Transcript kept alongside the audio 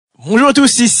Bonjour à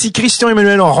tous, ici Christian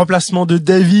Emmanuel en remplacement de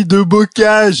David de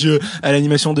Bocage à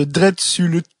l'animation de Dredd sur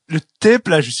le TEP,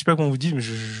 là, je sais pas comment vous dites, mais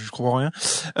je comprends rien.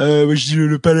 Moi, je dis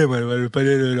le palais, ouais, le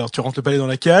palais, alors tu rentres le palais dans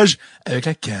la cage avec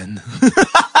la canne.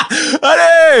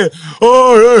 Allez!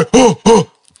 Oh, allez! Oh, oh!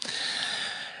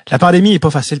 La pandémie est pas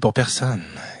facile pour personne.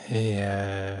 Et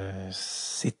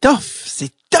c'est tough.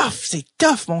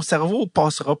 Mon cerveau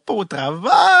passera pas au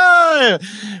travers.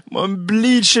 Moi, me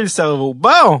bleacher le cerveau.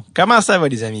 Bon, comment ça va,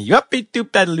 les amis? Hop, et tout,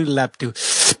 padlou-lap-tout.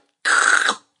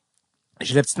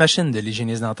 J'ai la petite machine de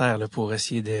l'hygiéniste dentaire là, pour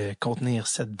essayer de contenir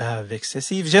cette bave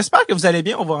excessive. J'espère que vous allez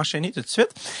bien. On va enchaîner tout de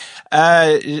suite.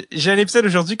 J'ai un épisode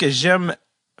aujourd'hui que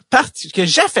que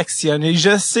j'affectionne, et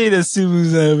je sais là, si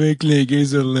vous avez cliqué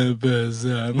sur le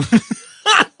buzzer.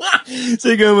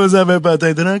 C'est que vous avez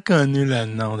peut-être reconnu le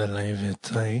nom de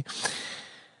l'invité.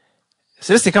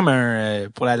 C'est comme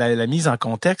pour la mise en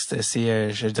contexte,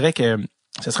 je dirais que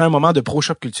ce serait un moment de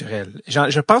pro-shop culturel.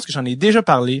 Je pense que j'en ai déjà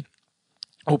parlé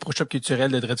au pro-shop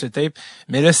culturel de Dredd sur le Tape,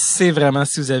 mais là, c'est vraiment,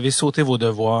 si vous avez sauté vos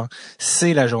devoirs,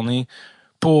 c'est la journée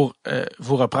pour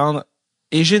vous reprendre.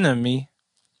 Et j'ai nommé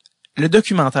le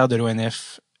documentaire de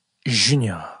l'ONF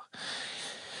Junior,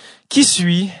 qui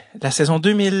suit la saison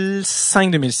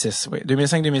 2005-2006. Oui,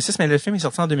 2005-2006, mais le film est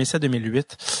sorti en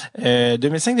 2007-2008.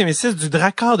 2005-2006 du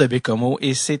Drakkar de Baie-Comeau,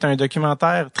 et c'est un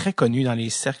documentaire très connu dans les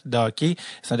cercles de hockey.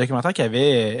 C'est un documentaire qui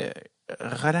avait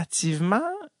relativement,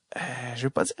 je veux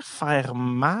pas dire faire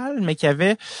mal, mais qui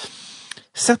avait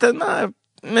certainement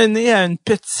mené à un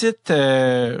petit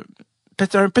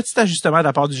ajustement de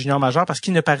la part du junior majeur, parce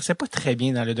qu'il ne paraissait pas très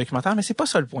bien dans le documentaire, mais c'est pas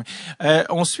ça le point.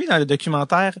 On suit dans le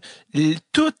documentaire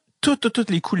toutes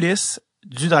les coulisses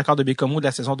du Drakkar de Baie-Comeau de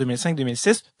la saison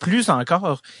 2005-2006. Plus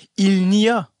encore, il n'y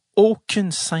a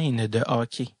aucune scène de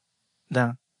hockey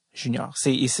dans Junior.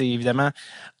 C'est évidemment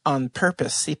on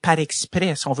purpose, c'est par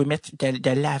exprès. On veut mettre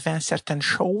de l'avant certaines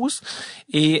choses,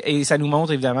 et ça nous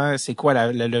montre évidemment c'est quoi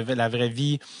la vraie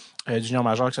vie du junior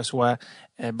majeur, que ce soit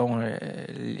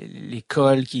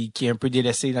l'école qui est un peu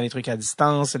délaissée dans les trucs à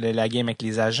distance, la game avec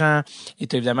les agents, et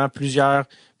t'as évidemment plusieurs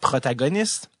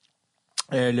protagonistes.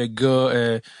 Le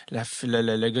gars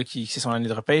qui c'est son année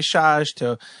de repêchage,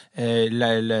 t'as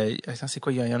attends, c'est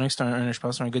quoi, il y en a un qui c'est je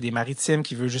pense un gars des Maritimes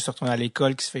qui veut juste retourner à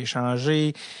l'école, qui se fait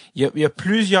échanger. Il y a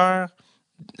plusieurs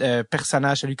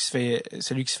personnages, celui qui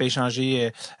se fait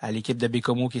échanger à l'équipe de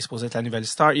Baie-Comeau, qui est supposé être la nouvelle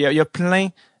star. Il y a plein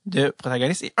de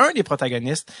protagonistes, et un des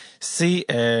protagonistes, c'est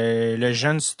le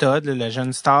jeune stud, le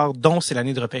jeune star dont c'est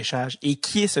l'année de repêchage. Et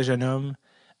qui est ce jeune homme?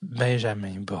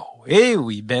 Benjamin Brault. Eh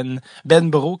oui, Ben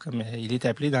Brault, comme il est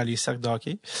appelé dans les cercles de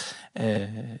hockey.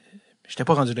 J'étais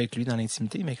pas rendu là avec lui dans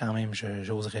l'intimité, mais quand même,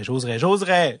 j'oserais.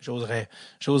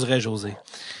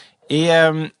 Et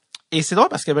c'est drôle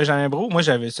parce que Benjamin Brault, moi,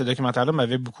 ce documentaire-là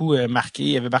m'avait beaucoup marqué.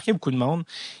 Il avait marqué beaucoup de monde.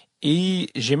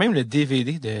 Et j'ai même le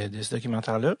DVD de ce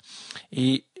documentaire-là.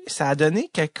 Et ça a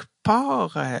donné quelque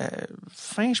part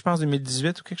fin, je pense,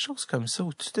 2018 ou quelque chose comme ça,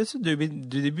 ou tout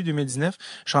début 2019,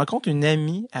 je rencontre une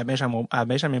amie à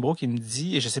Benjamin Brault qui me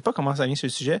dit, et je sais pas comment ça vient sur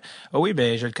le sujet, ah oui,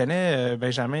 ben je le connais,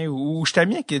 Benjamin, ou je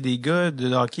t'amie avec des gars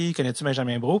de hockey, connais-tu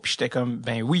Benjamin Brault? Puis j'étais comme,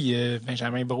 ben oui,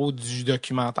 Benjamin Brault du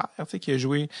documentaire, tu sais, qui a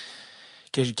joué,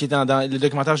 qui est dans le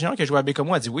documentaire junior, qui a joué à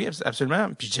Baie-Comeau. Elle dit oui, absolument.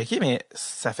 Puis je dis, OK, mais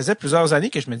ça faisait plusieurs années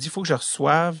que je me dis, il faut que je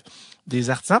reçoive des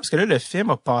artisans, parce que là, le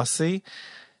film a passé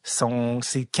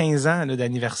ses 15 ans là,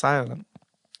 d'anniversaire là,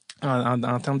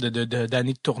 en termes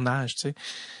d'années de tournage, tu sais.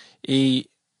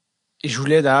 Et je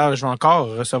vais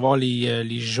encore recevoir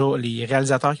les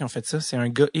réalisateurs qui ont fait ça. C'est un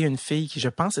gars et une fille qui, je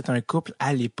pense, est un couple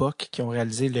à l'époque qui ont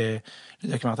réalisé le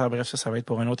documentaire. Bref, ça va être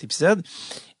pour un autre épisode.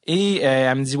 Et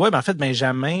elle me dit, ouais, ben en fait,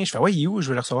 Benjamin, je fais, ouais, il est où? Je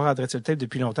veux le recevoir à Dredd sur le Tape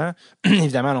depuis longtemps.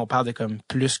 Évidemment, là, on parle de comme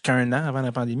plus qu'un an avant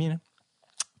la pandémie, là.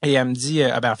 Et elle me dit,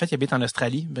 en fait, il habite en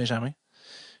Australie, Benjamin.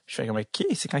 Je fais comme, OK,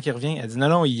 c'est quand qu'il revient? Elle dit,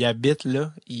 non, il habite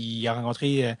là. Il a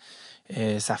rencontré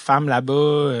sa femme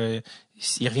là-bas.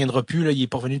 Il reviendra plus, là. Il est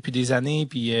pas revenu depuis des années.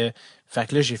 Puis, fait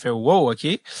que là, j'ai fait, wow, OK.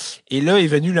 Et là est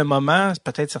venu le moment,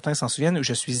 peut-être certains s'en souviennent, où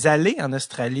je suis allé en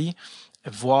Australie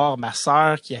voir ma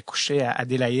sœur qui accouchait à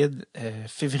Adélaïde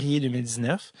février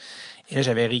 2019. Et là,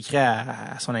 j'avais réécrit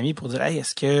à son ami pour dire, hey,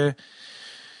 est-ce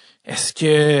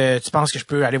que tu penses que je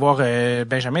peux aller voir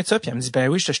Benjamin, tout ça? Puis elle me dit, ben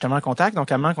oui, je te mets en contact.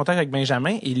 Donc, elle me met en contact avec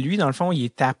Benjamin. Et lui, dans le fond, il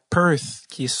est à Perth,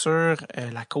 qui est sur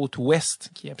la côte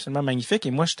ouest, qui est absolument magnifique.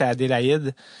 Et moi, j'étais à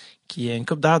Adélaïde, qui est une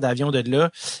couple d'heures d'avion de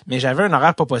là. Mais j'avais un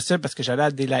horaire pas possible parce que j'allais à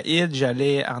Adélaïde,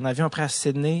 j'allais en avion après à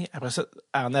Sydney, après ça,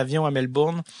 en avion à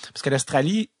Melbourne. Parce que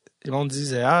l'Australie, le monde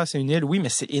disait, ah, c'est une île. Oui, mais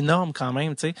c'est énorme quand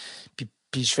même, tu sais.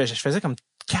 Puis je faisais comme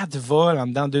 4 vols en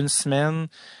dedans d'une semaine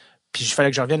Puis il fallait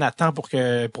que je revienne à temps pour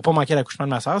pas manquer l'accouchement de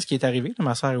ma sœur, ce qui est arrivé.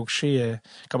 Ma sœur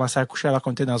commençait à accoucher alors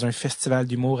qu'on était dans un festival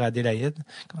d'humour à Adélaïde.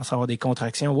 Commençait à avoir des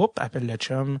contractions. Whoop, appelle le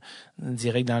chum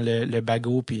direct dans le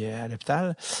bagot puis à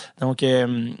l'hôpital. Donc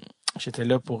j'étais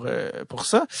là pour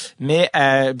ça. Mais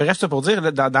bref, c'est pour dire,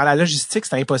 là, dans la logistique,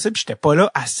 c'était impossible. J'étais pas là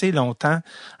assez longtemps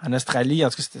en Australie. En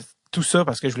tout cas, c'était tout ça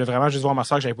parce que je voulais vraiment juste voir ma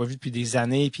sœur que j'avais pas vue depuis des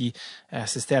années puis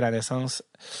assister à la naissance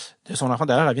de son enfant.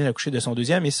 D'ailleurs, elle vient d'accoucher de son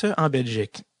deuxième et ça en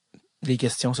Belgique. Les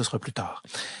questions, ce sera plus tard.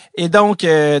 Et donc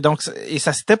et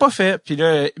ça s'était pas fait. Puis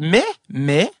là, mais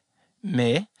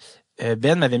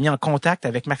Ben m'avait mis en contact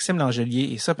avec Maxime Langelier.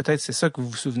 Et ça, peut-être, c'est ça que vous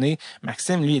vous souvenez.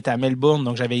 Maxime, lui, était à Melbourne.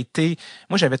 Donc, j'avais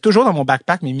toujours dans mon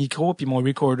backpack mes micros puis mon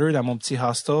recorder dans mon petit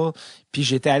hostel. Puis,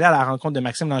 j'étais allé à la rencontre de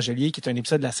Maxime Langelier, qui est un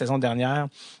épisode de la saison dernière,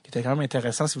 qui était quand même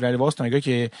intéressant. Si vous voulez aller voir, c'est un gars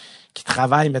qui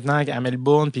travaille maintenant à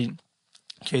Melbourne puis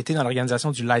qui a été dans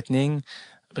l'organisation du Lightning.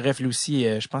 Bref, lui aussi,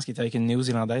 je pense qu'il était avec une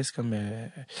Néo-Zélandaise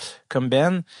comme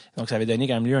Ben. Donc, ça avait donné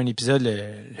quand même lieu à un épisode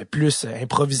le plus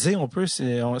improvisé,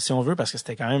 si on veut, parce que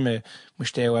c'était quand même... moi,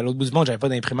 j'étais à l'autre bout du monde, j'avais pas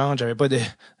d'imprimante, j'avais pas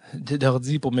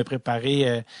d'ordi pour me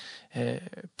préparer.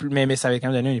 Mais ça avait quand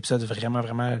même donné un épisode vraiment,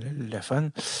 vraiment le fun.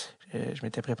 Je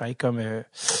m'étais préparé comme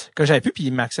j'avais pu,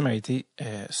 puis Maxime a été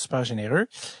super généreux.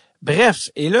 Bref,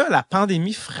 et là, la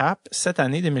pandémie frappe cette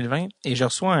année 2020 et je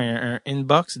reçois un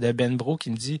inbox de Ben Bro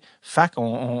qui me dit « Fac,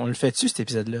 on le fait-tu, cet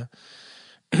épisode-là? »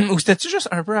 Ou c'était-tu juste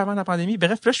un peu avant la pandémie?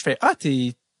 Bref, puis là, je fais « Ah,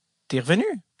 t'es revenu? »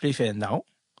 Puis là, il fait « Non. »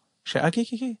 Je fais « OK. »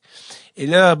 Et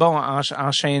là, bon,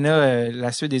 enchaîna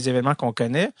la suite des événements qu'on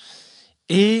connaît.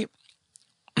 Et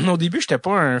au début, j'étais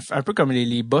pas un peu comme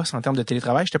les boss en termes de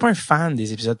télétravail, j'étais pas un fan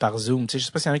des épisodes par Zoom. Tu sais, je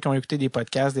sais pas s'il y en a qui ont écouté des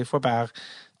podcasts des fois par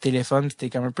téléphone, puis t'es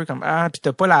comme un peu comme puis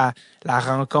t'as pas la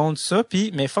rencontre ça,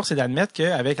 puis mais force est d'admettre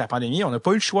qu'avec la pandémie, on n'a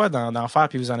pas eu le choix d'en faire,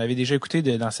 puis vous en avez déjà écouté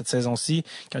dans cette saison-ci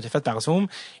qui ont été faites par Zoom,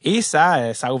 et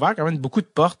ça a ouvert quand même beaucoup de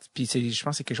portes, puis je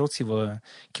pense que c'est quelque chose qui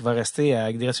va rester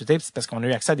avec des résultats, c'est parce qu'on a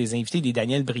eu accès à des invités, des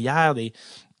Daniel Brière,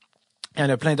 il y en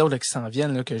a plein d'autres là, qui s'en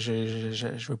viennent là, que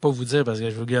je veux pas vous dire parce que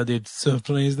je veux garder des petites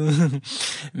surprises.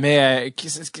 Mais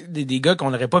des gars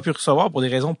qu'on n'aurait pas pu recevoir pour des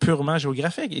raisons purement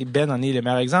géographiques. Et Ben en est le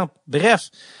meilleur exemple. Bref,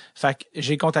 fait que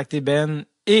j'ai contacté Ben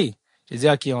et j'ai dit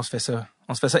OK, on se fait ça.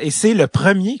 Et c'est le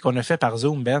premier qu'on a fait par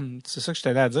Zoom, Ben. C'est ça que je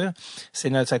tenais à dire. Ça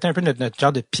a été un peu notre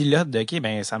genre de pilote de OK,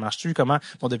 ben ça marche-tu, comment?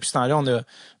 Bon, depuis ce temps-là, on a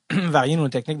varié nos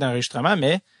techniques d'enregistrement,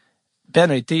 mais Ben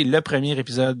a été le premier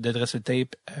épisode de Dress with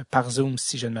Tape par Zoom,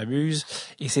 si je ne m'abuse.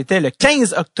 Et c'était le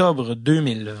 15 octobre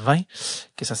 2020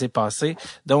 que ça s'est passé.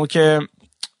 Donc,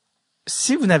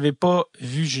 si vous n'avez pas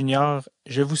vu Junior,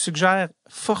 je vous suggère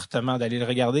fortement d'aller le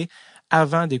regarder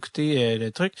avant d'écouter le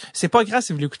truc. C'est pas grave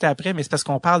si vous l'écoutez après, mais c'est parce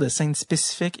qu'on parle de scènes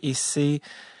spécifiques et c'est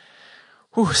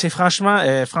franchement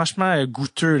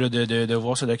goûteux là, de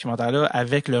voir ce documentaire-là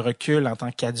avec le recul en tant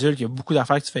qu'adulte. Il y a beaucoup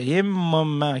d'affaires que tu fais.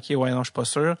 Moment, ok, ouais, non, je suis pas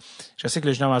sûr. Je sais que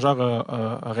le Junior Major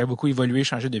aurait beaucoup évolué,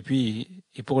 changé depuis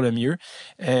et pour le mieux.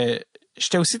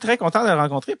 J'étais aussi très content de le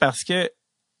rencontrer parce que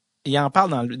il en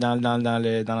parle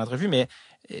dans l'entrevue, mais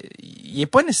il est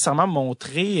pas nécessairement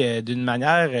montré d'une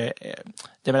manière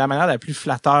de la manière la plus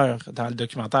flatteur dans le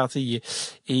documentaire. Tu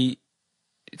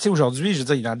sais, aujourd'hui, je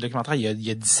veux dire, dans le documentaire, il y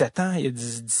a 17 ans, il y a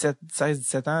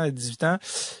 17 ans, 18 ans.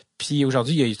 Puis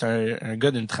aujourd'hui, il est un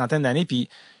gars d'une trentaine d'années. Puis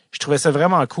je trouvais ça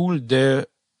vraiment cool de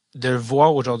le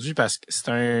voir aujourd'hui parce que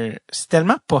c'est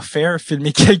tellement pas fair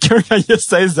filmer quelqu'un quand il a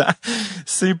 16 ans.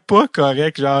 C'est pas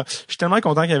correct. Genre, je suis tellement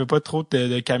content qu'il y avait pas trop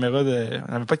de caméras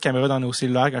on avait pas de caméra dans nos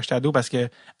cellulaires quand j'étais ado parce que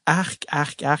arc,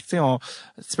 tu sais,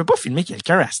 tu peux pas filmer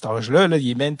quelqu'un à cet âge-là, là. Il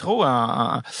est même trop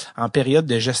en période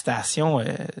de gestation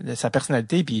de sa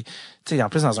personnalité. Puis, tu sais, en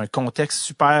plus dans un contexte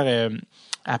super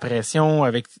à pression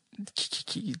avec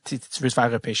qui tu veux te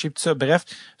faire repêcher tout ça, bref,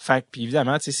 fait puis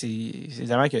évidemment tu sais c'est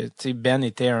évidemment que tu sais Ben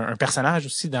était un personnage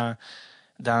aussi dans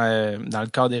le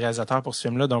cadre des réalisateurs pour ce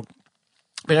film là, donc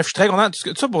bref, je suis très content.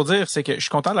 Tout ça pour dire c'est que je suis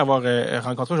content de l'avoir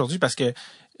rencontré aujourd'hui parce que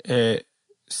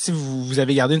si vous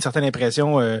avez gardé une certaine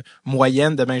impression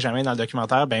moyenne de Benjamin dans le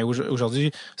documentaire, ben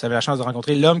aujourd'hui vous avez la chance de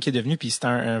rencontrer l'homme qui est devenu, puis c'est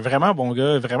un vraiment bon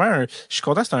gars, vraiment je suis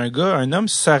content, c'est un homme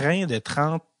serein de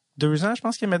 32 ans, je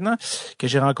pense qu'il est maintenant, que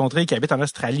j'ai rencontré, qui habite en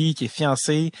Australie, qui est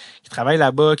fiancé, qui travaille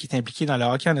là-bas, qui est impliqué dans le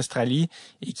hockey en Australie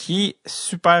et qui est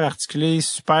super articulé,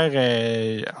 super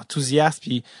enthousiaste.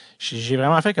 Puis j'ai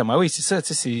vraiment fait comme oui, c'est ça,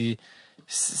 tu sais,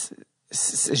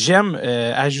 j'aime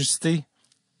ajuster,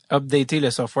 updater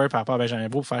le software par rapport à Benjamin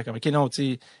Brault pour faire comme OK, non,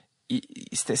 tu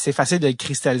sais, c'est facile de le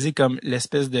cristalliser comme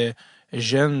l'espèce de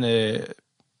jeune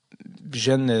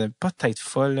jeune, pas tête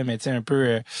folle, là, mais tu sais, un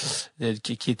peu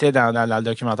qui était dans le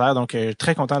documentaire. Donc,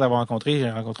 très content d'avoir rencontré. J'ai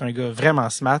rencontré un gars vraiment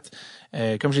smart.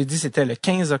 Comme j'ai dit, c'était le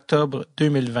 15 octobre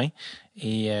 2020.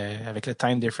 Et avec le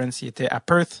time difference, il était à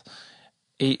Perth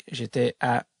et j'étais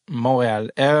à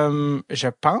Montréal. Je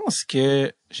pense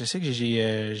que je sais que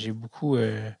j'ai beaucoup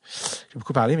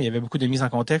parlé, mais il y avait beaucoup de mise en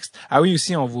contexte. Ah oui,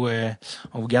 aussi on vous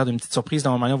garde une petite surprise.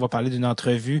 Dans le moment, on va parler d'une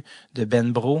entrevue de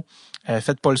Ben Bro.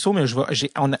 Faites pas le saut, mais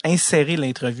on a inséré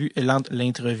l'interview.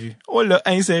 On l'a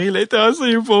inséré l'interview,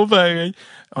 c'est faux pareil.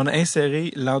 On a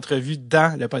inséré l'entrevue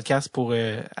dans le podcast pour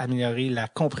améliorer la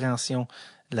compréhension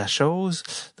de la chose.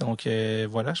 Donc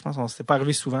voilà, je pense qu'on s'était pas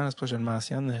arrivé souvent, c'est pour ça que je le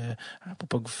mentionne, pour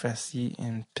pas que vous fassiez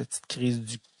une petite crise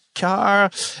du cœur.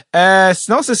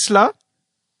 Sinon, c'est cela.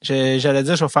 J'allais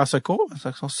dire je vais faire ce cours.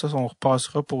 Ça, on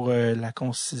repassera pour la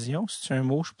concision. C'est un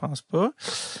mot, je pense pas.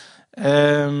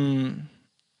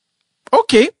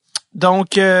 OK.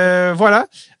 Donc voilà.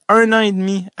 1 an et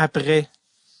demi après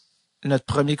notre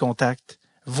premier contact,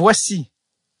 voici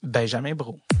Benjamin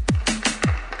Brault.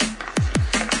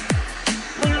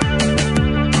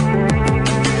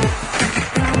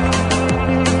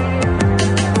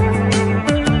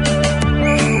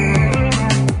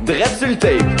 Drette sur le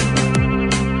tape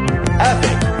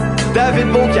avec David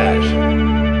Bocage.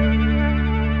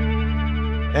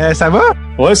 Ça va?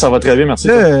 Ouais, ça va très bien, merci.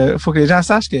 Là, faut que les gens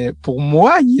sachent que pour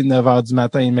moi, il est 9h du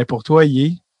matin, mais pour toi, il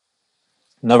est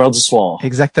 9h du soir.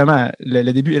 Exactement.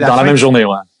 Le début et la Dans fin. la même journée,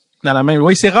 ouais. Dans la même.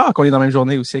 Oui, c'est rare qu'on est dans la même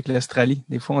journée aussi avec l'Australie.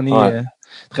 Des fois, on est Ouais.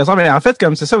 très fort. Mais en fait,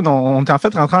 comme c'est ça, on est en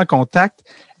fait rentré en contact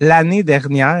l'année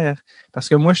dernière parce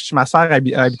que moi, ma sœur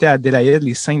habitait à Adélaïde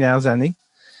les 5 dernières années.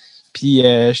 Puis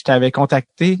je t'avais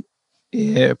contacté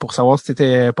pour savoir si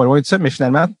t'étais pas loin de ça, mais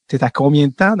finalement, t'es à combien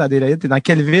de temps d'Adélaïde? T'es dans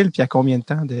quelle ville, puis à combien de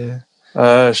temps de...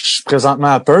 Je suis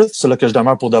présentement à Perth, c'est là que je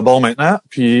demeure pour de bon maintenant.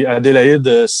 Puis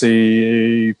Adélaïde,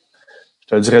 c'est, je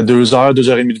te dirais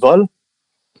 2h30 de vol.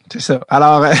 C'est ça.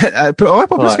 Alors, pas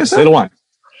plus que ça? C'est loin.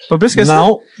 Pas plus que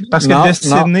Non, ça? Parce que de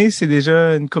Sydney, c'est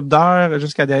déjà une couple d'heures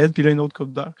jusqu'à Adélaïde, puis là, une autre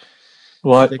couple d'heures.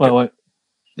 Ouais. Il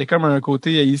y a comme un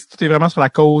côté, tout est vraiment sur la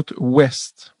côte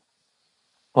ouest.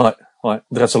 Ouais.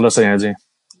 Direct sur l'océan Indien.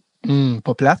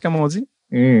 Pas plate, comme on dit.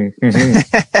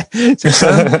 Mm-hmm. C'est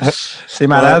ça. C'est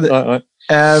malade. Ouais.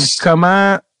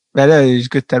 Comment, ben là,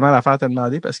 j'écoute tellement d'affaires à te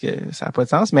demander parce que ça n'a pas de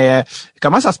sens, mais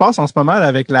comment ça se passe en ce moment là,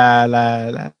 avec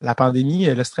la pandémie,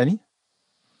 l'Australie?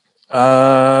 C'est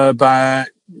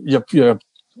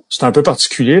un peu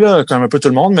particulier, là, comme un peu tout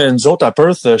le monde, mais nous autres, à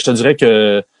Perth, je te dirais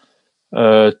que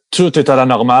tout est à la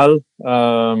normale.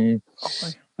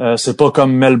 C'est pas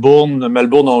comme Melbourne.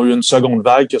 Melbourne a eu une seconde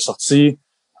vague qui est sortie.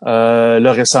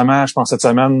 Là, récemment, je pense cette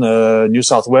semaine, New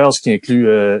South Wales, qui inclut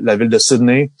la ville de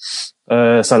Sydney,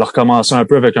 ça a recommencé un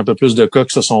peu avec un peu plus de cas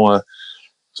qui se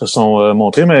sont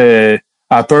montrés. Mais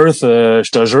à Perth, je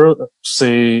te jure,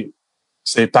 c'est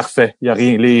parfait. Il y a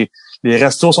rien. Les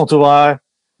restos sont ouverts,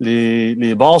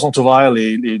 les bars sont ouverts,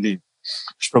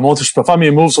 je peux faire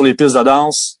mes moves sur les pistes de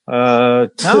danse.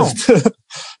 Non.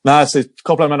 Non, c'est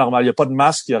complètement normal. Il n'y a pas de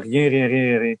masque, il n'y a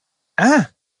rien. Ah!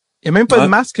 Il n'y a même pas de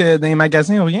masque dans les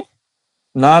magasins ou rien?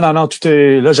 Non, tout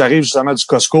est... Là, j'arrive justement du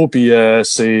Costco, puis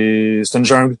c'est une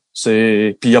jungle.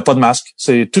 Puis il n'y a pas de masque.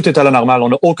 Tout est à la normale. On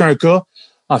n'a aucun cas.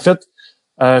 En fait,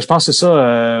 je pense que c'est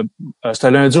ça.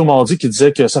 C'était lundi ou mardi qui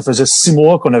disait que ça faisait 6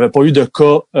 mois qu'on n'avait pas eu de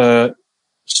cas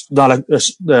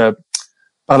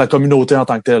par la communauté en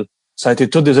tant que telle. Ça a été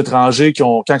tous des étrangers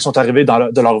quand ils sont arrivés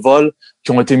de leur vol, qui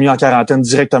ont été mis en quarantaine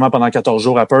directement pendant 14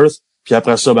 jours à Perth, puis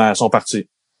après ça, ils sont partis.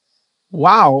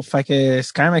 Wow! Fait que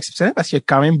c'est quand même exceptionnel parce qu'il y a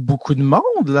quand même beaucoup de monde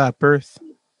là à Perth.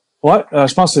 Ouais,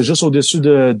 je pense que c'est juste au-dessus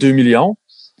de 2 millions.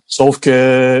 Sauf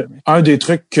que un des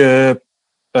trucs que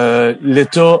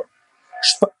l'État,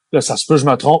 là, ça se peut, je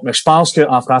me trompe, mais je pense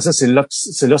qu'en français,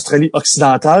 c'est l'Australie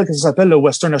occidentale que ça s'appelle, le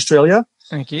Western Australia.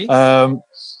 OK.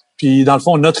 Puis, dans le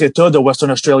fond, notre État de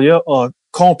Western Australia a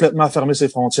complètement fermé ses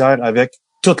frontières avec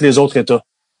tous les autres États.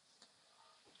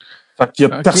 Fait qu'il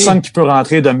y a personne qui peut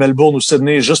rentrer de Melbourne ou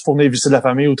Sydney juste pour venir visiter la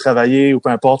famille ou travailler ou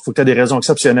peu importe. Faut que tu aies des raisons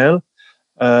exceptionnelles.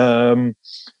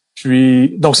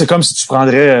 Puis, donc, c'est comme si tu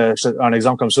prendrais un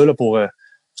exemple comme ça, là,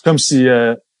 c'est comme si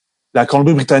la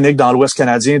Colombie-Britannique dans l'Ouest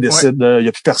canadien décide il y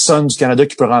a plus personne du Canada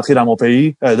qui peut rentrer dans mon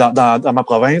pays, dans ma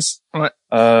province.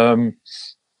 Ouais.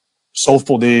 Sauf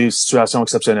pour des situations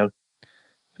exceptionnelles.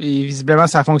 Et visiblement,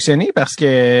 ça a fonctionné parce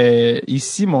que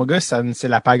ici, mon gars, c'est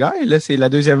la pagaille. Là, c'est la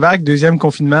deuxième vague, deuxième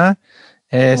confinement.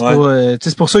 C'est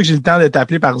pour ça que j'ai le temps de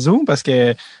t'appeler par Zoom parce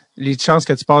que les chances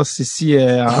que tu passes ici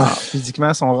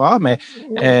physiquement sont rares. Mais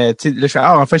là, je fais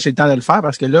en fait, j'ai le temps de le faire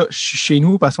parce que là, je suis chez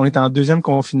nous parce qu'on est en deuxième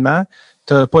confinement.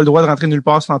 T'as pas le droit de rentrer nulle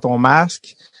part sans ton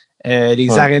masque. Les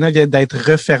arénas viennent d'être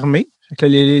refermés. Fait que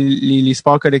là, les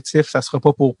sports collectifs, ça sera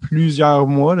pas pour plusieurs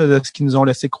mois, là, de ce qu'ils nous ont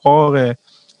laissé croire la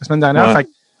semaine dernière. Ouais. Fait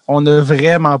qu'on n'a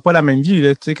vraiment pas la même vie,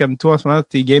 là. Tu sais, comme toi, en ce moment,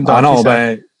 tes games de hockey.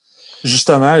 Non,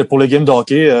 justement, pour les games de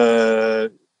hockey,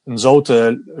 nous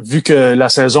autres, vu que la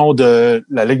saison de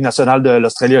la Ligue nationale de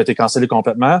l'Australie a été cancellée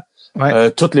complètement,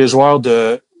 tous les joueurs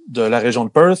de la région de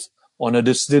Perth, on a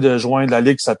décidé de joindre la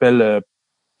ligue qui s'appelle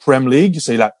Prem League.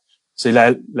 C'est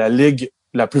la ligue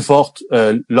la plus forte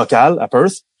locale à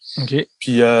Perth. Okay.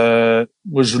 Puis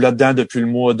moi, je joue là-dedans depuis le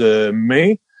mois de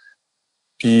mai.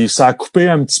 Puis ça a coupé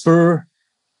un petit peu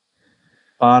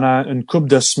pendant une couple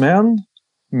de semaines.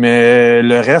 Mais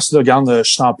le reste, là, regarde, je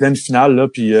suis en pleine finale, là,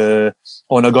 puis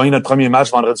on a gagné notre premier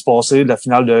match vendredi passé de la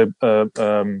finale de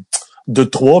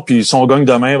 2-3, puis si on gagne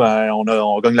demain,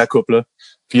 on gagne la coupe, là.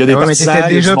 Puis il y a des partisans, mais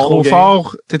t'étais déjà trop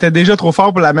fort. T'étais déjà trop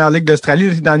fort pour la meilleure ligue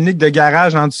d'Australie. T'es dans une ligue de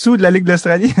garage en dessous de la ligue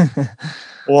d'Australie.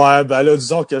 Ouais, là,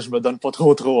 disons que je me donne pas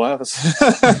trop, hein.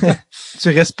 Tu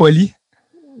restes poli.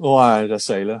 Ouais,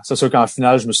 j'essaie, là. C'est sûr qu'en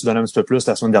finale, je me suis donné un petit peu plus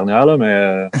la semaine dernière, là,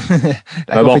 mais...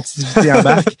 La compétitivité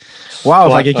embarque.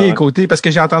 Wow, côté, parce que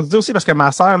j'ai entendu dire aussi, parce que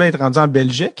ma sœur, là, est rendue en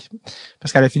Belgique,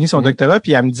 parce qu'elle a fini son doctorat,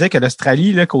 puis elle me disait que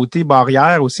l'Australie, là, côté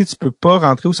barrière aussi, tu peux pas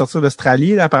rentrer ou sortir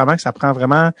d'Australie, là. Apparemment que ça prend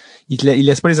vraiment, ils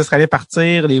laissent pas les Australiens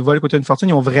partir, les vols coûtent une fortune,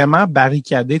 ils ont vraiment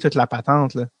barricadé toute la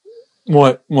patente, là.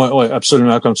 Ouais,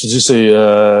 absolument. Comme tu dis, c'est,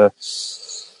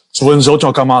 tu vois, nous autres,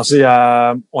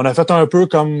 on a fait un peu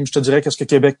comme, je te dirais, qu'est-ce que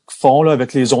Québec font, là,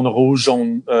 avec les zones rouges,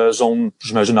 zones,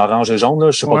 j'imagine, orange et jaune, là,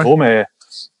 je sais pas trop, mais,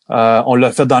 on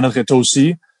l'a fait dans notre état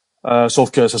aussi. Sauf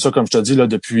que c'est ça, comme je te dis, là,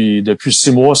 depuis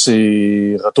 6 mois,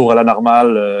 c'est retour à la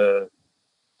normale,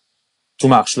 tout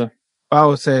marche, là.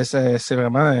 Wow, c'est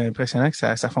vraiment impressionnant que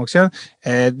ça fonctionne.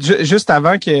 Juste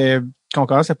avant qu'on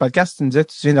commence le podcast, tu me disais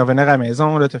que tu viens de revenir à la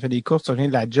maison, là, tu as fait des courses, tu reviens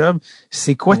de la job.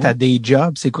 C'est quoi ta day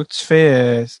job? C'est quoi que tu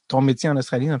fais, ton métier en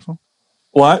Australie, dans le fond?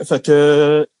 Ouais, fait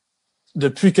que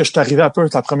depuis que je suis arrivé à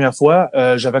Perth la première fois,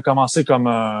 j'avais commencé comme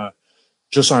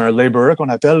juste un laborer qu'on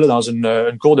appelle, là, dans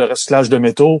une cour de recyclage de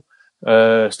métaux.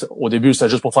 Au début, c'était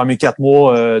juste pour faire mes 4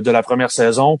 mois de la première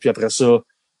saison, puis après ça,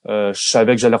 je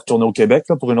savais que j'allais retourner au Québec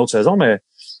là, pour une autre saison, mais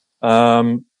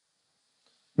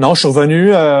non, je suis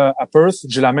revenu à Perth,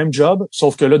 j'ai la même job,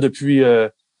 sauf que là, depuis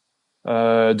le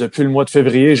mois de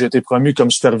février, j'ai été promu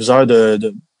comme superviseur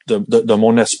de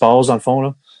mon espace, dans le fond,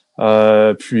 là.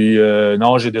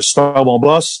 Non, j'ai des super bons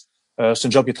boss. C'est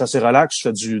une job qui est assez relax. Je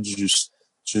fais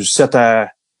du 7 à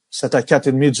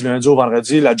 4h30 du lundi au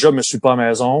vendredi. La job me suit pas à la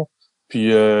maison.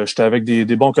 Puis j'étais avec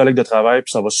des bons collègues de travail,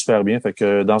 puis ça va super bien. Fait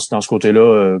que dans ce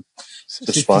côté-là,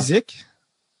 c'est super. Physique?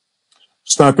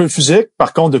 C'est un peu physique.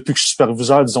 Par contre, depuis que je suis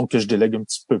superviseur, disons que je délègue un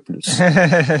petit peu plus.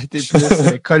 T'es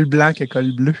plus col blanc que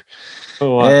col bleu.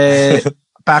 Ouais.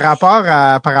 Par rapport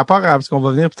à parce qu'on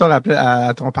va venir plus tard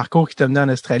à ton parcours qui t'a mené en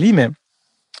Australie, mais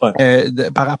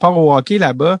par rapport au hockey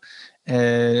là-bas,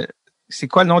 c'est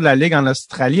quoi le nom de la ligue en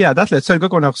Australie? À date, le seul gars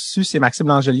qu'on a reçu, c'est Maxime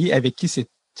Langelier, avec qui c'est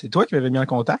toi qui m'avais mis en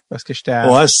contact, parce que j'étais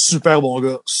Ouais, super bon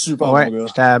gars. Super bon gars.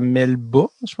 J'étais à Melbourne,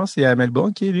 je pense que c'est à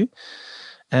Melbourne qui est lui.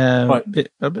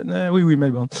 Oui,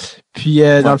 Melbourne. Puis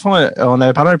dans le fond, on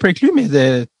avait parlé un peu avec lui,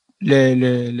 mais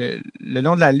le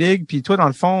nom de la ligue, puis toi, dans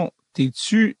le fond,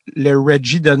 t'es-tu le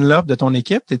Reggie Dunlop de ton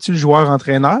équipe? T'es-tu le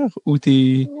joueur-entraîneur ou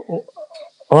t'es...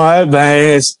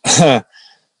 Ouais,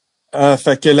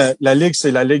 fait que la ligue,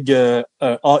 c'est la ligue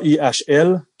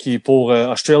AIHL, qui est pour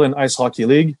Australian Ice Hockey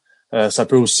League. Ça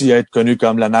peut aussi être connu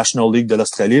comme la National League de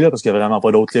l'Australie, là, parce qu'il n'y a vraiment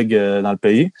pas d'autres ligues dans le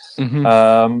pays.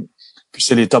 Mm-hmm. Puis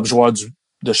c'est les top joueurs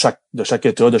de chaque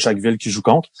État, de chaque ville qui joue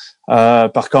contre.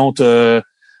 Par contre,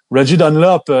 Reggie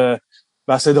Dunlop,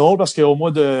 c'est drôle parce qu'au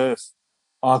mois de...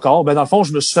 Encore, dans le fond,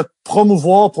 je me suis fait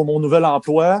promouvoir pour mon nouvel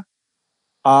emploi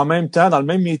en même temps, dans le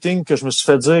même meeting que je me suis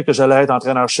fait dire que j'allais être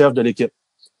entraîneur-chef de l'équipe.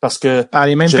 Parce que par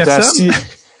les mêmes personnes?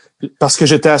 Parce que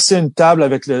j'étais assis à une table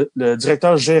avec le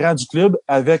directeur gérant du club,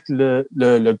 avec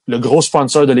le gros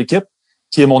sponsor de l'équipe,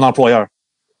 qui est mon employeur.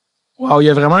 Wow, il y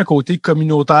a vraiment un côté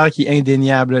communautaire qui est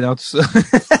indéniable dans tout ça.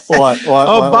 Ouais.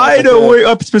 By the way!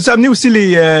 Puis tu peux-tu amener aussi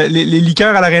les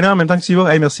liqueurs à l'aréna en même temps que tu y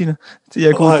vas? Hey, merci, là. Il y a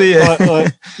un côté... Ouais.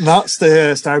 Non,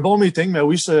 c'était un bon meeting, mais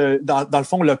oui, dans le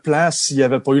fond, le plan, s'il n'y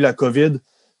avait pas eu la COVID,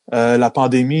 la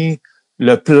pandémie,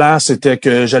 le plan, c'était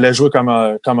que j'allais jouer comme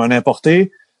un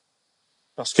importé,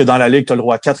 parce que dans la ligue, tu as le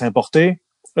droit à 4 importés.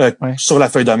 Sur la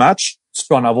feuille de match, tu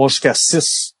peux en avoir jusqu'à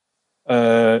 6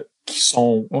 qui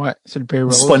sont c'est le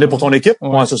payroll, disponibles pour ton équipe.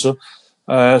 Ouais, c'est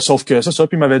ça. Sauf que c'est ça.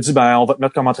 Puis il m'avait dit, on va te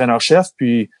mettre comme entraîneur-chef,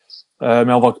 puis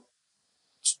mais on va...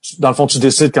 Dans le fond, tu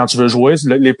décides quand tu veux jouer.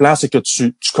 Les plans, c'est que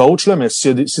tu coaches, là, mais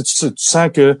si tu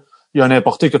sens qu'il y a un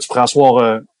importé que tu pourrais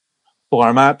asseoir pour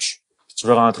un match, tu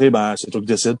veux rentrer, ben, c'est toi qui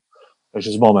décides.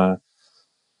 J'ai dit, bon, ben,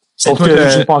 sauf toi, que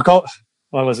j'ai pas encore,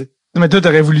 ouais, vas-y. Mais toi,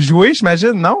 t'aurais voulu jouer,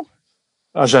 j'imagine, non?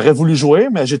 Ah, j'aurais voulu jouer,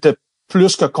 mais j'étais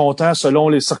plus que content selon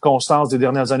les circonstances des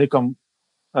dernières années comme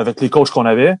avec les coachs qu'on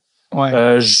avait.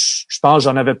 Ouais. Je pense que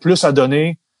j'en avais plus à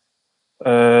donner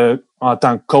en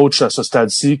tant que coach à ce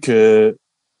stade-ci qu'en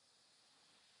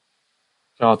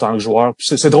tant que joueur.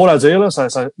 C'est drôle à dire, là,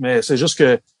 mais c'est juste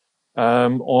que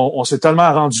on s'est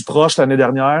tellement rendu proche l'année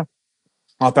dernière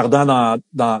en perdant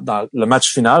dans le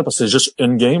match final, parce que c'est juste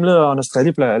une game là, en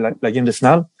Australie pour la game de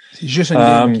finale. C'est juste une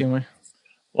game, ok, ouais.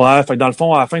 Ouais, fait que dans le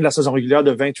fond, à la fin de la saison régulière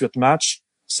de 28 matchs,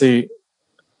 c'est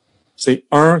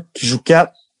un qui joue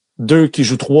 4, 2 qui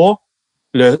joue 3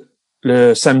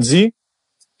 le samedi,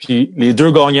 puis les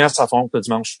 2 gagnants s'affrontent le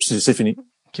dimanche. C'est fini.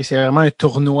 Ok, c'est vraiment un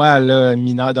tournoi là,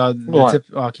 mineur, de type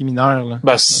hockey mineur. Là.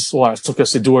 Ben, c'est sûr que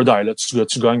c'est do or die. Là. Tu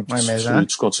gagnes, ouais,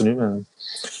 tu continues.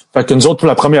 Fait que nous autres, pour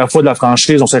la première fois de la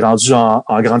franchise, on s'est rendu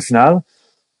en grande finale.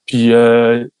 Puis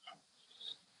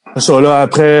ça, là,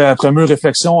 après mûre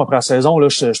réflexion, après la saison, là,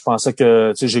 je pensais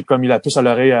que j'ai comme mis la puce à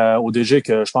l'oreille au DG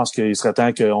que je pense qu'il serait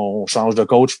temps qu'on change de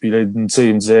coach. Puis là, il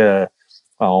me disait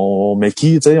on met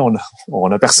qui,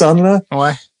 on a personne là.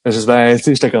 Ouais.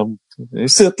 J'étais comme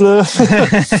site là.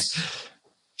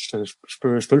 je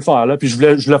peux le faire là. Puis je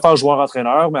voulais faire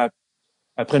joueur-entraîneur, mais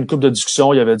après une couple de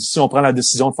discussions, il avait dit si on prend la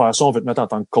décision de faire ça, on veut te mettre en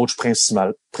tant que coach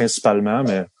principalement,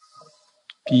 mais.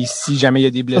 Puis si jamais il y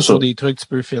a des blessures, des trucs, tu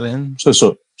peux fill in. C'est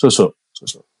ça.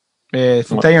 Mais il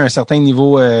faut que tu aies un certain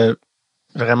niveau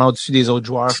vraiment au-dessus des autres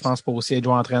joueurs, je pense, pour aussi être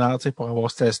joueur-entraîneur, pour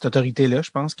avoir cette autorité-là,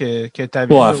 je pense, que tu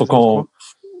avais. Ouais, faut qu'on.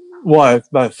 Ouais,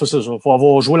 c'est ça. Faut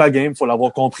avoir joué la game, faut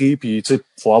l'avoir compris, puis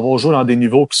faut avoir joué dans des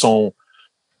niveaux qui sont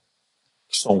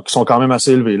quand même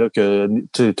assez élevés là. Que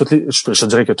je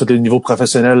dirais que tous les niveaux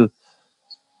professionnels,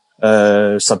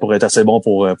 ça pourrait être assez bon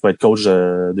pour être coach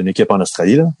d'une équipe en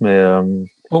Australie là. Mais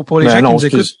pour les gens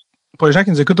qui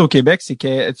nous écoutent au Québec, c'est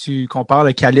que tu compares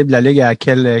le calibre de la ligue à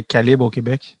quel calibre au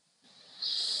Québec?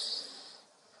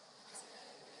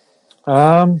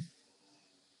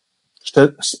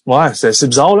 Ouais, c'est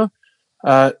bizarre là.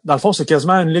 Dans le fond, c'est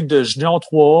quasiment une ligue de junior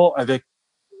 3A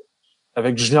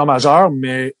avec du junior majeur,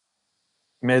 mais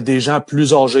des gens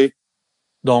plus âgés.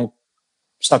 Donc,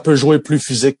 ça peut jouer plus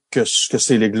physique que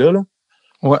ces ligues-là. Là.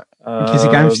 Ouais. Okay, c'est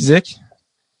quand même physique.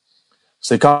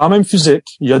 C'est quand même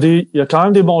physique. Il y a quand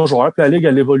même des bons joueurs. Puis la ligue,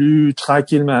 elle évolue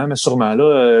tranquillement, mais sûrement.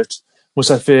 Là, moi,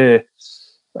 ça fait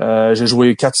j'ai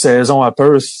joué 4 saisons à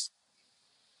Perth.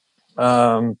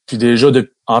 Puis déjà,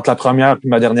 entre la première et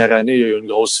ma dernière année, il y a eu une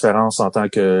grosse différence en tant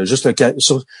que juste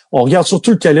on regarde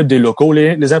surtout le calibre des locaux.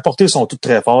 Les importés sont tous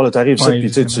très forts. Tu arrives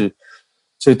ici,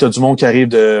 puis t'as du monde qui arrive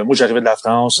moi, j'arrivais de la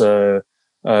France.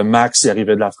 Max, il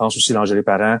arrivait de la France aussi, l'Angélé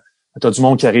Parent. T'as du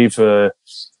monde qui arrive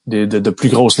de plus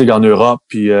grosses ligues en Europe,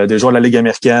 puis des joueurs de la Ligue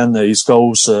américaine, East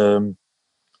Coast.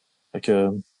 Fait que,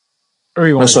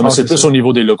 mais c'est plus au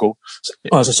niveau des locaux.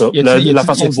 C'est ça. La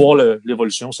façon de voir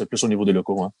l'évolution, c'est plus au niveau des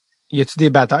locaux. Hein. Y a-tu des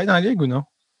batailles dans la ligue ou non?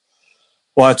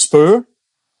 Ouais, tu peux.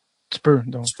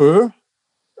 Donc. Tu peux.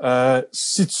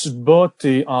 Si tu te bats,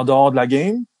 t'es en dehors de la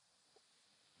game.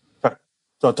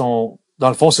 Dans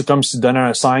le fond, c'est comme si tu donnais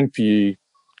un 5 puis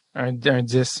un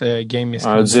 10 game.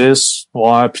 Un 10,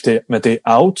 ouais, puis t'es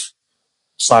out.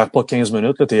 Tu sers pas 15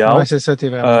 minutes, là, t'es out. Ouais, c'est ça, t'es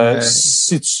vraiment.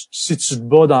 Si tu te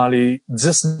bats dans les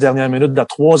 10 dernières minutes de la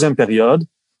 3e période,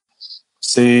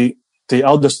 t'es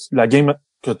out de la game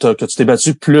que tu t'es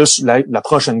battu plus la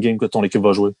prochaine game que ton équipe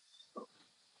va jouer.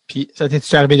 Puis ça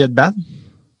t'es-tu arrivé de te battre?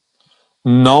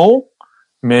 Non,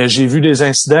 mais j'ai vu des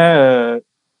incidents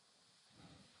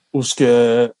où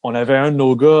on avait un de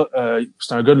nos gars,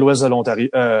 c'est un gars de l'ouest de l'Ontario,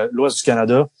 l'ouest du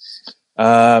Canada.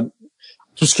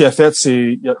 Tout ce qu'il a fait,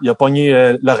 c'est il a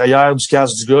pogné l'oreillère du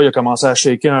casque du gars, il a commencé à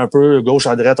shaker un peu, gauche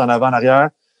à droite, en avant, en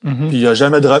arrière. Mm-hmm. Puis il a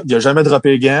jamais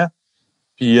droppé les gants.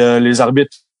 Puis les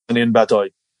arbitres ont donné une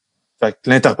bataille. Fait que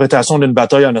l'interprétation d'une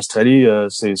bataille en Australie,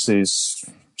 c'est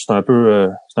un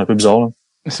peu bizarre. Là.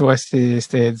 Ouais,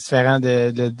 c'était différent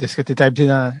de ce que tu étais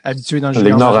habitué dans le jeu.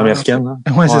 Ligue nord-américaine.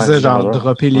 Hein? Ouais, c'est ça, genre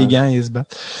dropper les gants et se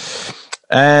battre.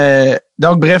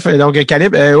 Donc, bref,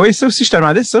 Caleb, oui, ça aussi, je te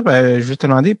demandais ça. Je vais te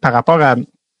demander par rapport à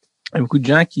beaucoup de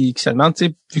gens qui se demandent, tu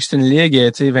sais, vu que c'est une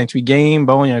ligue, tu sais, 28 games,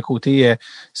 bon, il y a un côté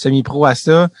semi-pro à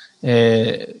ça. Tu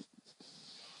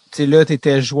sais, là, tu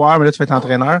étais joueur, mais là, tu vas être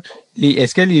entraîneur.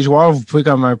 Est-ce que les joueurs, vous pouvez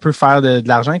comme un peu faire de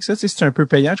l'argent avec ça? Tu sais, c'est un peu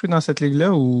payant, je crois, dans cette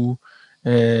ligue-là, ou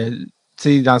tu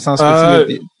sais, dans le sens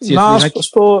que non,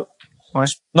 c'est pas. Ouais.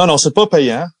 Non, c'est pas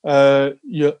payant.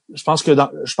 Je pense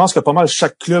que pas mal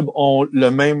chaque club ont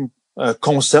le même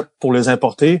concept pour les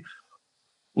importer.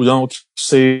 Ou donc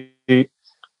c'est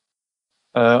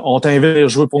on t'invite à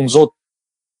jouer pour nous autres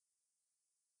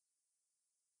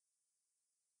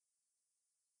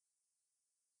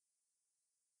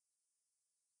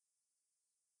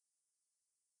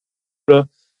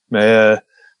Mais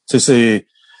tu sais,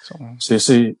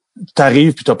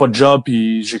 t'arrives puis t'as pas de job,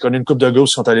 puis j'ai connu une couple de gars qui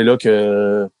sont allés là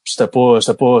que c'était pas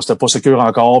sécure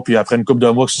encore, puis après une couple de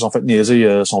mois qui se sont fait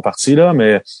niaiser, sont partis là.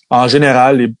 Mais en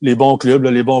général, les bons clubs,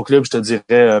 je te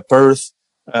dirais Perth,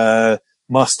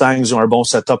 Mustangs, ils ont un bon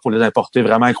setup pour les importer,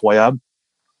 vraiment incroyable.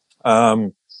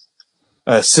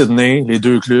 Sydney, les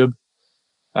deux clubs,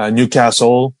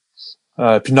 Newcastle,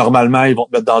 puis normalement ils vont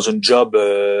te mettre dans une job,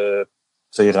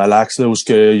 c'est relax là, où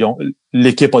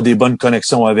l'équipe a des bonnes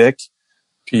connexions avec.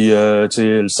 Puis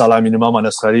le salaire minimum en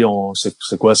Australie,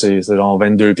 c'est quoi, c'est genre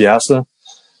 22 piastres là.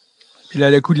 Puis là,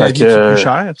 le coût de la vie est plus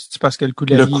cher, c'est parce que le coût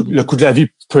de la vie. Le coût de la vie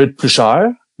peut être plus cher.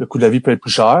 Le coût de la vie peut être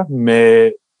plus cher,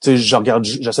 mais tu sais,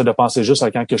 j'essaie de penser juste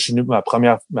à quand que je suis venu ma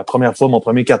première fois, mon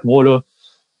premier 4 mois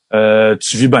là,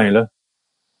 tu vis bien là.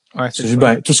 Ouais, tu vis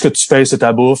bien. Tout ce que tu payes, c'est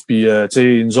ta bouffe. Puis tu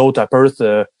sais, nous autres à Perth,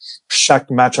 chaque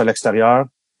match à l'extérieur,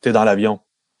 t'es dans l'avion.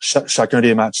 Chacun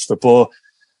des matchs. Tu peux pas.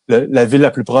 La ville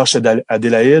la plus proche c'est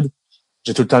Adélaïde.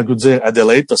 J'ai tout le temps le goût de dire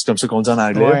Adelaide parce que c'est comme ça qu'on dit en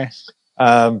anglais.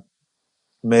 Ouais.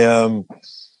 Mais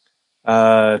tu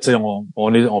sais,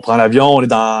 on prend l'avion, on est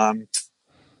dans,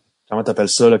 comment t'appelles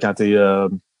ça là quand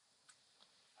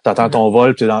t'attends ton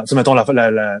vol, puis tu sais, mettons la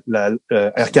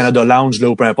Air Canada Lounge là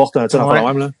ou peu importe, tu sais, dans le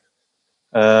même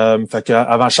là. Fait que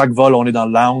avant chaque vol, on est dans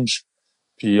le lounge,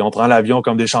 puis on prend l'avion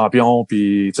comme des champions,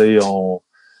 puis tu sais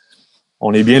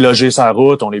on est bien logé sur la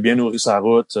route, on est bien nourri sur la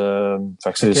route.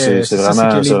 Fait que c'est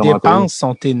vraiment, c'est que les dépenses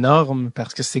sont énormes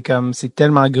parce que c'est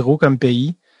tellement gros comme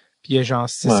pays. Puis il y a genre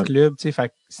 6 clubs, tu sais. Fait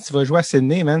que si tu vas jouer à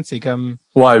Sydney, man, c'est comme.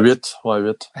 Ouais, 8.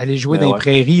 Aller jouer dans les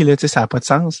prairies, là, tu sais, ça n'a pas de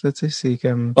sens, là, tu sais. C'est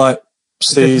comme. Ouais.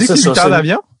 C'est ça. 8 heures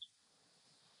d'avion?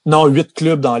 Non, 8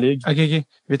 clubs dans la ligue. OK.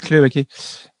 8 clubs, OK. Tu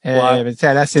sais,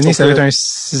 aller à Sydney, ça va être un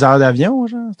 6 heures d'avion,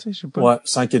 genre, tu sais, je sais pas. Ouais,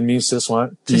 5,5, 6, ouais.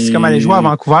 C'est comme aller jouer à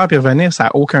Vancouver puis revenir, ça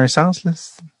n'a aucun sens, là.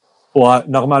 Ouais,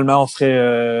 normalement,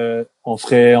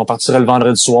 on partirait le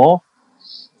vendredi soir.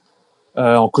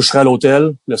 On coucherait à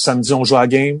l'hôtel. Le samedi, on joue à la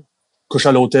game. Couche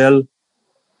à l'hôtel.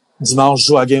 Dimanche, je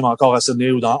joue à la game encore à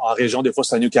Sydney ou en région. Des fois,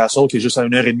 c'est à Newcastle, qui est juste à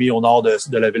 1h30 au nord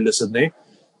de la ville de Sydney.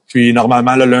 Puis,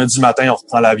 normalement, le lundi matin, on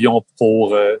reprend l'avion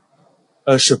pour...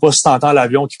 je sais pas si t'entends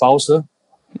l'avion qui passe, là.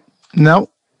 Non.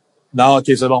 Non, OK,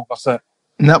 c'est bon, parfait.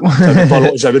 Non.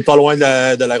 J'habite pas loin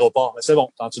de l'aéroport, mais c'est bon,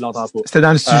 tant tu l'entends pas. C'était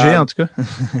dans le sujet, en tout cas.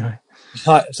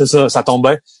 Ouais, c'est ça tombe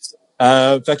bien.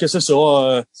 Fait que c'est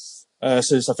ça.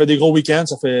 Ça fait des gros week-ends,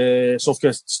 sauf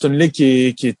que c'est une ligue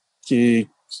qui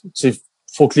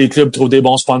faut que les clubs trouvent des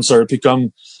bons sponsors. Puis comme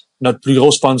notre plus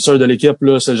gros sponsor de l'équipe,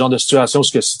 là, c'est le genre de situation où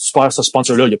si tu perds ce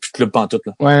sponsor-là, il n'y a plus de club pantoute,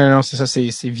 là. Ouais, non, c'est ça,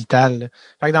 c'est vital, là.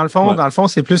 Fait que dans le fond,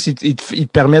 c'est plus, ils te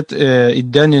permettent, ils te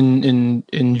donnent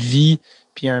une vie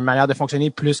puis une manière de fonctionner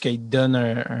plus qu'ils te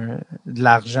donnent de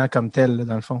l'argent comme tel, là,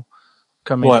 dans le fond.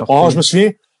 Comme je me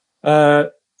souviens,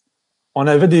 on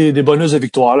avait des bonus de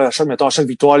victoire, là. À chaque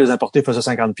victoire, les importés faisaient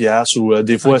 50 piastres ou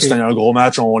des fois, c'était un gros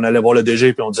match, on allait voir le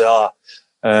DG puis on disait,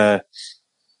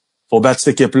 faut battre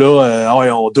cette équipe-là,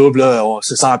 on double, là,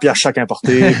 c'est 100 piastres chaque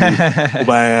importé. Puis, ou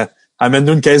ben,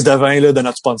 amène-nous une caisse de vin, là, de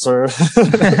notre sponsor.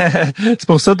 C'est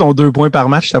pour ça ton 2 points par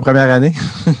match ta première année.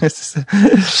 C'est ça.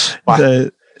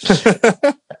 Ouais.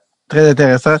 Très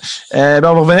intéressant. On va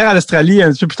revenir à l'Australie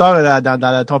un petit peu plus tard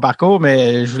dans ton parcours,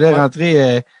 mais je voulais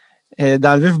rentrer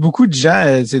dans le vif. Beaucoup de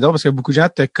gens, c'est drôle parce que beaucoup de gens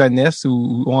te connaissent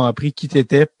ou ont appris qui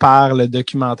t'étais par le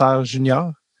documentaire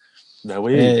Junior. Ben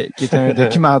oui. Qui est un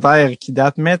documentaire qui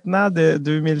date maintenant de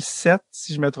 2007,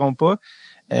 si je me trompe pas.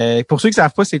 Pour ceux qui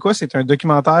savent pas c'est quoi, c'est un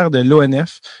documentaire de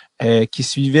l'ONF qui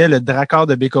suivait le Drakkar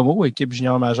de Baie-Comeau, équipe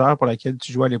junior majeure pour laquelle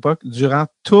tu jouais à l'époque, durant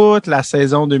toute la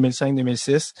saison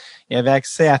 2005-2006. Il y avait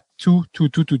accès à tout,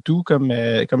 comme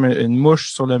une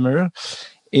mouche sur le mur.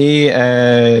 Et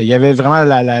il y avait vraiment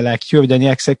la Q avait donné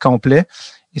accès complet.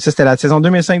 Et ça, c'était la saison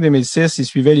 2005-2006. Il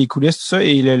suivait les coulisses, tout ça.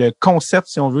 Et le concept,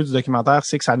 si on veut, du documentaire,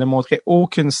 c'est que ça ne montrait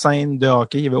aucune scène de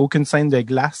hockey. Il y avait aucune scène de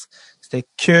glace. C'était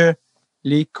que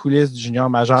les coulisses du junior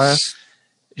majeur.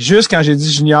 Juste quand j'ai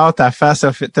dit junior, ta face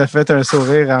t'as fait un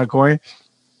sourire en coin.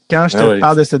 Quand je te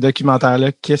parle de ce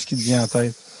documentaire-là, qu'est-ce qui te vient en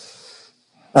tête?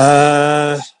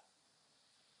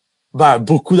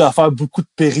 Beaucoup d'affaires, beaucoup de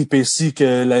péripéties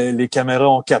que les caméras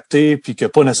ont captées puis que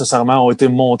pas nécessairement ont été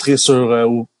montrées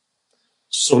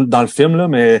dans le film, là,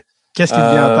 mais... Qu'est-ce qui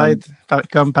te vient en tête,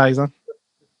 comme par exemple?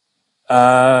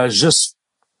 Juste...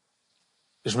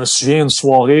 Je me souviens une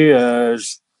soirée,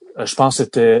 je pense que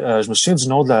c'était... je me souviens du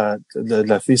nom de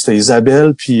la fille, c'était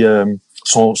Isabelle, puis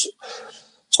son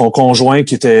conjoint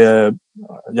qui était...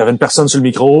 il y avait une personne sur le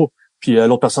micro, puis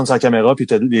l'autre personne sur la caméra, puis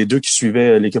les deux qui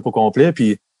suivaient l'équipe au complet,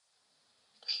 puis...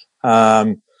 à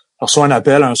reçois un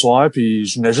appel un soir, puis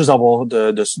je venais juste d'avoir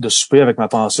de souper avec ma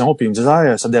pension, puis il me disait,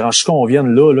 hey, ça te dérange qu'on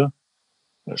vienne là, là?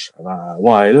 Je dis, ben,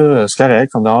 ouais, là, c'est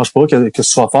correct, ça me dérange pas, qu'est-ce que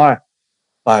tu vas faire?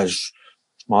 Ben, je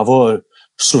m'en vais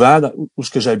souvent où ce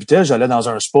que j'habitais, j'allais dans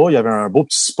un spa, il y avait un beau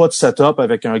petit spot setup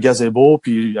avec un gazebo,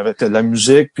 puis il y avait de la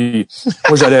musique, puis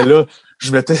moi j'allais là,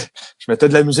 je mettais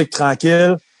de la musique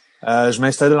tranquille, je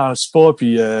m'installais dans le spa,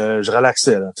 puis je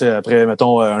relaxais là, tu sais, après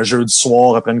mettons un jeudi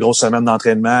soir, après une grosse semaine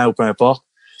d'entraînement ou peu importe.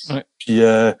 Ouais. Puis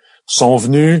sont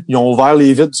venus, ils ont ouvert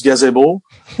les vitres du gazebo,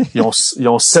 ils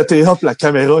ont seté up la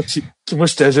caméra qui moi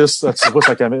j'étais juste, tu sais pas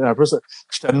sa caméra un peu ça,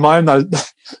 j'étais de même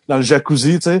dans le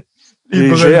jacuzzi, tu sais.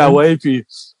 Les jets, ah ouais, puis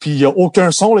il y a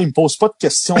aucun son, là, ils me posent pas de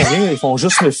questions, rien, ils font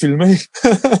juste me filmer.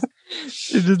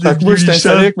 C'est juste fait que moi, j'étais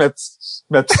installé avec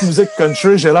ma petite musique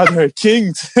country, j'ai l'air d'un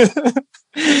king, tu sais.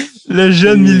 Le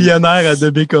jeune millionnaire à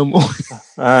Debécomo.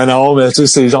 Ah non, mais tu sais,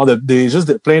 c'est genre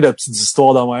plein de petites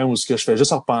histoires de même où ce que je fais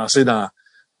juste repenser dans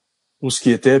où ce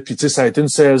qui était. Puis tu sais, ça a été une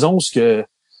saison où ce que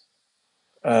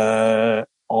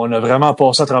on a vraiment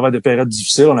passé à travers des périodes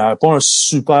difficiles. On n'avait pas un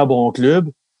super bon club.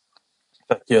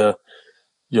 Fait que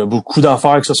il y a beaucoup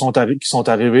d'affaires qui sont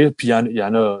arrivées, puis il y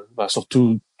en a ben,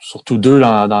 surtout deux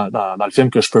dans le film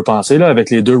que je peux penser là, avec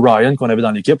les deux Ryan qu'on avait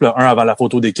dans l'équipe, là, un avant la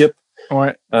photo d'équipe.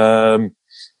 Ouais.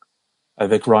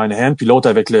 Avec Ryan Hand, puis l'autre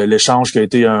avec l'échange qui a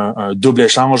été un double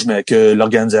échange, mais que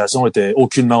l'organisation était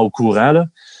aucunement au courant. Là.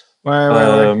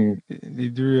 Ouais. Les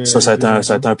deux, ça a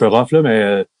été un peu rough, là,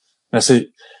 mais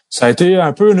ça a été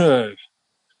un peu une.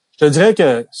 Je te dirais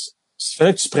que s'il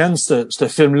fallait que tu prennes ce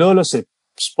film-là, là, c'est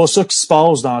pas ça qui se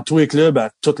passe dans tous les clubs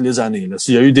à toutes les années. Là.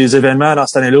 S'il y a eu des événements dans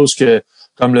cette année-là où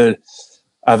comme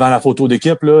avant la photo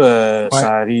d'équipe, là,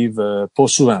 ça arrive pas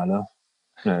souvent.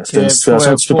 Là. C'était une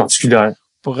situation un petit peu particulière.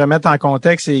 Pour remettre en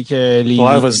contexte, c'est que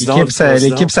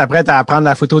l'équipe s'apprête à prendre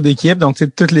la photo d'équipe. Donc, tu sais,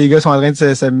 tous les gars sont en train de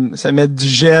se mettre du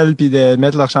gel puis de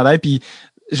mettre leur chandail. Puis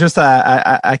juste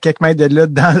à quelques mètres de là,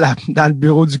 dans le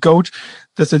bureau du coach,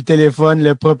 t'as sur le téléphone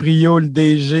le proprio, le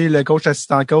DG, le coach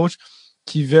assistant coach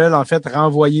qui veulent en fait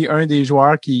renvoyer un des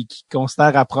joueurs qui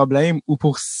considèrent à problème, ou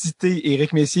pour citer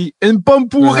Éric Messier, une pomme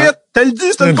pourrite. T'as le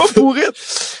dit, c'est une pomme pourrite.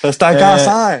 C'est un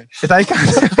cancer. C'est un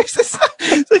cancer. C'est ça.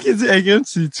 C'est ça qu'il dit. Hey, Grim,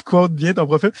 tu quotes bien ton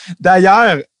profil.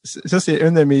 D'ailleurs, ça, c'est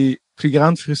une de mes plus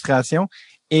grandes frustrations.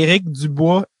 Éric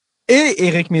Dubois et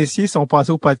Éric Messier sont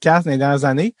passés au podcast dans les dernières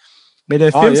années. Mais le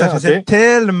film, ça faisait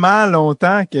tellement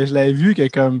longtemps que je l'avais vu que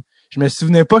comme, je me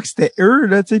souvenais pas que c'était eux,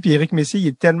 là, tu sais, puis Éric Messier, il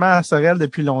est tellement à Sorel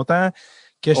depuis longtemps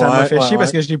que ça m'a fait chier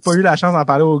parce que je n'ai pas eu la chance d'en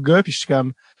parler au gars, puis je suis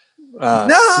comme,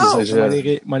 non!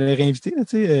 Moi, les réinvité,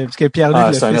 tu sais, parce que Pierre-Luc,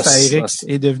 le fils à Éric,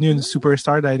 est devenu une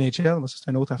superstar de la NHL. Moi, ça,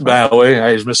 c'est une autre affaire. Ben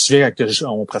oui, je me souviens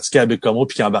qu'on pratiquait à Bécomo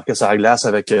puis qu'il embarquait sur la glace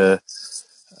avec,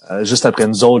 juste après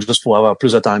nous autres, juste pour avoir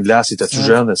plus de temps de glace. Il était tout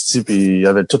jeune, puis il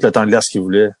avait tout le temps de glace qu'il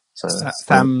voulait.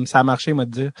 Ça a marché, moi,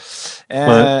 de dire.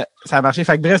 Ça a marché.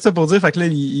 Fait que bref, ça pour dire, fait que là,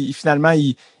 finalement,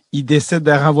 il décide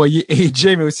de renvoyer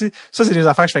AJ, mais aussi, ça, c'est des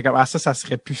affaires que je fais comme, ça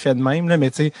serait plus fait de même, là, mais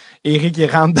tu sais, Eric,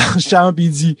 il rentre dans le champ pis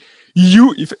il dit,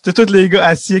 t'as tous les gars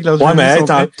assis avec leurs mais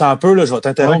hey, t'en peux, là, je vais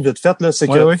t'interrompre vite fait, là, c'est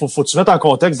que, faut que tu mettes en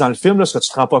contexte dans le film, là, ce que tu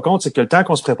te rends pas compte, c'est que le temps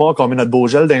qu'on se prépare, qu'on met notre beau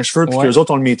gel dans les cheveux pis que les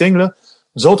autres ont le meeting, là,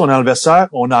 nous autres, on est dans le vestiaire,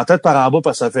 on a la tête par en bas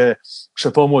parce que ça fait, je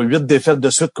sais pas moi, 8 défaites de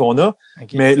suite qu'on a,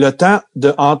 mais le temps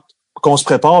qu'on se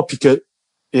prépare puis que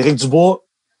Éric Dubois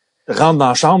rentre dans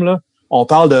la chambre, là, on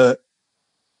parle de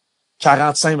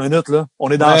 45 minutes, là. On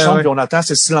est dans la chambre puis on attend,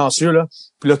 c'est silencieux, là.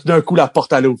 Puis là, tout d'un coup, la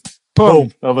porte à l'eau. Boum!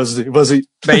 Ah, vas-y.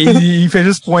 Ben, il fait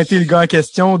juste pointer le gars en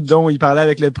question, dont il parlait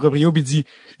avec le proprio, puis il dit,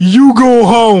 you go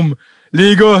home!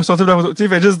 Les gars, sortez de la photo. Tu sais, il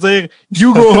fait juste dire,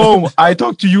 you go home, I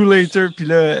talk to you later. Puis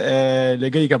là, le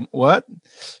gars, il est comme, what?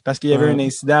 Parce qu'il y avait un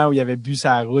incident où il avait bu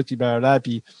sa route, puis blablabla,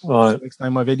 puis c'était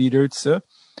un mauvais leader, tout ça.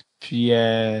 Puis,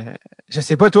 je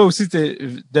sais pas, toi aussi,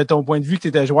 de ton point de vue que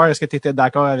t'étais joueur, est-ce que t'étais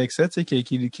d'accord avec ça, tu sais,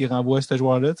 qu'il renvoie ce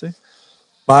joueur-là, tu sais?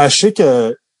 Ben, je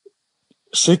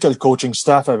sais que le coaching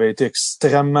staff avait été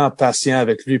extrêmement patient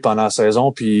avec lui pendant la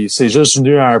saison, puis c'est juste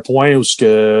venu à un point où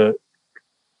c'était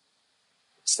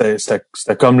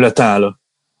comme le temps, là.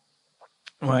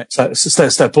 Ouais.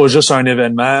 C'était pas juste un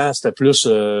événement, c'était plus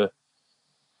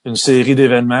une série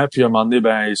d'événements, puis à un moment donné,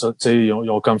 ben, ils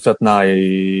ont comme fait non,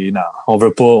 on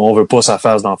veut pas sa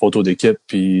face dans la photo d'équipe,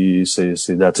 puis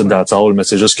c'est that's all, mais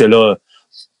c'est juste que là,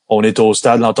 on est au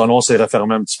stade, l'entonnoir s'est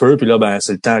refermé un petit peu, puis là, ben,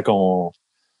 c'est le temps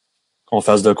qu'on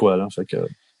fasse de quoi, là. Fait que.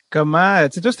 Comment,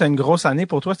 tu sais, toi, c'était une grosse année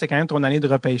pour toi, c'était quand même ton année de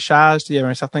repêchage, il y avait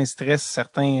un certain stress,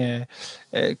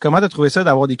 comment t'as trouvé ça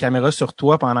d'avoir des caméras sur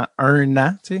toi pendant 1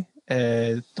 an, tu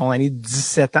sais, ton année de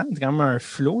 17 ans, c'est quand même un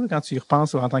flow, là, quand tu y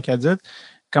repenses en tant qu'adulte.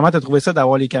 Comment t'as trouvé ça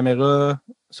d'avoir les caméras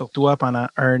sur toi pendant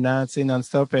 1 an, tu sais,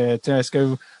 non-stop. Est-ce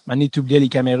que maintenant tu oubliais les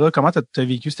caméras? Comment t'as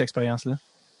vécu cette expérience-là?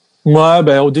 Ouais,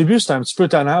 ben au début, c'était un petit peu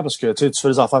tannant parce que tu fais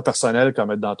des affaires personnelles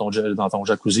comme être dans ton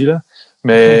jacuzzi, là.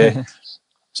 Mais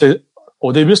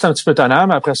au début, c'était un petit peu tannant,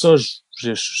 mais après ça,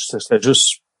 c'était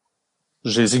juste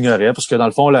je les ignorais parce que dans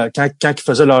le fond, là, quand ils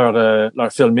faisaient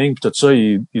leur filming pis tout ça,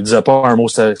 ils disaient pas un mot.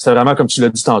 C'était vraiment comme tu l'as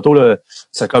dit tantôt, là,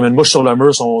 c'est comme une mouche sur le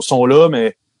mur, sont là,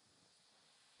 mais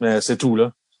c'est tout,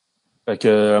 là. Fait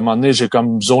que à un moment donné, j'ai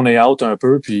comme zoné out un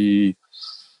peu, puis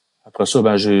après ça,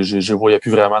 ben je voyais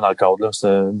plus vraiment dans le cadre, là.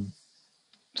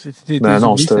 Ben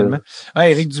non, c'était... finalement. Ah,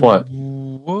 Éric Dubois.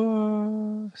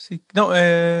 Ouais.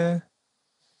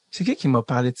 C'est qui m'a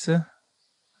parlé de ça?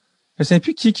 Je ne sais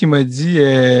plus qui m'a dit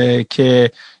que...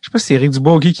 Je sais pas si c'est Éric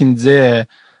Dubois ou qui me disait...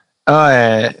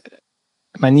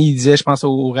 Manny, il disait, je pense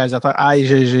au réalisateur,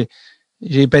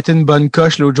 j'ai pété une bonne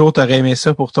coche l'autre jour, t'aurais aimé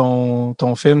ça pour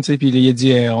ton film, tu sais. Puis il a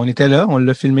dit, on était là, on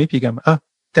l'a filmé, puis comme,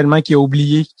 tellement qu'il a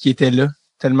oublié qu'il était là,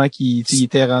 tellement qu'il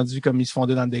était rendu comme il se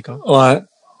fondait dans le décor.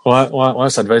 Ouais,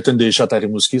 ça devait être une des shots à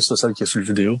Rimouski, c'est celle qui est sur le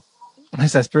vidéo. Ouais,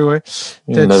 ça se peut, ouais.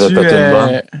 Il avait pété une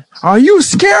bonne. Are you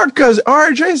scared cause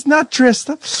RJ's not dressed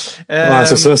up? Ouais,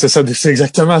 c'est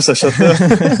exactement ce shot-là.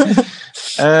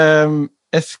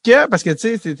 Est-ce que, parce que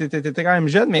tu sais, t'étais quand même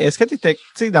jeune, mais est-ce que t'étais, tu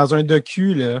sais, dans un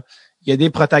docu, là, il y a des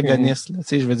protagonistes, là, tu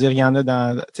sais, je veux dire, il y en a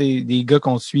dans, tu sais, des gars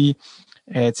qu'on suit,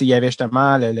 tu sais, il y avait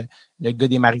justement le gars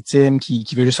des Maritimes qui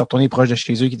veut juste se retourner proche de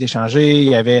chez eux, qui était échangé, il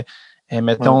y avait,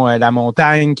 mettons, la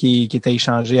montagne qui était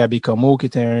échangée à Bécomo, qui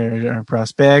était un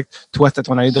prospect. Toi, c'était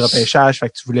ton année de repêchage, fait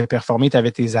que tu voulais performer, tu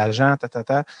avais tes agents,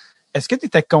 Est-ce que tu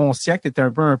étais conscient que tu étais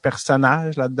un peu un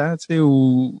personnage là-dedans, tu sais,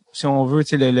 ou si on veut,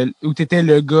 tu sais, ou tu étais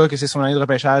le gars que c'est son année de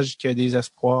repêchage qui a des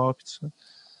espoirs pis tout ça?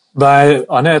 Ben,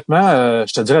 honnêtement,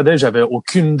 je te dirais, Dave, j'avais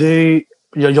aucune idée.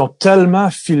 Ils ont tellement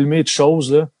filmé de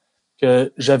choses, là,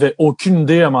 que j'avais aucune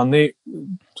idée à un moment donné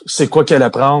c'est quoi qu'elle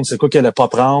allait prendre, c'est quoi qu'elle allait pas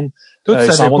prendre. Toi, tu ils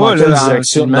s'en savais vont pas, dans quelle là,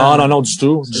 direction. Non, du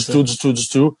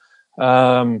tout.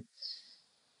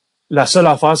 La seule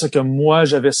affaire, c'est que moi,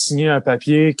 j'avais signé un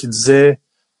papier qui disait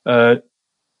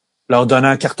leur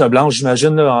donnant carte blanche,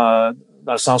 j'imagine, là,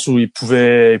 dans le sens où ils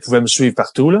pouvaient me suivre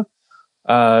partout, là.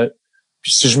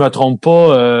 Puis si je me trompe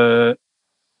pas,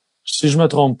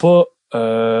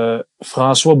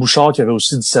 François Bouchard, qui avait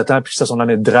aussi 17 ans, puis que c'était son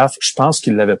année de draft, je pense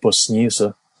qu'il l'avait pas signé,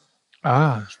 ça.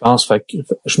 Ah. Je pense,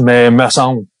 mais me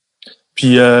semble.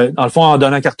 Puis dans le fond, en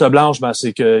donnant carte blanche, ben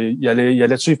c'est qu'il allait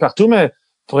te suivre partout, mais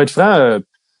pour être franc,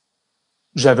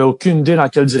 j'avais aucune idée dans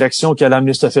quelle direction qu'il allait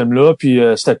amener ce film-là. Puis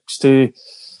c'était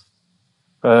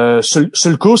sur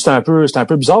le coup, c'était un peu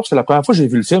bizarre parce que la première fois que j'ai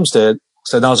vu le film, c'était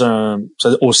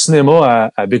au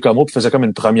cinéma à Bécomo, puis faisait comme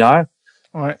une première.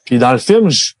 Ouais. Puis dans le film,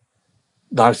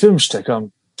 j'étais comme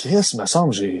Chris, me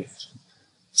semble,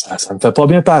 ça me fait pas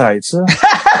bien paraître, ça.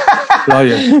 Là,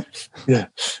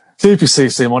 tu sais, puis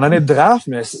c'est mon année de draft,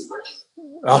 mais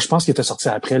je pense qu'il était sorti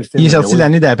après le film. Il est sorti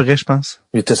l'année d'après, je pense.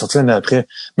 Il était sorti l'année d'après.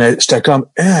 Mais j'étais comme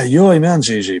yo, man,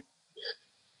 j'ai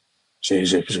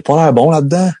pas l'air bon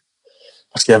là-dedans.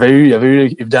 Parce qu'il y avait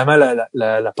eu évidemment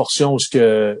la portion où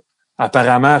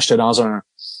apparemment j'étais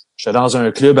dans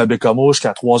un club à Bécomo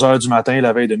jusqu'à 3 heures du matin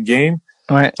la veille d'une game.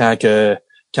 Ouais. Quand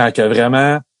que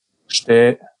vraiment je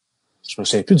me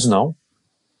souviens plus du nom.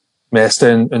 Mais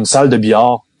c'était une salle de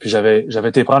billard. Puis j'avais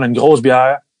été prendre une grosse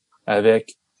bière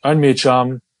avec un de mes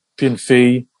chums, puis une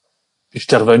fille. Puis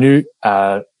j'étais revenu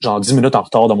à genre 10 minutes en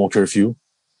retard dans mon curfew.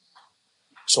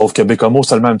 Sauf que Bécomo, c'est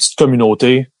tellement une petite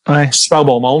communauté. Ouais. Super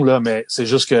bon monde, là, mais c'est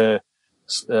juste que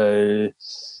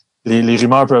les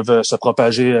rumeurs peuvent se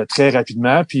propager très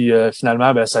rapidement. Puis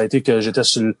finalement, ben ça a été que j'étais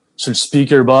sur le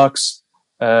speaker box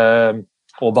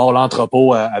au bord de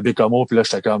l'entrepôt à Bécomo. Puis là,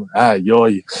 j'étais comme aïe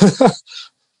aïe.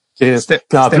 Puis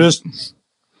en plus,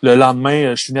 le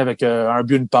lendemain, je finis avec un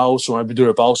but, une passe ou un but,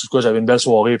 2 passes. Ou quoi, j'avais une belle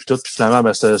soirée puis tout. Puis finalement,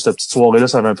 ben cette petite soirée-là,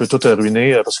 ça avait un peu tout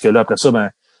ruiné parce que là, après ça, ben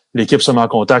l'équipe se met en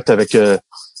contact avec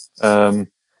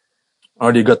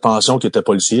un des gars de pension qui était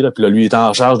policier. Là, puis là, lui, il était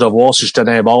en charge de voir si j'étais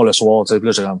dans un bar le soir. Puis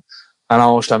là, j'ai comme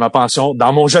alors, j'étais à ma pension,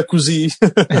 dans mon jacuzzi.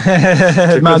 J'écoute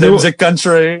de la musique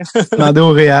country. Demandé au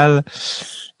Réal.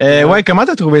 Ouais, comment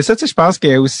t'as trouvé ça? Tu sais, je pense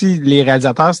que aussi les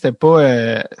réalisateurs, c'était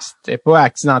pas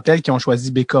accidentel qui ont choisi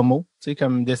Bécomo, tu sais,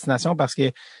 comme destination parce que,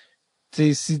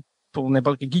 tu sais, si pour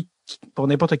n'importe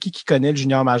qui qui connaît le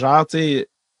junior majeur, tu sais,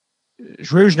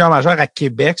 jouer au junior majeur à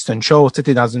Québec, c'est une chose. Tu sais,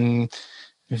 t'es dans une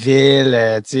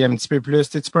ville, tu sais, un petit peu plus,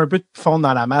 tu peux un peu te fondre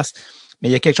dans la masse. Mais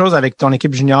il y a quelque chose avec ton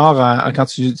équipe junior quand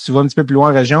tu vas un petit peu plus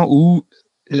loin en région où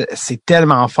c'est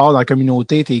tellement fort dans la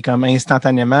communauté, t'es comme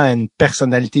instantanément une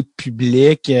personnalité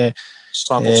publique.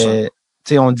 100%. Tu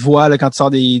sais, on te voit là quand tu sors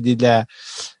de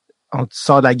on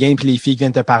sort de la game puis les filles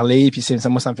viennent te parler puis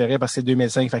moi ça me fait rire parce que c'est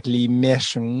 2005, fait que les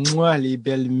mèches, moi les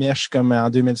belles mèches comme en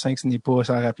 2005, ce n'est pas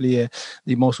sans rappeler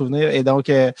des bons souvenirs. Et donc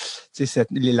tu sais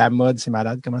la mode, c'est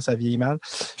malade, comment ça vieillit mal.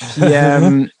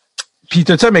 Puis puis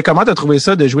tout ça, mais comment t'as trouvé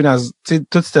ça de jouer dans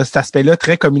tout cet aspect-là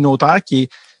très communautaire qui est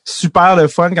super le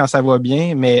fun quand ça va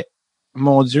bien, mais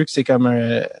mon Dieu que c'est comme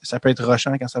ça peut être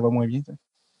rushant quand ça va moins bien. T'sais.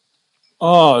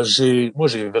 Moi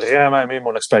j'ai vraiment aimé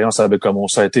mon expérience à Bécomo.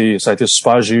 Ça a été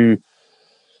super. J'ai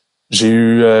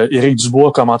eu Éric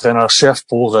Dubois comme entraîneur-chef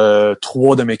pour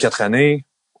 3 de mes 4 années.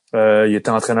 Il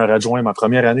était entraîneur adjoint ma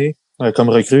première année comme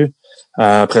recrue.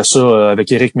 Après ça,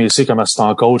 avec Éric Messier comme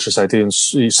assistant coach, ça a été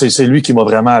c'est lui qui m'a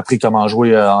vraiment appris comment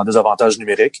jouer en désavantage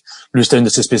numérique. Lui, c'était une de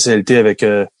ses spécialités avec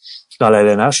dans la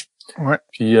LNH. Ouais.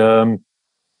 Puis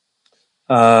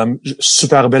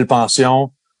super belle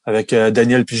pension avec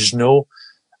Daniel Pigineau.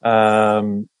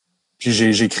 Puis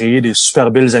j'ai créé des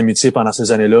super belles amitiés pendant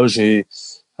ces années-là.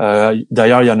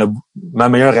 D'ailleurs, il y en a ma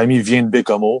meilleure amie vient de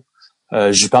Bécomo.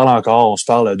 J'y parle encore, on se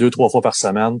parle 2-3 fois par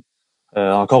semaine.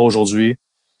 Encore aujourd'hui.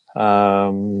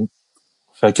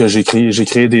 Fait que j'ai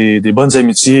créé des bonnes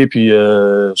amitiés, puis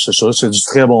c'est ça, c'est du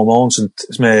très bon monde.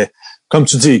 Mais comme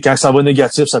tu dis, quand ça va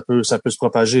négatif, ça peut se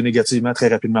propager négativement très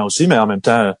rapidement aussi, mais en même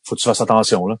temps, faut que tu fasses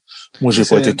attention, là. Moi, j'ai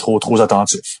pas été trop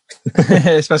attentif.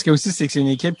 C'est parce que aussi, c'est une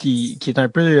équipe qui est un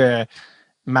peu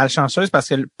malchanceuse parce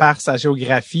que par sa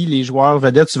géographie, les joueurs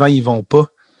vedettes, souvent, ils vont pas.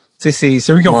 Tu sais,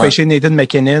 c'est eux qui ont pêché Nathan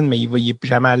McKinnon, mais il est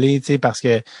jamais allé, tu sais, parce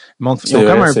que ils ont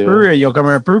comme un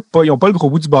peu ils ont pas le gros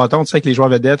bout du bâton, tu sais, avec les joueurs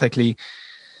vedettes, avec les, tu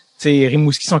sais,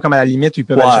 Rimouski sont comme à la limite où ils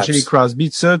peuvent aller chercher les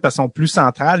Crosby, tout ça, parce qu'ils sont plus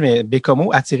centrales, mais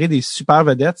Bécomo, attirer des super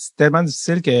vedettes, c'est tellement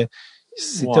difficile que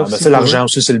c'est tough. C'est l'argent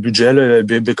aussi, c'est le budget, là.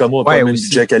 Bécomo a pas le même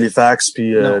budget qu'Halifax,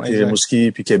 puis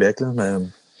Rimouski, puis Québec, là, mais...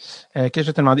 Qu'est-ce que je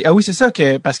vais te demander? Ah oui, c'est ça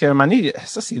parce qu'à un moment donné,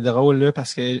 ça c'est drôle, là,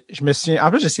 parce que je me souviens,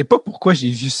 en plus, je sais pas pourquoi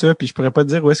j'ai vu ça, puis je pourrais pas te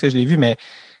dire où est-ce que je l'ai vu, mais,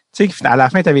 tu sais, à la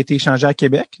fin, t'avais été échangé à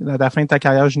Québec, à la fin de ta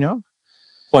carrière junior.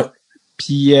 Ouais.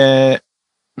 Puis,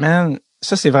 man,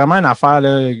 ça c'est vraiment une affaire,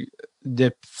 là, de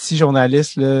petits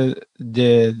journalistes, là,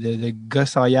 de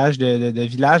gossaillage de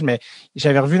village, mais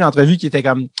j'avais revu une entrevue qui était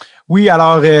comme, oui,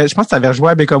 alors, je pense que t'avais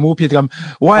rejoué à Bécomo, puis il était comme,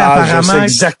 ouais, apparemment. Je sais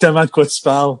exactement de quoi tu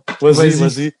parles.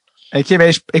 Vas-y. OK,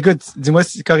 ben écoute, dis-moi,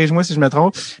 corrige-moi si je me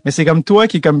trompe, mais c'est comme toi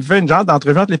qui est comme fait une genre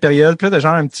d'entrevue entre les périodes, puis là, de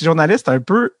genre un petit journaliste un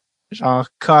peu genre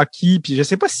cocky, puis je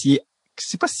sais pas s'il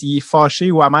est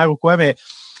fâché ou amer ou quoi, mais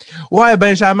ouais,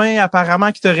 Benjamin,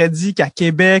 apparemment qui t'aurait dit qu'à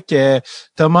Québec,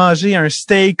 t'as mangé un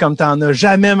steak comme t'en as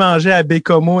jamais mangé à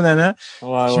Bécomo, nana.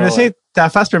 Je me souviens, ta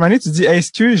face, puis à un moment donné, tu dis,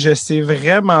 est-ce que je sais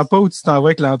vraiment pas où tu t'en vas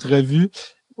avec l'entrevue?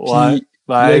 Ouais.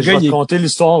 Ben, je vais te conter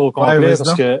l'histoire au complet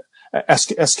parce que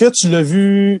est-ce que tu l'as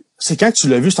vu? C'est quand que tu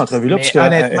l'as vu cette entrevue-là? Parce que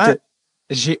honnêtement,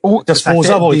 t'es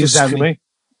supposé avoir été supprimé.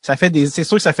 C'est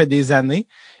sûr que ça fait des années,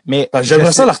 mais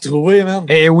j'aimerais ça la retrouver, man.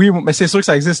 Eh oui, mais c'est sûr que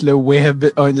ça existe. Le web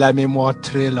a la mémoire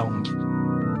très longue.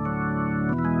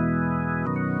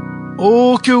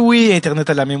 Oh que oui, Internet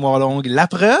a la mémoire longue. La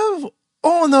preuve,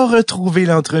 on a retrouvé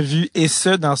l'entrevue et ce,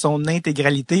 dans son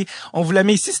intégralité. On vous la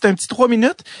met ici, c'est un petit 3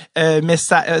 minutes, mais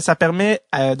ça permet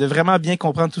de vraiment bien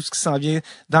comprendre tout ce qui s'en vient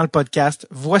dans le podcast.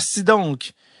 Voici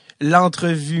donc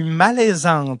l'entrevue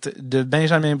malaisante de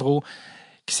Benjamin Brault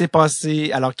qui s'est passée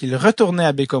alors qu'il retournait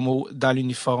à Bécomo dans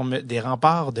l'uniforme des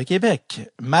Remparts de Québec.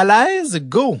 Malaise,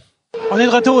 go! On est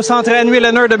de retour au centre annuel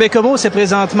Leonard de Bécomo. C'est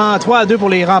présentement 3-2 pour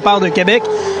les Remparts de Québec.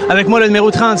 Avec moi, le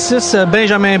numéro 36,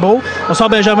 Benjamin Brault.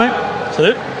 Bonsoir, Benjamin.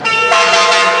 Salut.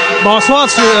 Bonsoir,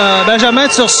 Benjamin.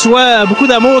 Tu reçois beaucoup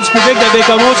d'amour du public de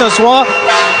Bécomo ce soir.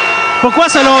 Pourquoi,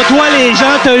 selon toi, les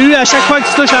gens t'ont eu à chaque fois que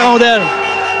tu touches la rondelle?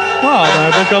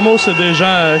 Bécomo, c'est des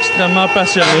gens extrêmement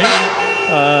passionnés.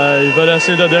 Ils veulent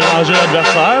essayer de déranger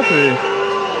l'adversaire. Puis,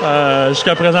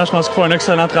 jusqu'à présent, je pense qu'ils font un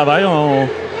excellent travail.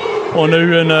 On a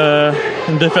eu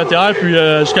une défaite hier, puis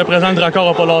jusqu'à présent, le Dracor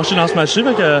n'a pas lâché dans ce match-ci,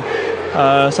 fait que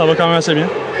ça va quand même assez bien.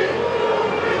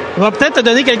 On va peut-être te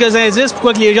donner quelques indices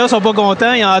pourquoi que les gens sont pas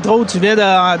contents. Et entre autres, tu viens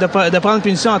de prendre une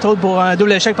punition, entre autres, pour un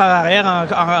double échec par arrière,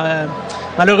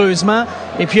 malheureusement.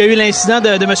 Et puis, il y a eu l'incident de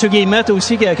M. Guillemette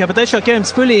aussi qui a peut-être choqué un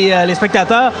petit peu les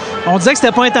spectateurs. On disait que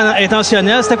c'était pas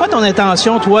intentionnel. C'était quoi ton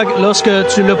intention, toi, lorsque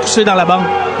tu l'as poussé dans la bande?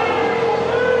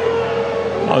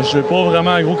 Je n'ai pas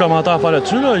vraiment un gros commentaire à faire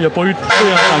là-dessus. Là. Il n'y a pas eu de poussée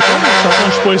en tant que tel. De toute façon,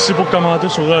 je suis pas ici pour commenter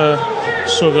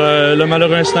sur le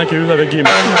malheureux incident qu'il y a eu avec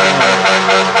Guillemette.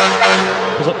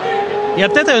 Il y a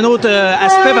peut-être un autre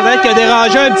aspect peut-être qui a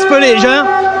dérangé un petit peu les gens.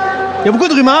 Il y a beaucoup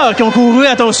de rumeurs qui ont couru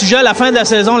à ton sujet à la fin de la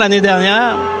saison l'année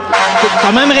dernière. Tu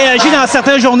as même réagi dans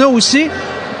certains journaux aussi.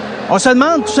 On se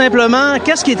demande tout simplement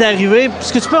qu'est-ce qui est arrivé.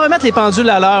 Est-ce que tu peux remettre les pendules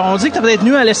à l'heure? On dit que tu as peut-être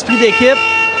nu à l'esprit d'équipe.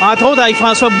 entre autres avec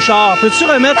François Bouchard. Peux-tu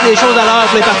remettre les choses à l'heure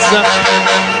pour les partisans?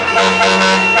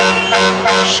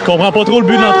 Je comprends pas trop le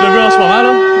but de l'entrevue en ce moment,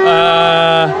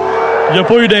 là. Il n'y a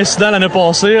pas eu d'incident l'année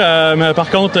passée, mais par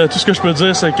contre, tout ce que je peux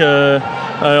dire, c'est que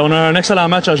on a un excellent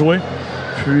match à jouer.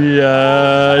 Puis,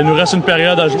 il nous reste une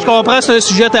période à jouer. Je comprends, c'est un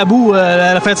sujet tabou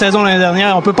à la fin de saison l'année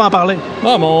dernière. On peut pas en parler.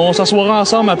 Ah, mais on s'assoira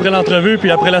ensemble après l'entrevue,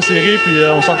 puis après la série, puis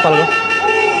on s'en reparlera.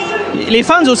 Les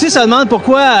fans aussi se demandent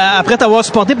pourquoi, après t'avoir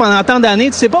supporté pendant tant d'années,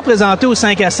 tu t'es pas présenté au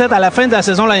 5-7 à la fin de la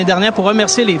saison l'année dernière pour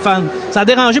remercier les fans. Ça a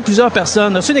dérangé plusieurs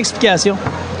personnes. As-tu une explication?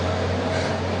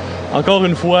 Encore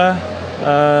une fois,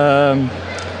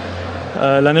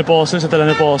 l'année passée, c'était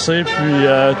l'année passée, puis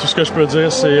tout ce que je peux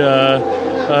dire,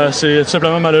 c'est tout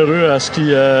simplement malheureux à ce qui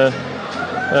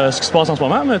se passe en ce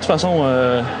moment, mais de toute façon,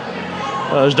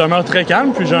 je demeure très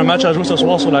calme, puis j'ai un match à jouer ce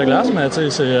soir sur la glace, mais tu sais,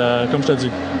 c'est comme je te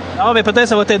dis. Ah, mais peut-être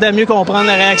ça va t'aider à mieux comprendre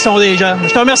la réaction des gens.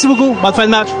 Je te remercie beaucoup. Bonne fin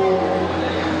de match.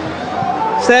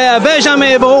 C'est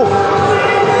Benjamin Brault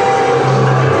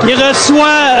qui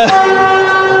reçoit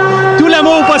tout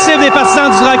l'amour possible des partisans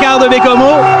du Drakkar de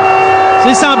Baie-Comeau.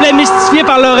 Ils semblaient mystifiés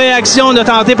par leur réaction, de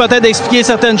tenter peut-être d'expliquer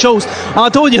certaines choses.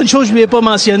 Entre autres, il y a une chose que je ne lui ai pas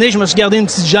mentionnée, je me suis gardé une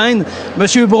petite gêne.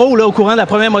 Monsieur Brault, là, au courant de la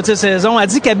première moitié de saison, a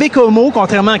dit qu'à Baie-Comeau,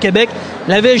 contrairement à Québec,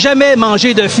 n'avait jamais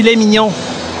mangé de filet mignon.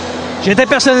 J'étais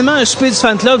personnellement un souper du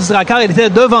fan club du Drakkar. Il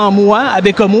était devant moi, à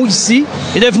Baie-Comeau, ici.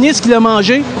 Et devinez ce qu'il a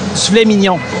mangé? Du filet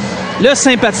mignon. Le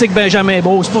sympathique Benjamin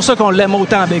Brault. C'est pour ça qu'on l'aime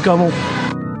autant à Baie-Comeau.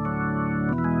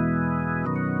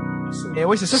 Et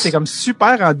oui, c'est ça, c'est comme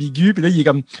super ambigu, puis là, il est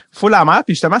comme full amer,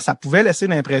 puis justement, ça pouvait laisser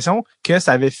l'impression que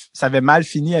ça avait mal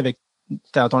fini avec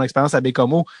ton expérience à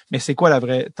Baie-Comeau. Mais c'est quoi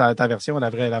ta version, la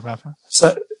vraie affaire?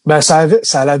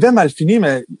 Ça l'avait mal fini,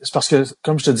 mais c'est parce que,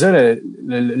 comme je te disais,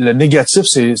 le négatif,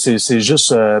 c'est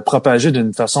juste propagé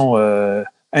d'une façon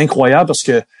incroyable, parce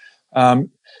que,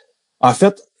 en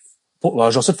fait,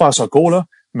 j'essaie de faire ça court, là,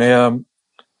 mais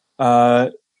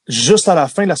juste à la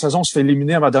fin de la saison, on se fait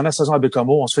éliminer à ma dernière saison à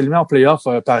Baie-Comeau. On se fait éliminer en play-off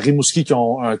par Rimouski, qui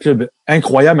ont un club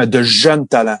incroyable, mais de jeunes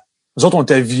talents. Nous autres, on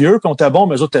était vieux, puis on était bons,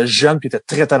 mais eux autres étaient jeunes, puis étaient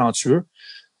très talentueux.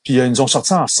 Puis ils nous ont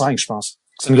sortis en 5, je pense.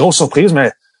 C'est une grosse surprise,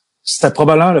 mais c'était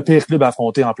probablement le pire club à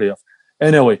affronter en play-off.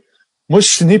 Anyway, moi, je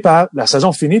finis par la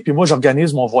saison finie, puis moi,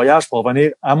 j'organise mon voyage pour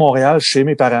revenir à Montréal chez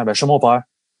mes parents, chez mon père.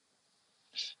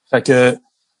 Fait que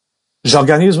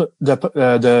j'organise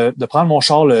de prendre mon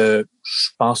char je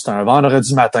pense que c'était un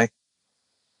vendredi matin.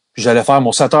 Puis j'allais faire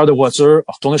mon 7 heures de voiture,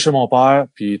 retourner chez mon père,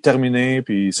 puis terminer,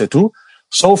 puis c'est tout.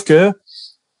 Sauf que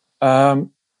il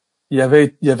y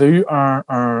avait eu un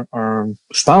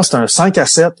je pense que c'était un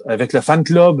 5-7 avec le fan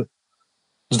club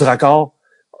du Drakkar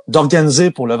d'organiser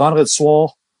pour le vendredi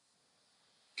soir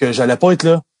que j'allais pas être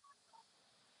là.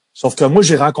 Sauf que moi,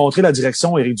 j'ai rencontré la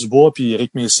direction, Éric Dubois puis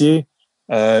Éric Messier,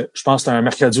 je pense que c'était un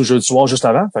mercredi ou jeudi soir juste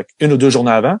avant, fait une ou deux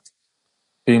journées avant.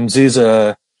 Puis ils me disent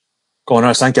qu'on a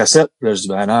un 5-7. Là, je dis,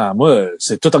 ben non, moi,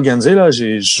 c'est tout organisé, là.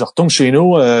 Je retourne chez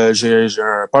nous, j'ai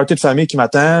un party de famille qui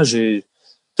m'attend,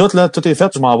 tout est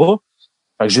fait, je m'en vais.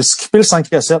 Fait que j'ai skippé le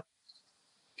 5-7.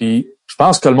 Puis je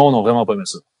pense que le monde n'a vraiment pas aimé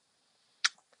ça.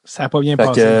 Ça a pas bien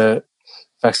passé.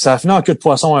 Fait que ça a fini en queue de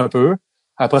poisson un peu.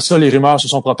 Après ça, les rumeurs se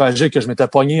sont propagées que je m'étais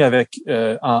pogné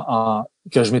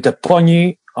que je m'étais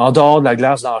pogné en dehors de la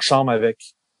glace dans la chambre avec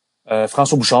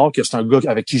François Bouchard, qui c'est un gars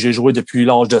avec qui j'ai joué depuis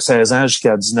l'âge de 16 ans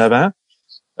jusqu'à 19 ans.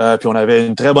 Puis on avait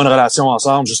une très bonne relation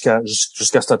ensemble jusqu'à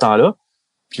ce temps-là.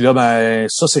 Puis là, ben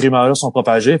ça, ces rumeurs-là sont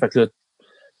propagées. Fait que là,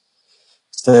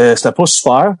 c'était pas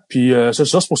super. Puis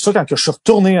c'est pour ça quand je suis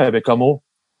retourné avec Como,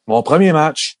 mon premier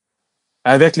match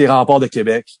avec les Remparts de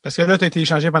Québec. Parce que là, tu as été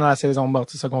échangé pendant la saison morte,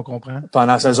 c'est ça qu'on comprend.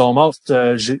 Pendant la saison morte,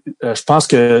 je pense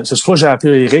que c'est soit j'ai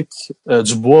appelé Éric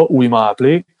Dubois ou il m'a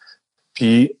appelé.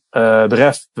 Puis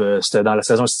bref, c'était dans la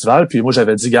saison estivale. Puis moi,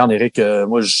 j'avais dit, garde Éric,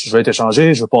 moi je vais être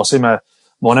échangé, je vais passer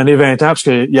mon année 20 ans, parce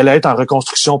qu'il allait être en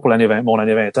reconstruction pour mon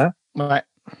année 20 ans. Ouais.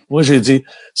 Moi, j'ai dit,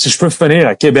 si je peux finir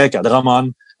à Québec, à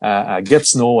Drummond, à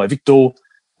Gatineau, à Victo,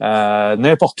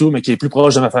 n'importe où, mais qui est plus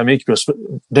proche de ma famille, qui peut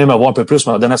bien me voir un peu plus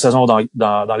ma dernière saison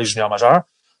dans les juniors majeurs,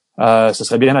 ce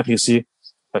serait bien apprécié.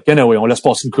 Fait que, anyway, on laisse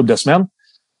passer une couple de semaines.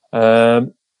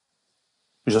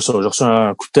 J'ai reçu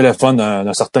un coup de téléphone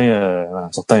d'un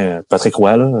certain Patrick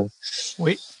Roy, là.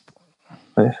 Oui.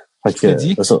 Ouais. Fait que,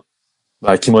 dit? c'est ça.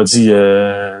 Ben, qui m'a dit,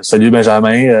 salut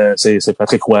Benjamin, c'est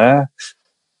Patrick Roy.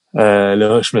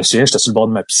 Là, je me souviens, j'étais sur le bord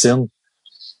de ma piscine.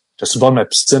 J'étais sur le bord de ma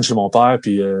piscine chez mon père,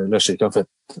 puis là, j'étais comme fait,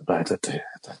 ben,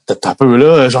 t'es un peu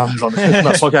là, j'en ai fait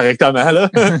m'asseoir correctement, là.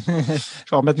 Je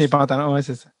vais remettre mes pantalons, ouais,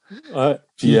 c'est ça. Ouais.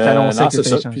 Puis, non, c'est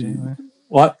ça. Puis,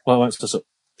 ouais, c'est ça.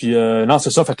 Puis, non,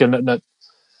 c'est ça. Fait que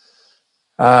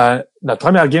notre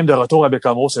première game de retour à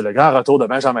Baie-Comeau, c'est le grand retour de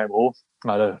Benjamin Brault.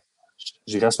 Ben, là,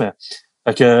 j'y reste, mais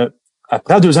fait que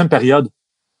après la deuxième période,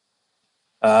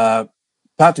 Pat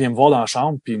vient me voir dans la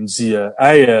chambre puis il me dit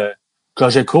hey,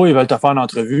 Cogeco, ils veulent te faire une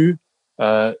entrevue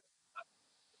dans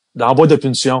la boîte de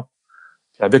punition.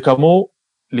 Puis à Bécomo,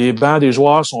 les bancs des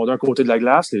joueurs sont d'un côté de la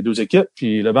glace, les deux équipes,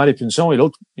 puis le banc des punitions est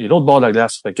l'autre bord de la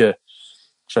glace. Fait que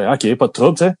je fais OK, pas de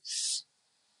trouble, tu sais.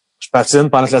 Je patine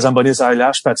pendant que la Zamboni s'arrête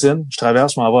là, je patine, je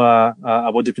traverse, je m'en vais à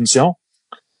boîte de punition.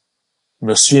 Je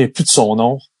me souviens plus de son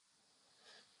nom.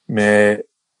 Mais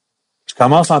je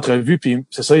commence l'entrevue, puis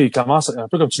c'est ça, il commence, un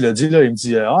peu comme tu l'as dit, là, il me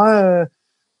dit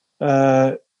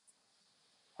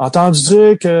entendu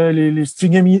dire que les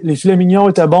filets mignons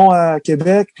étaient bons à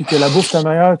Québec, puis que la bouffe était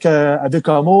meilleure qu'à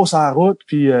Bécomo, sur la route,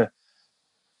 puis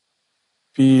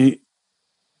il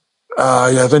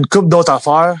y avait une couple d'autres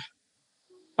affaires.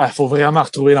 Il faut vraiment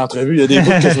retrouver l'entrevue. Il y a des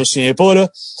bouts que je me souviens pas, là.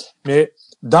 Mais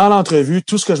dans l'entrevue,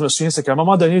 tout ce que je me souviens, c'est qu'à un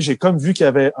moment donné, j'ai comme vu qu'il y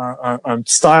avait un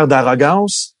petit air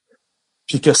d'arrogance,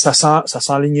 puis que ça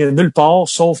s'enlignait nulle part,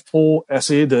 sauf pour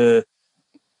essayer de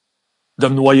me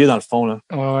noyer dans le fond, là.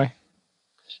 Ouais.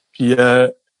 Puis il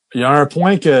y a un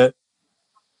point que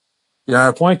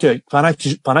pendant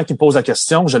qu'il me pose la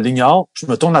question, je l'ignore, je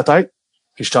me tourne la tête,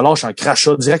 puis je te lâche un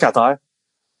crachat direct à terre.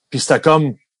 Puis c'était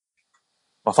comme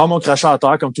je vais faire mon crachat à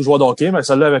terre comme tout joueur de hockey, mais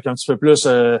celle-là avec un petit peu plus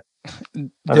de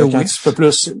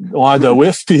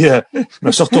whiff. Puis je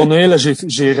me suis retourné, là,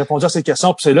 j'ai répondu à ces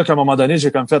questions, puis c'est là qu'à un moment donné,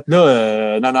 j'ai comme fait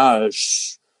là non,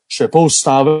 je sais pas où tu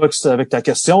t'en vas avec ta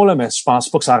question, là, mais je pense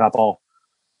pas que ça a rapport.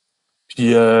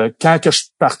 Puis quand que je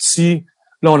suis parti,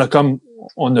 là,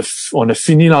 on a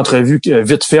fini l'entrevue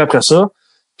vite fait après ça.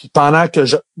 Puis pendant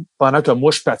que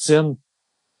moi je patine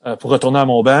pour retourner à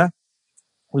mon banc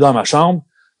ou dans ma chambre,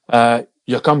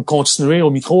 il a comme continué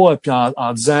au micro puis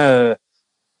en disant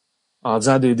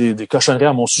des cochonneries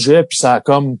à mon sujet, puis ça a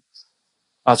comme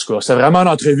en tout cas, c'est vraiment une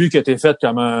entrevue qui a été faite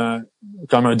comme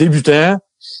un débutant,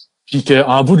 puis que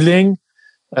en bout de ligne,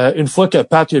 une fois que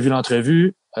Pat a vu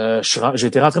l'entrevue, j'ai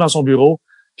été rentré dans son bureau,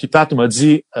 puis Pat m'a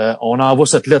dit on envoie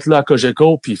cette lettre-là à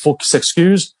Cogeco, puis il faut qu'il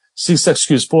s'excuse. S'il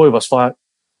s'excuse pas, il va se faire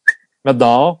mettre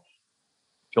dehors.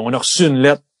 Puis on a reçu une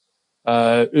lettre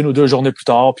 1 ou 2 journées plus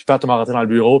tard, puis Pat m'a rentré dans le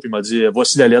bureau, puis il m'a dit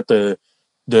voici la lettre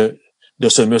de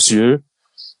ce monsieur.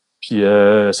 Puis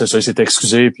c'est ça, il s'est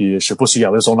excusé, puis je sais pas s'il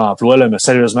gardait son emploi, là, mais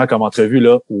sérieusement, comme entrevue,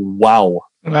 là, wow!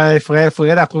 Ouais, il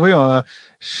faudrait la retrouver.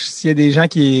 S'il y a des gens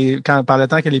par le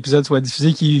temps que l'épisode soit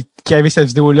diffusé, qui avaient cette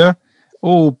vidéo-là,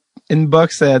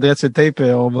 inbox, Dread sur le tape,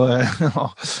 on va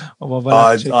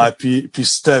voir. Puis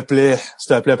s'il te plaît,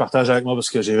 partage avec moi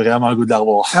parce que j'ai vraiment le goût de la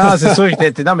revoir. Ah, c'est sûr que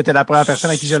mais t'es la première personne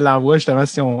à qui je l'envoie, justement,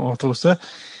 si on retrouve ça.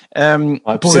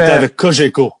 C'était avec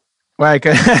Cogeco. Ouais,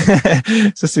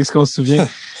 ça, c'est ce qu'on se souvient.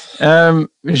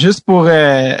 Juste pour,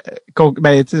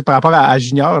 par rapport à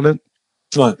Junior, là.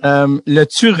 Ouais.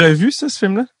 L'as-tu revu, ça, ce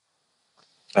film-là?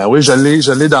 Oui, je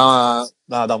l'ai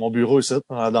dans mon bureau ici,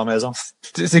 dans la maison.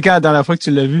 C'est quand la dernière fois que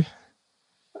tu l'as vu?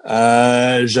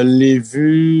 Je l'ai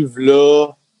vu, là,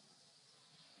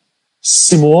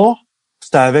 6 mois.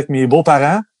 C'était avec mes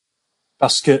beaux-parents.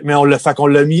 Mais on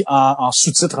l'a mis en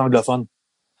sous-titres anglophones.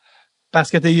 Parce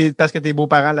que tes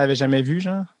beaux-parents l'avaient jamais vu,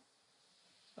 genre?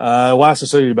 Ouais, c'est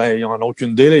ça. Ils en ont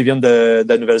aucune idée, là. Ils viennent de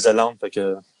la Nouvelle-Zélande, fait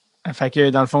que,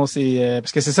 dans le fond, c'est,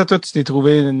 parce que c'est ça, toi, tu t'es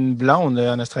trouvé une blonde,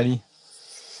 en Australie.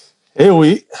 Eh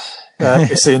oui.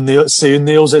 C'est une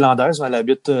Néo-Zélandaise, mais elle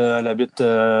habite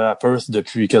à Perth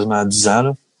depuis quasiment 10 ans,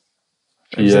 là.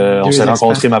 Puis, on s'est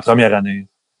rencontrés ma première année.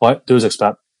 Ouais, 2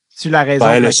 expats. Tu l'as raison.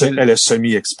 Elle est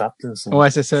semi-expat, là. Ouais,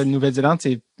 c'est ça. Nouvelle-Zélande,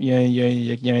 il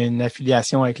y a une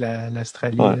affiliation avec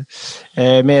l'Australie.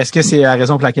 Ouais. Mais est-ce que c'est la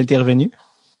raison pour laquelle tu es revenu?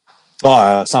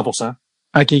 100%.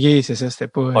 OK, c'est ça, c'était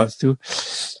pas du tout.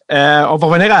 On va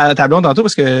revenir à ta blonde tantôt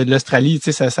parce que l'Australie,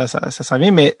 tu sais, ça s'en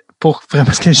vient, mais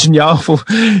parce que Junior,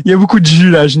 il y a beaucoup de jus,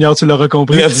 là, Junior, tu l'auras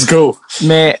compris. Let's go!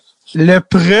 Mais le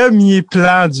premier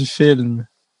plan du film,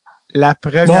 la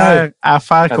première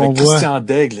affaire qu'on voit, Christian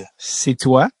Daigle, c'est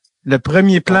toi. Le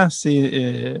premier plan,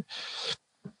 c'est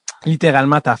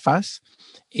littéralement ta face.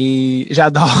 Et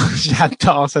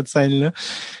j'adore cette scène-là,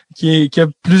 qui a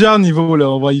plusieurs niveaux, là,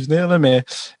 on va y venir, là, mais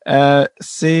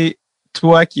c'est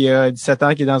toi qui a 17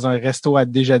 ans, qui est dans un resto à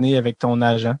déjeuner avec ton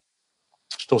agent.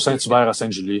 Je suis au Saint-Hubert à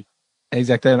Sainte-Julie.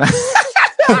 Exactement.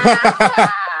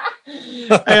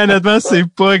 Hey, honnêtement, c'est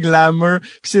pas glamour.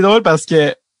 Puis c'est drôle parce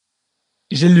que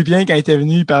Gilles Lupien, quand il était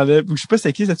venu, il parlait, je sais pas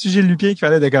c'est qui, c'est-tu Gilles Lupien qui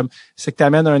parlait de comme, c'est que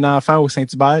t'amènes un enfant au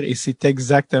Saint-Hubert et c'est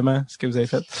exactement ce que vous avez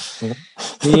fait.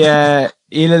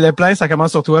 Et le plan, ça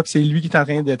commence sur toi, puis c'est lui qui est en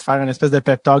train de te faire une espèce de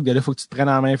pep talk de là, faut que tu te prennes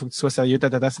en main, faut que tu sois sérieux,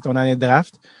 c'est ton année de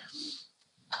draft.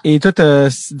 Et toi, t'as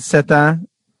 17 ans.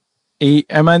 Et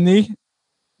à un moment donné,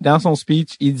 dans son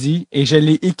speech, il dit, et je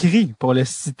l'ai écrit pour le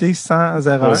citer sans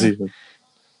erreur, Vas-y.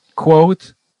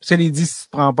 quote, parce qu'il dit, si tu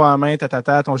te prends pas en main,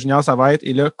 ton junior, ça va être,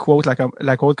 et là, quote,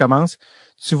 la quote commence,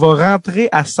 tu vas rentrer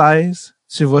à 16,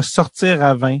 tu vas sortir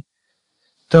à 20,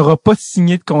 t'auras pas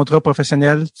signé de contrat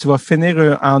professionnel, tu vas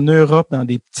finir en Europe dans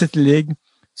des petites ligues,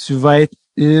 tu vas être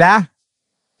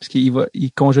parce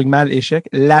il conjugue mal échec,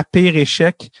 la pire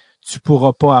échec, tu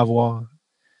pourras pas avoir.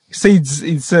 Ça, il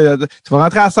dit ça, tu vas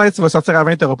rentrer à 16, tu vas sortir à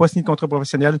 20, tu n'auras pas signé de contrat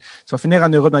professionnel, tu vas finir en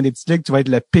Europe dans des petites ligues, tu vas être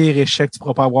le pire échec, tu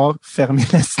pourras pas avoir, fermer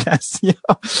la citation.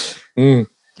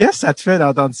 Qu'est-ce que ça te fait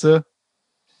d'entendre ça?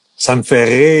 Ça me fait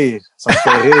rire. Ça me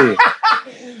fait rire.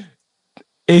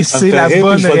 Et Ça c'est me fait la rire,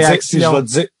 bonne puis réaction.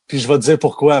 Puis je vais te dire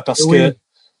pourquoi. Parce Oui.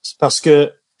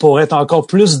 que pour être encore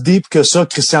plus deep que ça,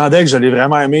 Christian Daigle, je l'ai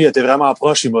vraiment aimé, il était vraiment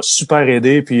proche, il m'a super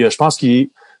aidé, puis je pense qu'il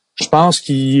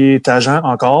est agent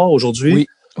encore aujourd'hui.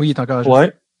 Oui, il est encore agent.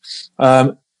 Ouais.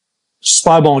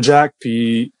 Super bon Jack,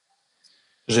 puis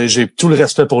j'ai tout le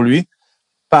respect pour lui.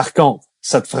 Par contre,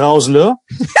 cette phrase-là,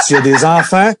 s'il y a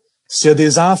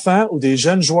des enfants ou des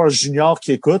jeunes joueurs juniors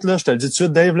qui écoutent, là, je te le dis tout de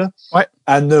suite, Dave, là, Ouais.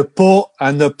 à ne pas,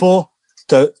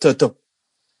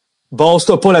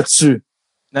 base-toi pas là-dessus.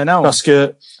 Non. Parce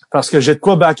que j'ai de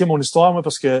quoi backer mon histoire, moi,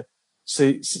 parce que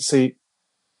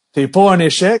t'es pas un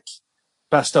échec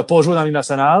parce que t'as pas joué dans la Ligue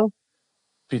nationale,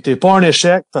 puis t'es pas un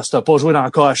échec parce que t'as pas joué dans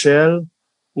le KHL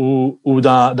ou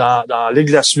dans la Ligue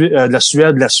de la Suède,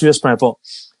 de la Suisse, peu importe.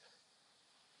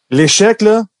 L'échec,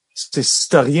 là, c'est si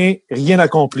t'as rien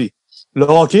accompli. Le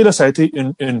hockey, là, ça a été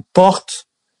une porte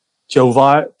qui a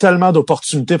ouvert tellement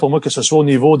d'opportunités pour moi, que ce soit au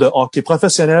niveau de hockey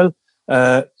professionnel,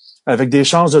 avec des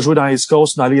chances de jouer dans l'East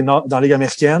Coast, dans la Ligue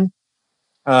américaine.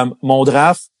 Mon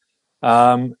draft,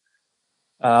 j'ai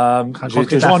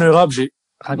été joué en Europe,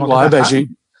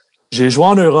 j'ai joué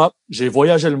en Europe, j'ai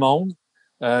voyagé le monde,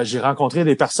 j'ai rencontré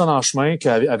des personnes en chemin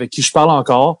avec qui je parle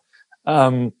encore.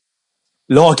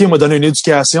 Le hockey m'a donné une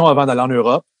éducation avant d'aller en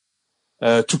Europe,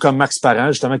 tout comme Max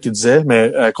Parent, justement, qui disait,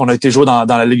 mais qu'on a été joué dans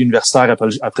la Ligue universitaire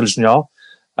après le junior.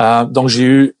 Donc,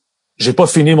 j'ai pas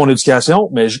fini mon éducation,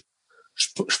 mais je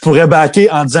pourrais backer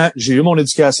en disant, j'ai eu mon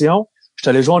éducation, je suis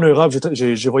allé jouer en Europe,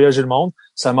 j'ai voyagé le monde,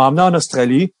 ça m'a emmené en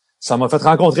Australie, ça m'a fait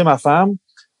rencontrer ma femme,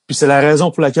 puis c'est la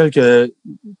raison pour laquelle que,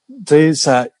 tu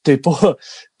sais, t'es pas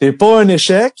un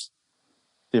échec,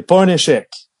 mais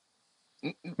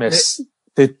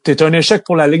t'es un échec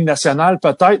pour la Ligue nationale,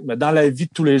 peut-être, mais dans la vie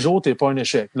de tous les jours, t'es pas un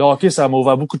échec. Le hockey, ça m'a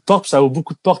ouvert beaucoup de portes, puis ça ouvre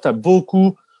beaucoup de portes à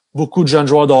beaucoup de jeunes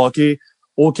joueurs de hockey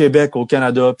au Québec, au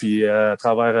Canada, puis à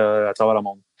travers le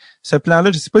monde. Ce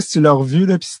plan-là, je sais pas si tu l'as revu,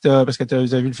 là, parce que tu as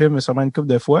vu le film sûrement une couple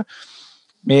de fois,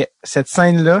 mais cette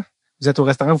scène-là, vous êtes au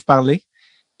restaurant, vous parlez,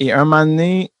 et un moment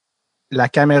donné, la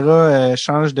caméra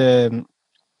change d'angle,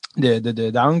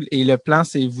 et le plan,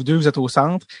 c'est vous deux, vous êtes au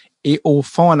centre, et au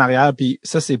fond, en arrière, puis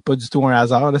ça, c'est pas du tout un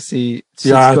hasard, là, Il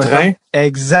y a un train.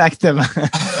 Exactement.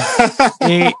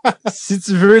 Et si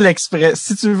tu veux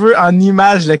en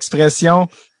image l'expression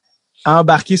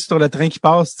embarquer sur le train qui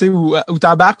passe, tu sais, ou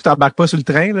t'embarques pas sur le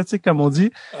train, là, tu sais, comme on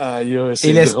dit.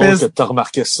 C'est drôle que t'as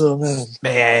remarqué ça, man.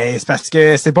 Mais c'est parce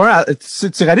que c'est pas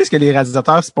tu réalises que les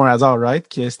réalisateurs, c'est pas un hasard, right?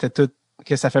 Que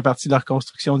ça fait partie de leur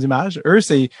construction d'image. Eux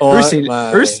sont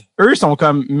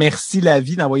comme merci la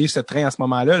vie d'envoyer ce train à ce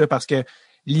moment-là, là, parce que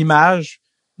l'image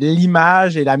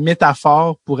et la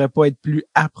métaphore pourraient pas être plus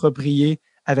appropriées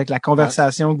avec la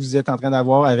conversation que vous êtes en train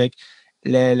d'avoir, avec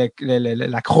la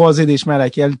croisée des chemins à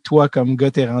laquelle toi, comme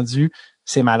gars, t'es rendu.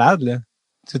 C'est malade, là.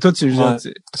 C'est toi, je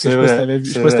sais pas si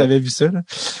t'avais vu ça, là.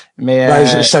 Mais,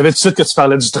 je savais tout de suite que tu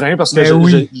parlais du train parce que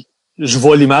je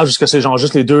vois l'image parce que c'est genre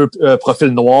juste les deux profils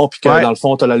noirs puis que dans le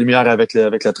fond, t'as la lumière avec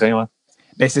le train, ouais.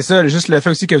 Ben, c'est ça. Juste le fait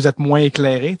aussi que vous êtes moins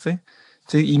éclairé, tu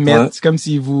sais. Ils mettent, c'est comme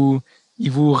s'ils vous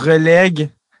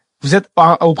relèguent. Vous êtes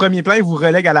au premier plan, ils vous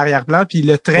relèguent à l'arrière-plan, puis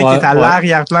le train qui est à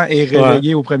l'arrière-plan est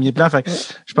relégué au premier plan. Fait que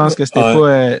je pense que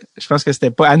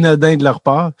c'était pas anodin de leur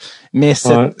part. Mais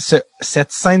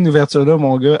cette scène d'ouverture-là,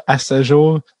 mon gars, à ce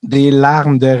jour, des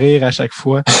larmes de rire à chaque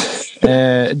fois.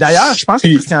 D'ailleurs, je pense que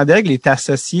Christian Daigle est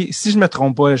associé, si je me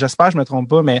trompe pas, j'espère que je me trompe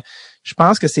pas, mais je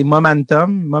pense que c'est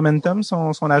Momentum,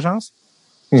 son agence.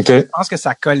 Okay. Je pense que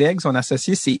sa collègue, son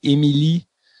associé, c'est Émilie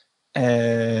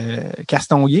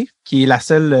Castonguay, qui est la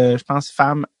seule, je pense,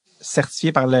 femme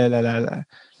certifiée par la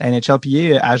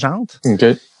NHLPA agente.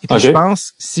 Okay. Et puis je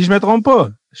pense, si je me trompe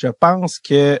pas, je pense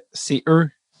que c'est eux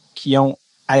qui ont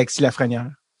Alexis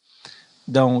Lafrenière.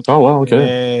 Donc,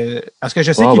 parce que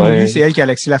je sais qu'Émilie, c'est elle qui a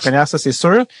Alexis Lafrenière, ça c'est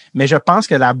sûr, mais je pense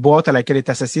que la boîte à laquelle elle est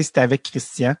associée, c'était avec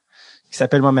Christian, qui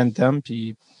s'appelle Momentum,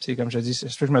 puis c'est comme je dis,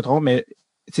 je me trompe, mais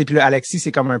tu sais, puis là, Alexis,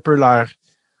 c'est comme un peu leur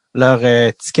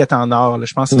ticket en or. Là.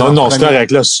 Je pense que non, c'est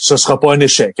correct. Là, ce sera pas un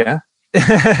échec, hein?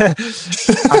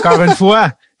 Encore une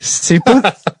fois, c'est pas...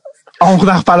 On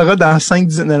en reparlera dans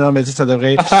 5-10... Non, mais ça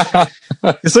devrait...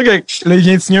 C'est sûr que là, il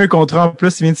vient de signer un contrat en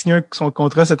plus. Il vient de signer son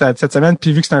contrat cette semaine.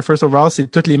 Puis vu que c'est un first overall, c'est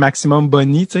tous les maximum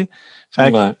bonnies, tu sais.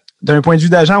 Fait que, d'un point de vue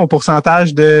d'agent, au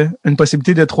pourcentage de une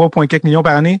possibilité de 3,4 millions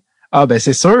par année, ben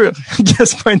c'est sûr que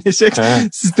c'est pas un échec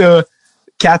si t'as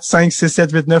 4, 5, 6,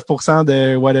 7, 8, 9%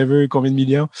 de whatever, combien de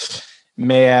millions.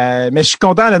 Mais je suis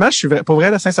content, honnêtement, pour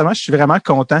vrai, là, sincèrement, je suis vraiment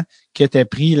content que tu aies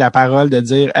pris la parole de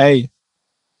dire, hey,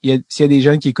 s'il y a des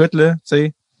jeunes qui écoutent, là, tu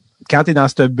sais, quand t'es dans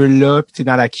cette bulle-là, puis t'es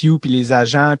dans la queue, puis les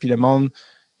agents, puis le monde,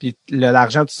 puis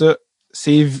l'argent, tout ça,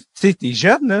 tu sais, t'es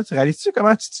jeune, là, tu réalises-tu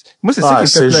comment moi, c'est ça qui me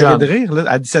fait pleurer de rire, là,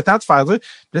 à 17 ans, de faire dire, puis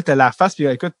là, t'as la face, puis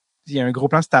écoute, il y a un gros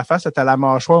plan sur ta face, là, t'as la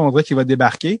mâchoire, on dirait qu'il va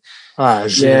débarquer.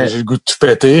 J'ai le goût de tout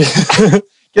péter.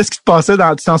 Qu'est-ce qui te passait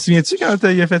tu t'en souviens-tu quand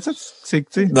il a fait ça? C'est que,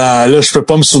 tu sais. Là, je peux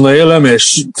pas me souvenir, là, mais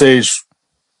je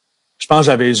pense que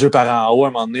j'avais les yeux par en haut à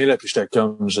un moment donné, là, puis j'étais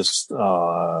comme juste,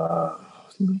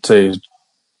 tu sais,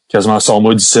 quasiment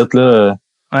sors-moi d'ici, là.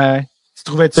 Ouais. Tu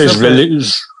trouvais-tu ça?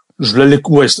 Je voulais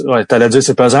ouais, t'allais dire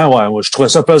c'est pesant, ouais, je trouvais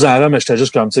ça pesant, là, mais j'étais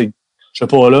juste comme, tu sais, je sais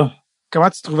pas, là. Comment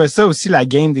tu trouvais ça aussi, la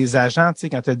game des agents, tu sais,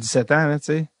 quand t'as 17 ans, là, tu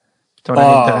sais? Ton année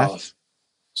de draft?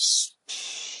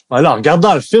 Alors, en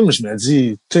regardant le film, je me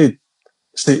dis, tu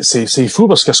sais, c'est fou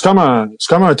parce que c'est comme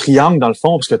un triangle dans le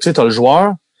fond, parce que tu sais, t'as le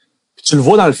joueur, puis tu le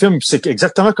vois dans le film, puis c'est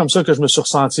exactement comme ça que je me suis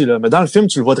ressenti, là. Mais dans le film,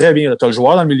 tu le vois très bien, là. T'as le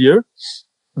joueur dans le milieu,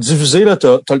 divisé, là,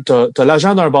 t'as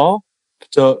l'agent d'un bord, puis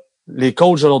t'as les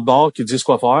coachs de l'autre bord qui disent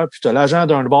quoi faire, puis t'as l'agent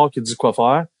d'un bord qui dit quoi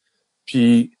faire.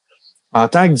 Puis, en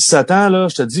tant que 17 ans, là,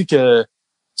 je te dis que,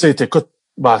 tu sais, t'écoutes.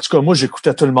 En tout cas, moi,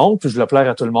 j'écoutais tout le monde, puis je voulais plaire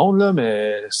à tout le monde, là,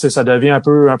 mais ça devient un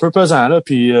peu pesant, là,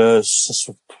 puis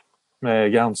mais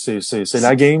regarde, c'est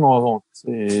la game,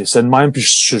 c'est de même, puis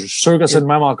je suis sûr que c'est de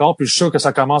même encore, puis je suis sûr que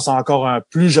ça commence à encore un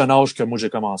plus jeune âge que moi j'ai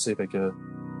commencé, fait que...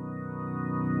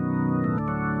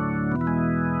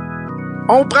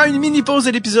 On prend une mini pause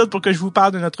de l'épisode pour que je vous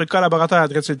parle de notre collaborateur à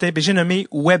Dread sur le Tape et j'ai nommé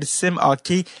WebSim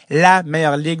Hockey, la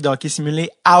meilleure ligue de hockey simulé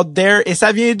out there. Et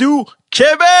ça vient d'où?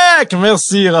 Québec!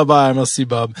 Merci Robert, merci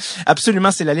Bob.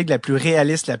 Absolument, c'est la ligue la plus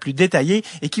réaliste, la plus détaillée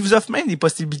et qui vous offre même des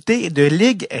possibilités de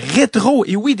ligue rétro.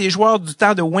 Et oui, des joueurs du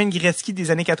temps de Wayne Gretzky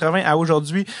des années 80 à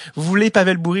aujourd'hui. Vous voulez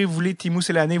Pavel Bourré, vous voulez Teemu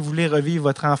Selanne, vous voulez revivre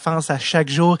votre enfance à chaque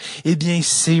jour. Eh bien,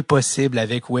 c'est possible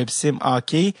avec WebSim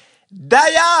Hockey.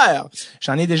 D'ailleurs,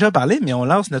 j'en ai déjà parlé, mais on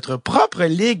lance notre propre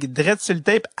ligue Dread sur le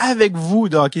Tape avec vous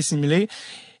de hockey simulé.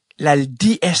 La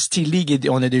DST League,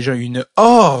 on a déjà une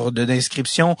horde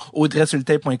d'inscriptions au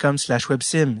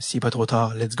dreadsultape.com/websim. S'il n'est pas trop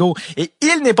tard, let's go. Et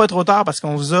il n'est pas trop tard parce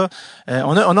qu'on vous a,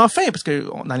 on a enfin, parce que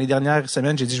dans les dernières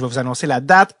semaines, j'ai dit je vais vous annoncer la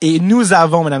date et nous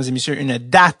avons, mesdames et messieurs, une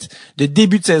date de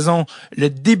début de saison, le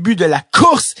début de la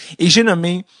course et j'ai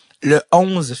nommé le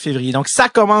 11 février. Donc, ça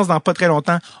commence dans pas très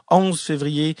longtemps. 11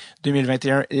 février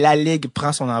 2021. La Ligue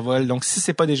prend son envol. Donc, si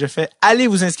c'est pas déjà fait, allez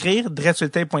vous inscrire.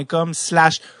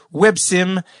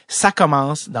 dreadsultape.com/websim. Ça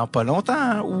commence dans pas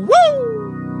longtemps. Wouh!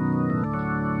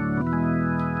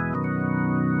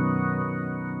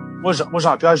 Moi,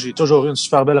 Jean-Pierre, j'ai toujours eu une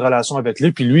super belle relation avec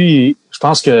lui. Puis lui, je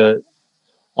pense que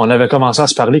on avait commencé à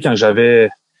se parler quand j'avais...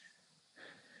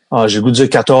 j'ai le goût de dire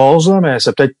 14, mais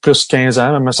c'est peut-être plus 15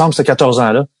 ans. Il me semble que c'était 14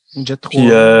 ans, là. Puis,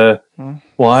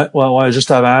 ouais, juste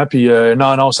avant. Puis,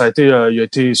 non, ça a été, il a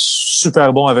été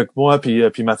super bon avec moi, puis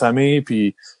ma famille,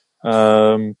 puis,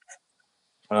 j'ai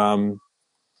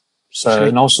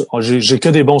que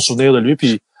des bons souvenirs de lui,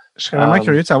 puis. Je serais vraiment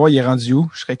curieux de savoir il est rendu où.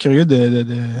 Je serais curieux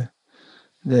de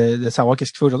savoir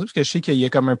qu'est-ce qu'il fait aujourd'hui, parce que je sais qu'il y a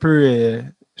comme un peu,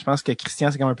 je pense que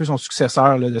Christian, c'est comme un peu son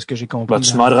successeur, là, de ce que j'ai compris.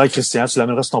 Tu demanderas à Christian, tu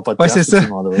l'amèneras sur ton podcast. Ouais, c'est ça.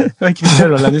 Ouais, Christian,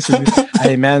 je vais l'amener sur lui.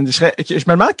 Hey, man, je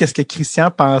me demande qu'est-ce que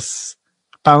Christian pense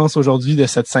aujourd'hui de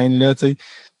cette scène-là, tu sais.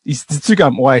 Il se dit-tu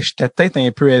comme, ouais, j'étais peut-être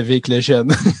un peu élevé avec le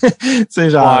jeune. Tu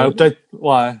sais, genre. Ouais, peut-être,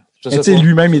 ouais. Tu sais,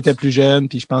 lui-même, il était plus jeune,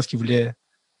 puis je pense qu'il voulait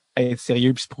être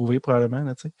sérieux puis se prouver, probablement,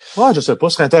 là, tu sais. Ouais, je sais pas.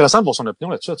 Ce serait intéressant pour son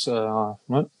opinion là-dessus,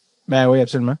 ouais. Ben oui,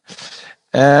 absolument.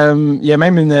 Il y a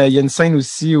même une scène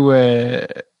aussi où, la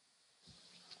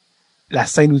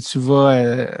scène où tu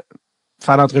vas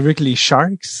faire l'entrevue avec les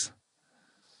Sharks.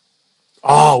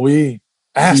 Ah oui.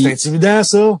 Ah, c'est intimidant,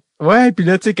 ça. Ouais, puis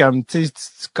là, tu sais, comme tu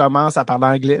commences à parler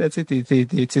anglais, là, tu sais,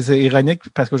 c'est ironique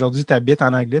parce qu'aujourd'hui, tu habites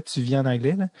en anglais, tu vis en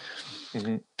anglais, là.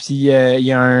 Mm-hmm. Puis il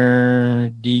y a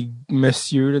des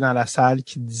messieurs là, dans la salle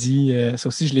qui dit, ça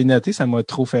aussi, je l'ai noté, ça m'a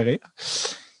trop fait rire,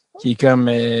 qui est comme,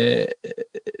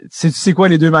 tu sais quoi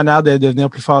les deux manières de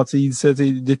devenir plus fort, tu sais, il dit ça,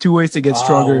 the two ways to get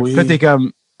stronger. Oui. Puis là, t'es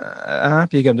comme, puis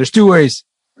il est comme, there's two ways.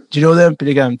 Do you know them?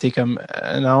 Puis t'es comme,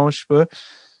 non, je sais pas.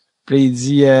 Puis là, il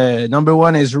dit number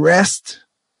 1 is rest,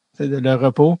 c'est le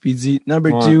repos. Puis il dit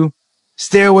number 2,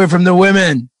 stay away from the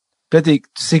women. Puis là, tu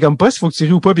sais comme pas s'il faut que tu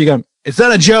ris ou pas. Puis il est comme it's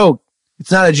not a joke.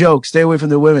 It's not a joke. Stay away from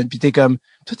the women. Puis t'es comme,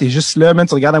 toi, t'es juste là, man,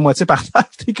 tu regardes à moitié par terre.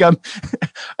 T'es comme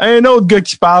un autre gars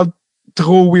qui parle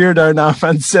trop weird à un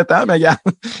enfant de 17 ans, mais regarde.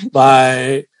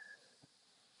 Ben,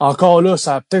 encore là,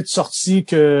 ça a peut-être sorti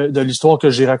que de l'histoire que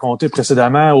j'ai racontée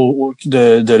précédemment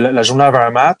de la journée avant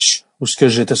un match, où ce que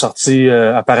j'étais sorti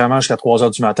apparemment jusqu'à 3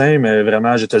 heures du matin, mais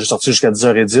vraiment, j'étais juste sorti jusqu'à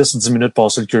 10h10, 10 minutes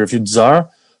passé le curfew de 10 heures.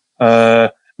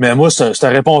 Mais moi, cette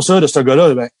réponse-là de ce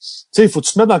gars-là, ben, tu sais, il faut que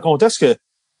tu te mettre dans le contexte que,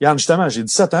 regarde, justement, j'ai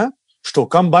 17 ans, je suis au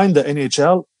combine de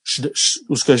NHL,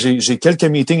 où ce que j'ai quelques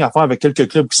meetings à faire avec quelques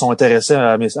clubs qui sont intéressés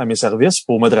à mes services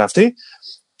pour me drafter.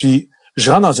 Puis, je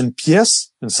rentre dans une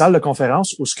pièce, une salle de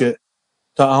conférence où ce que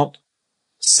t'as entre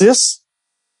 6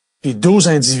 puis 12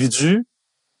 individus,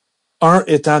 un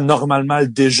étant normalement le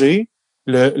DG,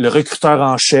 le recruteur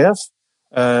en chef.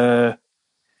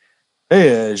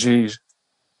 J'ai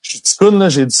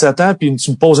 17 ans, puis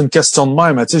tu me poses une question de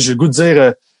même. Tu sais, j'ai le goût de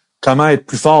dire comment être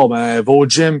plus fort. Ben, va au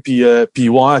gym, puis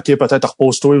ouais, ok, peut-être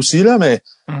repose-toi aussi, là, mais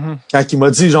quand il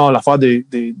m'a dit genre l'affaire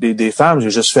des femmes, j'ai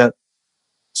juste fait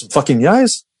tu me fucking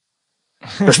niaises?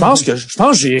 Je pense que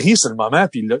j'ai ri sur le moment,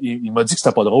 puis là, il m'a dit que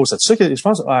c'était pas drôle. C'est ça que je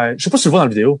pense. Ouais, je sais pas si tu le vois dans la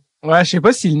vidéo. Ouais, je sais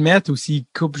pas s'ils le mettent ou s'ils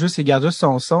coupent juste et gardent juste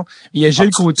son son. Il y a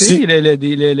Gilles Côté,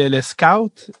 le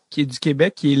scout qui est du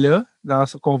Québec, qui est là,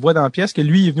 qu'on voit dans la pièce, que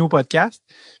lui il est venu au podcast.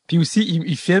 Puis aussi,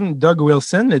 il filme Doug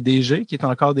Wilson, le DG, qui est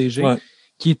encore DG,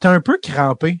 qui est un peu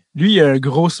crampé. Lui, il a un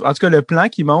gros, en tout cas, le plan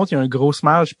qu'il monte, il y a un gros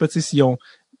smile. Je sais pas s'ils ont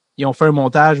fait un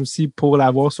montage aussi pour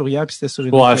l'avoir souriant, puis c'était sur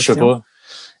une ouais, je sais pas.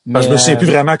 Mais, je me souviens plus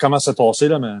vraiment comment ça passé,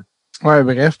 là, mais. Ouais,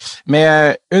 bref.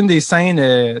 Mais une des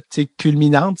scènes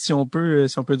culminantes, si on peut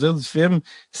dire, du film,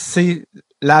 c'est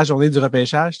la journée du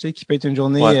repêchage, qui peut être une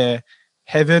journée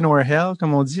heaven or hell,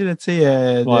 comme on dit, là,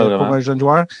 pour un jeune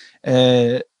joueur.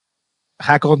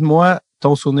 Raconte-moi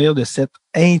ton souvenir de cette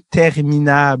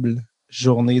interminable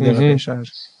journée de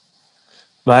repêchage.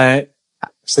 Ben,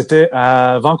 c'était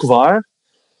à Vancouver,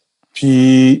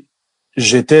 puis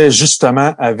j'étais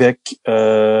justement avec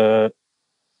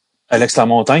Alex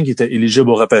Lamontagne, qui était éligible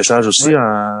au repêchage aussi,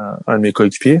 un de mes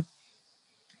coéquipiers.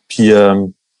 Puis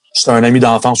c'était un ami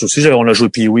d'enfance aussi. On a joué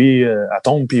Pee-Wee, à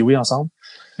Tombe Pee-Wee ensemble.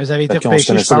 Vous avez été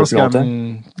repêchés, je pense,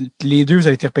 comme les deux, vous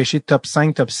avez été repêchés top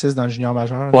 5, top 6 dans le junior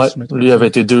majeur. Ouais, lui avait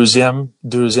été deuxième,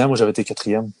 moi j'avais été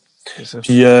quatrième. C'est ça.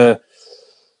 Puis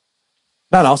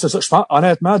non, c'est ça.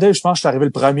 Honnêtement, Dave, je pense que je suis arrivé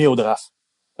le premier au draft.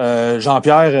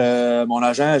 Jean-Pierre, mon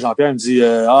agent, Jean-Pierre me dit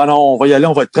ah non, on va y aller,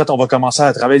 on va être prêt, on va commencer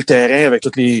à travailler le terrain avec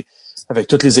toutes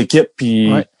les équipes.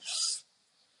 Puis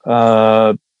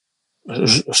je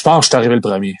pense que je suis arrivé le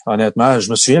premier. Honnêtement,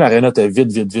 je me souviens, l'aréna était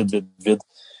vide.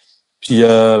 Puis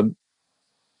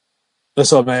c'est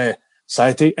ça, mais ça a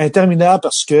été interminable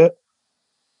parce que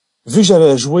vu que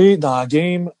j'avais joué dans la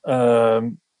game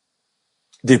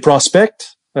des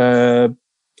prospects,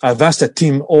 avant c'était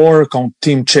Team Orr contre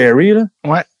Team Cherry, là.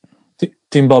 Ouais.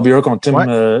 Team Bobby Orr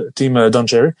contre Team Don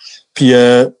Cherry. Puis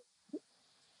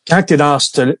quand t'es dans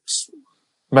il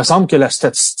me semble que la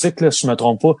statistique, là, si je me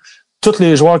trompe pas, tous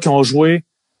les joueurs qui ont joué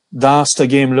dans cette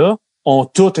game-là ont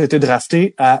tous été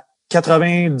draftés à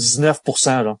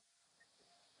 99%, là.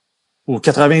 Ou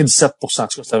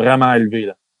 97%. C'était vraiment élevé,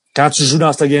 là. Quand tu joues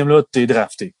dans cette game-là, t'es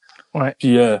drafté. Ouais.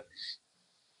 Puis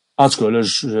en tout cas, là,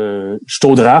 je suis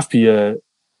au draft, puis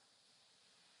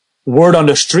word on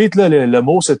the street, là, le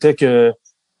mot, c'était que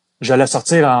j'allais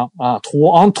sortir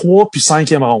entre 3 puis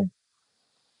 5e ronde.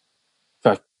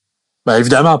 Fait que, ben,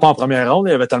 évidemment, pas en première ronde.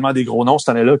 Il y avait tellement des gros noms cette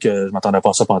année-là que je m'attendais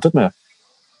pas à ça pantoute, mais.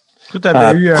 Tu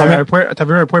avais eu un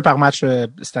point par match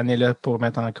cette année-là pour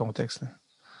mettre en contexte, là.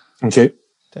 OK.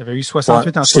 Tu avais eu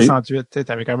 68 en 68.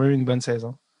 Tu avais quand même eu une bonne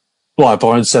saison. Ouais,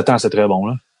 pour un 17 ans, c'est très bon,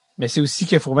 là. Mais c'est aussi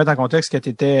qu'il faut remettre en contexte que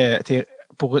t'es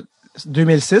pour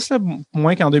 2006, là,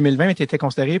 moins qu'en 2020, mais tu étais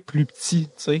considéré plus petit,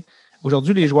 tu sais.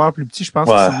 Aujourd'hui, les joueurs plus petits, je pense,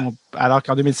 sont, alors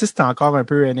qu'en 2006, c'était encore un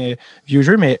peu un vieux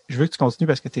jeu, mais je veux que tu continues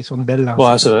parce que tu es sur une belle lancée.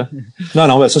 Ouais, c'est vrai.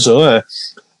 Non, ben, c'est ça.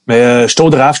 Mais j'étais au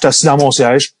draft, j'étais assis dans mon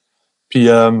siège. Puis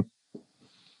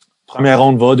première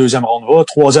ronde va, deuxième ronde va,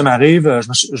 troisième arrive.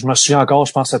 Je me souviens encore,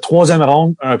 je pense que c'est troisième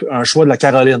ronde, un choix de la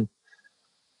Caroline.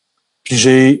 Puis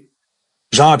j'ai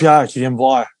Jean-Pierre qui vient me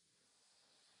voir.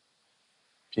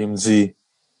 Puis il me dit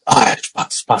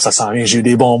je pense que ça s'en vient. J'ai eu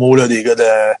des bons mots là, des gars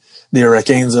des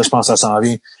Hurricanes, là, je pense que ça s'en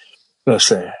vient. Là, je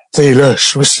fais, tu sais, là,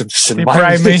 c'est une bonne.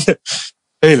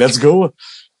 Hey, let's go.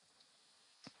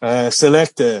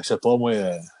 Select, je sais pas moi,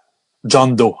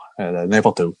 John Doe,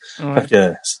 n'importe où. Ouais. Fait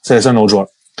que c'est un autre joueur.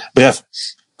 Bref,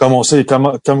 comme on sait,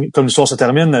 comme l'histoire se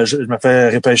termine, je me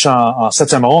fais repêcher en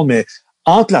 7e ronde, mais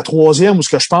entre la 3e où ce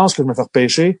que je pense que je me fais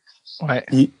repêcher, Ouais.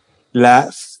 puis moi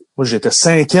j'étais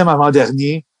 5e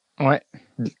avant-dernier Ouais.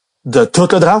 de tout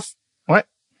le draft. Ouais.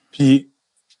 Puis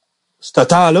ce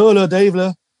temps-là, là, Dave,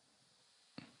 là,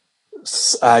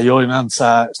 aïe, man,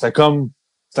 c'était comme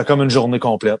une journée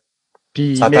complète.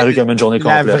 Puis, Ça a paru comme une journée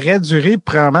la complète. vraie durée,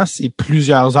 premièrement, c'est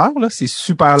plusieurs heures, là. C'est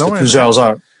super long. C'est plusieurs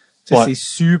heures. Tu sais, Ouais. c'est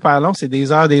super long. C'est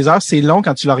des heures, des heures. C'est long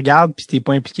quand tu le regardes puis t'es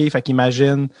pas impliqué. Fait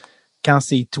qu'imagine quand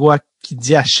c'est toi qui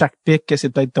dis à chaque pick que c'est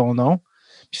peut-être ton nom.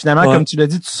 Puis finalement, Ouais. comme tu l'as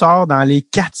dit, tu sors dans les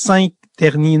 4-5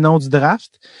 derniers noms du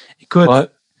draft. Écoute, Ouais.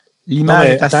 l'image Non,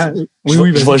 mais est assez... attends,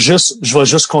 Oui, je vais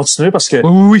juste continuer parce que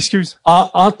oui, excuse.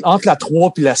 entre la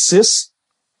 3 puis la 6,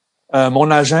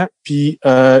 mon agent puis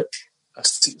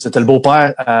c'était le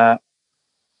beau-père à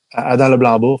Adam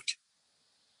Leblanc-Bourg.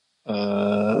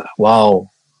 Wow.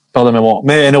 Peur de mémoire.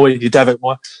 Mais anyway, il était avec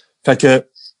moi. Fait que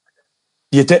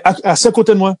il était assis à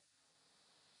côté de moi.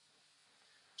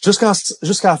 Jusqu'à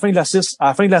la fin de la 6. À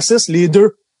la fin de la 6, les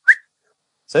deux.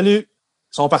 Salut.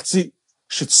 Ils sont partis.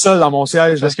 Je suis tout seul dans mon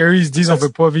siège. Là. Parce qu'eux, ils se disent, on veut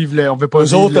pas vivre Eux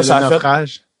vivre autres, le ça a fait-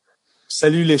 naufrage.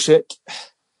 Salut l'échec.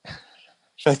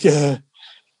 Fait que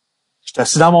j'étais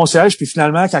assis dans mon siège, puis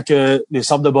finalement, quand que les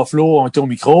Sabres de Buffalo ont été au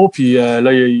micro, puis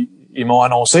là, ils m'ont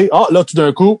annoncé. Ah, là, tout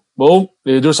d'un coup, boum,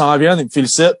 les deux s'en viennent, ils me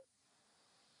félicitent.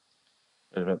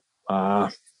 J'ai fait, ah,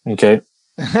 OK.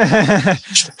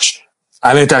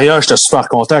 À l'intérieur, j'étais super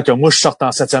content que moi, je sorte en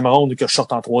 7e ronde ou que je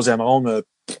sorte en 3e ronde.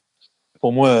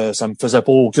 Pour moi, ça me faisait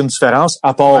pas aucune différence,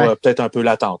 à part Ouais. peut-être un peu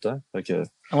l'attente. Hein. Fait que,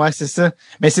 Ouais, c'est ça.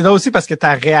 Mais c'est drôle aussi parce que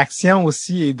ta réaction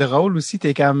aussi est drôle aussi.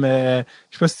 T'es comme, je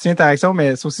sais pas si tu tiens ta réaction,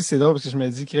 mais ça aussi c'est drôle parce que je me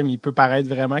dis, Krim, il peut paraître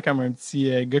vraiment comme un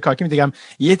petit gars coquin, mais t'es comme,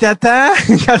 il était à temps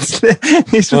quand tu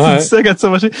Ouais. dis ça quand tu vas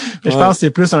marcher. Mais je Ouais. pense que c'est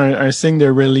plus un signe de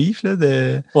relief, là,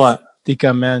 ouais. t'es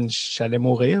comme, man, j'allais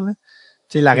mourir, là.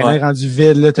 Tu sais, l'aréna Ouais. est rendue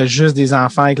vide, là, t'as juste des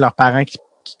enfants avec leurs parents qui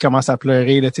commencent à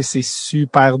pleurer, là, tu sais, c'est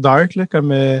super dark, là,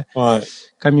 comme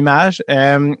image.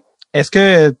 Est-ce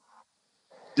que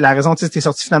la raison, tu sais, t'es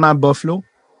sorti finalement à Buffalo,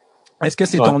 est-ce que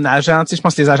c'est Ouais. ton agent, tu sais, je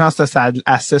pense que les agents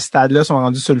à ce stade-là sont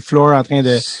rendus sur le floor en train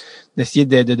d'essayer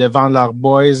de vendre leurs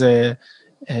boys.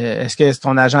 Est-ce que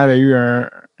ton agent avait eu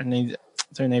une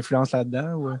influence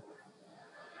là-dedans ou?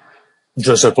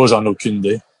 Je sais pas, j'en ai aucune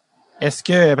idée. Est-ce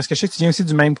que, parce que je sais que tu viens aussi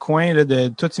du même coin, là,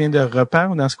 toi, tu viens de Repent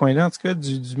ou dans ce coin-là, en tout cas,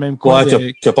 du même coin.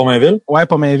 Ouais, que Pomainville? Ouais,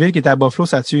 Pomainville qui était à Buffalo,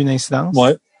 ça a-tu eu une incidence?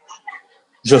 Ouais.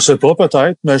 Je sais pas,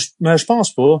 peut-être, mais je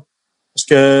pense pas. Parce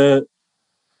que,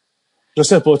 je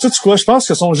sais pas. Tu sais quoi, je pense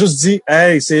qu'ils se sont juste dit,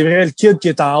 hey, c'est vrai, le kid qui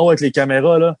est en haut avec les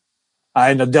caméras, là.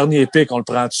 Hey, notre dernier pick, on le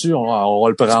prend dessus, on va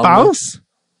le prendre. Tu penses?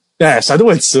 Ben, ça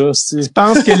doit être ça, c'est. Tu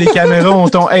penses que les caméras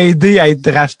t'ont aidé à être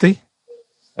drafté?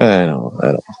 Non,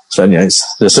 ça niaise.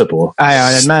 Je sais pas.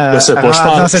 Honnêtement, Je sais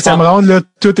pas, en 7e ronde, là,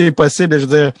 tout est possible. Je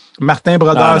veux dire, Martin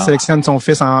Brodeur Non. sélectionne son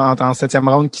fils en 7e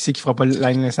ronde, qui sait qu'il fera pas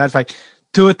la Ligue nationale. Fait que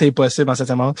tout est possible en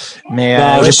 7e ronde. Mais,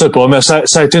 Non, je sais pas, mais ça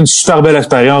a été une super belle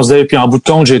expérience, Dave. Puis en bout de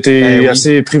compte, j'ai été Ben oui.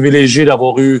 assez privilégié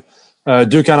d'avoir eu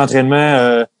 2 camps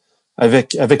d'entraînement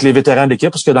avec les vétérans de l'équipe,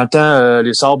 parce que dans le temps,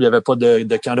 les Sabres, il n'y avait pas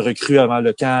de camp de recrues avant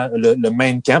le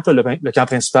main camp, là, le camp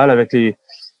principal avec les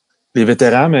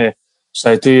vétérans, mais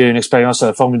ça a été une expérience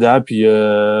formidable. Puis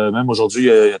même aujourd'hui,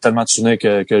 il y a tellement de souvenirs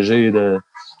que j'ai de.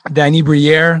 Danny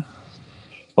Briere.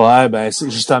 Ouais, ben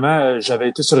justement, j'avais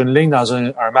été sur une ligne dans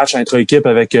un match intra-équipe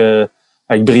avec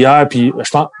Brière, puis je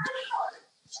pense.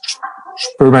 Je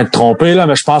peux m'être trompé, là,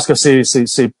 mais je pense que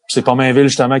c'est Pomainville,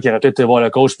 justement, qui aurait peut-être été voir le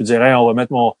coach puis dire, hey, on va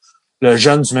mettre le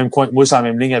jeune du même coin que moi sur la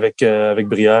même ligne avec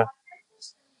Brière.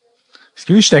 Parce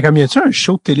que lui, j'étais comme, y a-tu un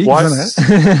show de télé? Ouais. Qui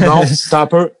donnerait? Non,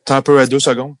 t'as un peu à 2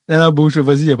 secondes. Non, bouge,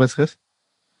 vas-y, y a pas de stress.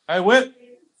 Hey,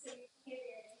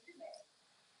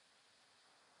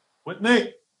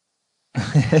 Whitney!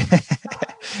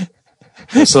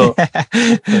 C'est ça.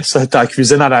 Ça, t'as la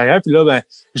cuisine en arrière, puis là, ben,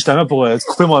 justement, pour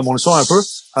couper mon son un peu,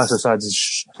 c'est ça, elle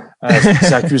dit, c'est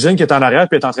la cuisine qui est en arrière,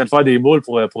 puis elle est en train de faire des moules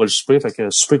pour le souper, fait que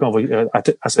souper qu'on va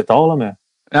assez tard, là, mais.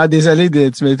 Ah, désolé,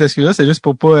 tu me t'excuses, c'est juste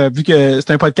pour pas, vu que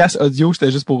c'est un podcast audio,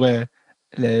 c'était juste pour,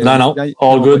 Non,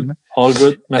 all good.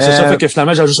 Mais c'est ça, fait que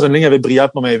finalement, j'ai juste une ligne avec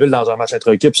Brière pour Pomainville dans un match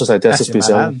intra-équipe, ça a été assez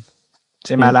spécial. Malade.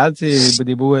 C'est malade, c'est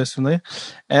des beaux souvenirs.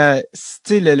 Tu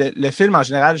sais, le film en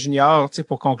général, Junior, tu sais,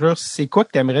 pour conclure, c'est quoi que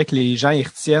t'aimerais que les gens y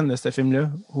retiennent de ce film-là?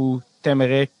 Ou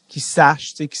t'aimerais qu'ils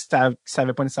sachent, tu sais, qu'ils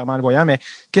savaient pas nécessairement en le voyant, mais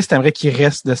qu'est-ce que t'aimerais qu'il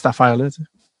reste de cette affaire-là, tu sais?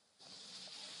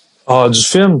 Ah, du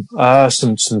film?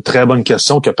 C'est une très bonne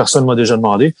question que personne m'a déjà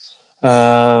demandé.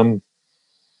 Je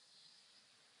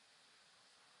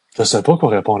sais pas quoi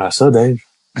répondre à ça, Dave.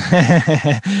 Tu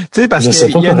sais, parce Je sais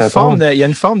qu'il pas y a quoi une répondre. forme il y a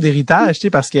une forme d'héritage, tu sais,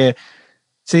 parce que,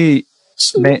 tu tu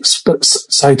sais, ben,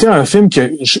 Ça a été un film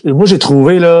que moi j'ai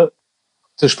trouvé là,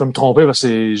 tu sais, je peux me tromper parce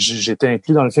que j'étais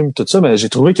inclus dans le film et tout ça, mais j'ai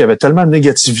trouvé qu'il y avait tellement de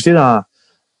négativité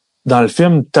dans le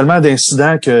film, tellement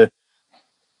d'incidents que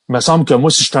il me semble que moi,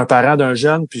 si j'étais un parent d'un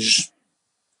jeune, puis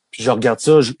je regarde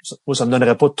ça, moi, ça me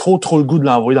donnerait pas trop le goût de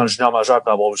l'envoyer dans le junior majeur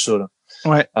pour avoir vu ça, là.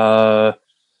 ouais.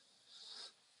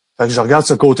 Fait que je regarde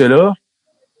ce côté-là.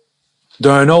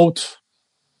 D'un autre,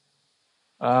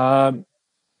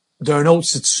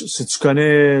 si tu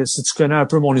connais un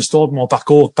peu mon histoire, mon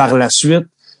parcours par la suite,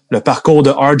 le parcours de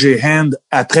R.J. Hand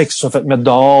après qu'il se soit fait mettre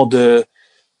dehors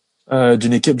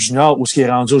d'une équipe junior, où ce qui est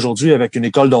rendu aujourd'hui avec une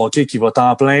école de hockey qui va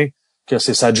temps plein, que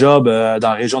c'est sa job dans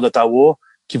la région d'Ottawa,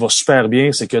 qui va super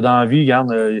bien, c'est que dans la vie,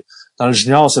 regarde, dans le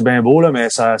junior, c'est bien beau, là,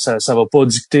 mais ça va pas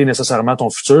dicter nécessairement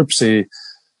ton futur. Puis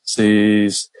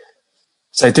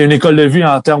ça a été une école de vie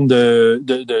en termes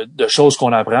de choses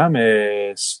qu'on apprend,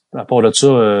 mais à part de ça,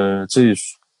 tu sais.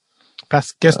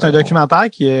 Parce que c'est un documentaire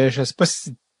qui, je sais pas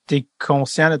si t'es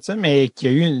conscient de ça, mais qui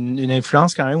a eu une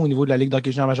influence quand même au niveau de la Ligue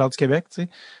d'hockey junior majeur du Québec, tu sais.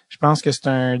 Je pense que c'est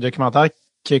un documentaire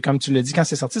qui, comme tu l'as dit, quand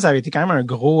c'est sorti, ça avait été quand même un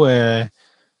gros,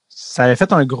 ça avait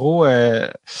fait un gros,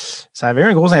 ça avait eu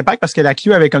un gros impact parce que la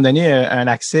Q avait comme donné un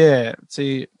accès, tu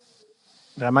sais,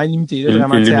 vraiment illimité, là,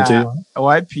 vraiment illimité,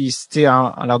 ouais, puis c'était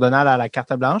en leur donnant la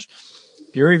carte blanche.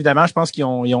 Puis eux, évidemment, je pense qu'ils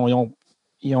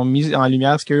ont mis en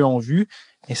lumière ce qu'eux ont vu.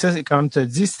 Et ça, c'est comme tu as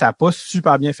dit, ça n'a pas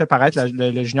super bien fait paraître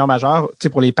le junior majeur, tu sais,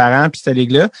 pour les parents puis cette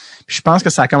ligue-là. Puis je pense que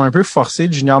ça a comme un peu forcé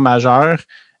le junior majeur,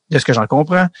 de ce que j'en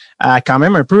comprends, à quand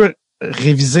même un peu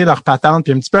réviser leur patente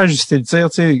puis un petit peu ajuster le tir,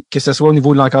 tu sais, que ce soit au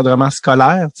niveau de l'encadrement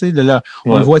scolaire, tu sais, de là,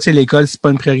 on le voit, tu sais, l'école, c'est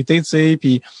pas une priorité, tu sais,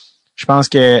 puis je pense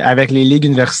que avec les ligues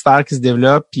universitaires qui se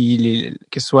développent, puis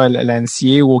que ce soit la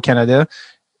NCAA ou au Canada,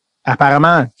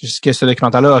 apparemment, que ce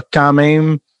documentaire-là a quand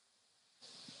même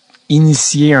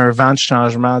initié un vent de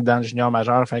changement dans le junior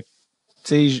majeur. Fait que,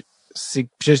 tu sais,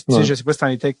 je sais pas si t'en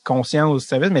étais conscient ou si tu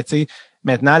savais, mais tu sais,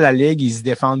 maintenant, la Ligue, ils se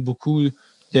défendent beaucoup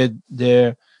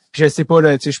de puis je sais pas,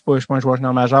 là, tu sais, je suis pas un joueur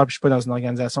junior majeur, puis je suis pas dans une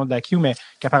organisation de la Q, mais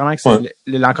qu'apparemment que c'est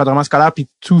l'encadrement scolaire, puis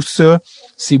tout ça,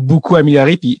 c'est beaucoup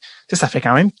amélioré, puis tu sais, ça fait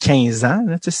quand même 15 ans,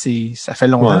 là, tu sais, ça fait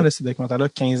longtemps, là, ce documentaire-là,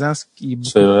 15 ans, c'est vrai.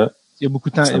 Il y a beaucoup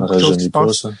de temps, il y a beaucoup de choses qui se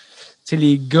passent. Tu sais,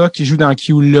 les gars qui jouent dans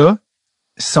Q là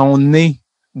sont nés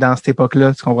dans cette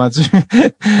époque-là, tu comprends-tu?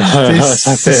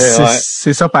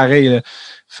 C'est ça pareil, là.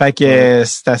 Fait que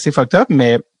c'est assez fucked up,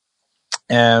 mais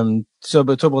ça,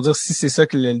 pour dire si c'est ça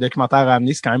que le documentaire a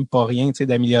amené, c'est quand même pas rien, tu sais,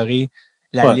 d'améliorer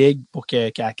la ligue pour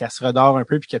qu'elle se redore un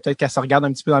peu, puis que peut-être qu'elle se regarde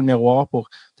un petit peu dans le miroir pour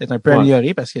peut-être un peu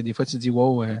améliorer, parce que des fois tu te dis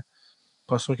wow,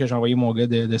 pas sûr que j'ai envoyé mon gars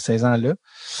de 16 ans là.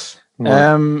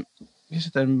 Je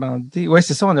t'ai demandé. Ouais,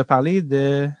 c'est ça, on a parlé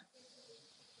de.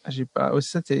 J'ai pas. Oui,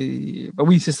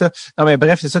 c'est ça. Non, mais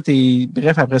bref, c'est ça.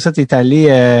 Bref, après ça, t'es allé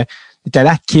à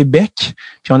Québec.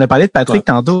 Puis on a parlé de Patrick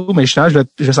tantôt, mais justement, je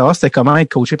veux savoir c'était comment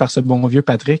être coaché par ce bon vieux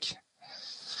Patrick.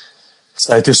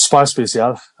 Ça a été super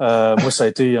spécial. Moi, ça a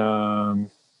été un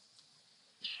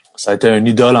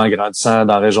idole en grandissant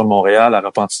dans la région de Montréal, à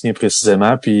Repentigny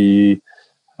précisément. Puis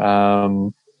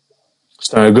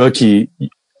c'est un gars qui.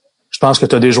 Je pense que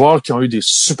tu as des joueurs qui ont eu des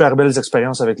super belles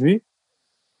expériences avec lui.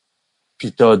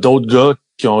 Puis tu as d'autres gars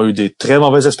qui ont eu des très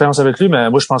mauvaises expériences avec lui, mais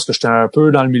moi, je pense que j'étais un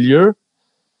peu dans le milieu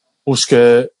où ce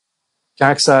que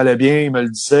quand que ça allait bien, il me le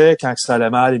disait, quand que ça allait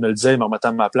mal, il me le disait, il me remettait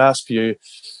à ma place. Puis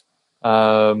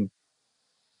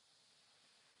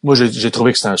moi, j'ai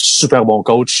trouvé que c'était un super bon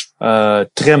coach,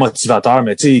 très motivateur,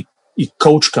 mais tu sais, il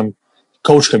coach comme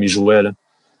il jouait, là.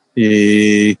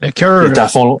 Et il est à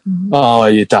fond.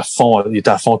 Il est à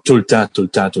fond tout le temps.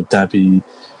 Puis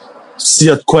s'il y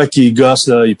a de quoi qui gosse,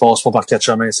 là, il passe pas par quatre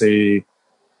chemins. C'est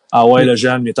le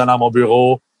jeune, mettons dans mon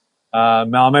bureau.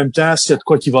 Mais en même temps, s'il y a de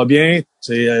quoi qui va bien,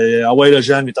 c'est le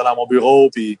jeune, mettons dans mon bureau,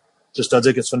 puis juste te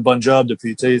dire que tu fais une bonne job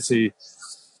depuis, tu sais,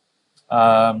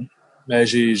 mais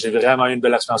j'ai vraiment eu une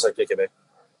belle expérience avec le Québec.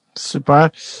 Super.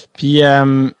 Puis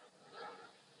est-ce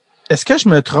que je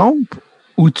me trompe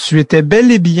ou tu étais bel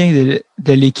et bien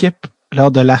de l'équipe lors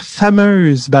de la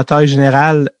fameuse bataille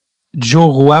générale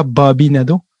Joe Roy, Bobby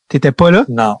Nadeau? T'étais pas là?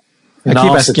 Non. Okay, non,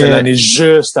 parce c'était l'année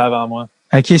juste avant moi.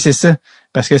 OK, c'est ça.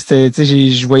 Parce que c'était, tu sais,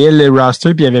 je voyais le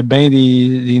roster puis il y avait bien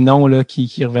des noms là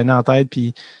qui revenaient en tête,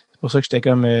 puis c'est pour ça que j'étais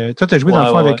comme toi t'as joué dans le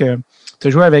fond avec t'as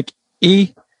joué avec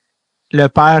et le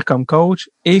père comme coach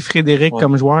et Frédéric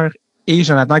comme joueur et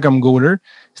Jonathan comme goaler.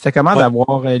 C'était comment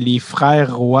d'avoir les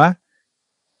frères Roy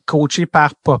coachés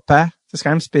par papa? C'est quand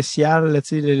même spécial,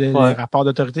 tu sais, le rapport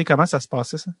d'autorité. Comment ça se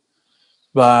passait, ça?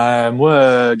 Ben,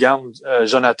 moi,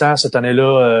 Jonathan, cette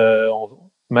année-là,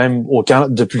 même au camp,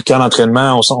 depuis le camp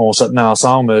d'entraînement, on se tenait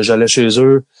ensemble. J'allais chez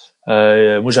eux.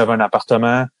 Moi, j'avais un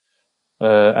appartement.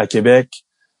 à Québec.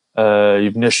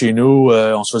 Il venait chez nous,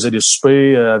 on se faisait des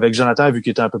soupers. Avec Jonathan, vu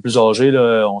qu'il était un peu plus âgé,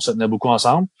 là, on se tenait beaucoup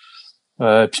ensemble.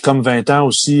 Puis comme 20 ans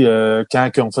aussi, quand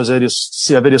on faisait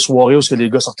s'il y avait des soirées où les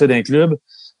gars sortaient d'un club,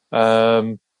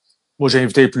 moi j'ai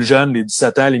invité les plus jeunes, les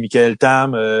 17 ans, les Michael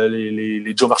Tam,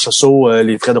 les Joe Marchessault,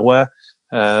 les Fred Roy.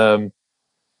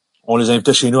 On les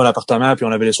invitait chez nous à l'appartement, puis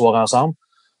on avait les soirées ensemble.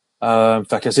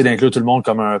 Fait qu'essayer d'inclure tout le monde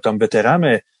comme vétéran,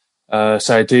 mais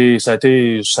ça a été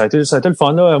le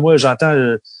fun là. Moi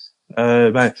j'entends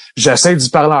j'essaie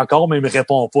d'y parler encore, mais il me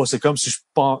répond pas. C'est comme si je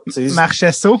pense.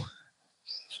 Marchesso?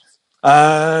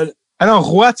 Ah non,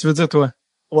 Roy, tu veux dire, toi?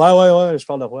 Ouais, je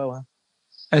parle de Roy, ouais.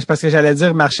 C'est parce que j'allais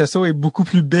dire Marchesso est beaucoup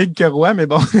plus big que Roy, mais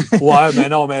bon. Ouais, mais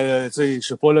non, mais tu sais, je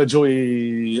sais pas, là, Joe,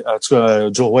 en tout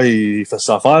cas, Joe Roy, il fait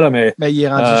ses affaires, là, mais... Ben, il est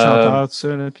rendu chanteur, tout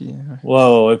ça, là, puis...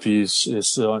 Ouais, puis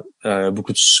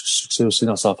beaucoup de succès aussi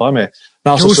dans ses affaires, mais...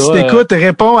 Non, Joe, c'est si ça, t'écoutes,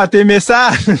 réponds à tes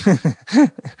messages!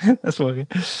 La soirée.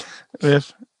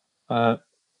 Bref.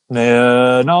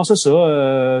 Mais non, c'est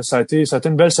ça. Ça a été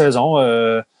une belle saison.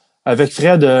 Avec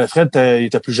Fred, il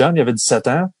était plus jeune, il avait 17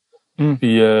 ans.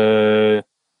 Puis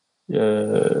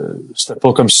c'était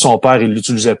pas comme si son père il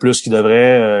l'utilisait plus qu'il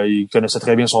devrait. Il connaissait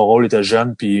très bien son rôle, il était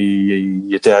jeune, puis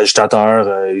il était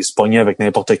agitateur. Il se pognait avec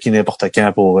n'importe qui, n'importe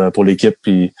quand pour l'équipe.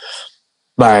 Puis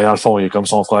ben dans le fond, il est comme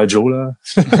son frère Joe là.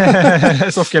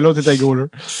 Sauf que l'autre était goaler.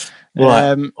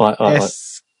 Ouais.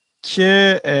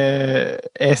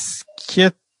 Est-ce que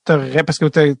t'aurais, parce que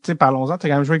tu sais, parlons-en, t'as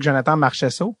quand même joué avec Jonathan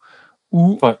Marchesso,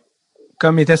 ou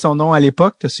comme était son nom à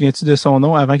l'époque, te souviens-tu de son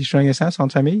nom avant qu'il joue en son nom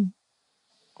de famille?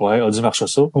 Ouais, Audi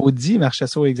Marchesso. Audi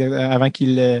Marchesso, exactement, avant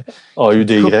qu'il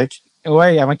A-U-D-Y.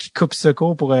 Ouais, avant qu'il coupe ce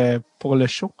cours pour le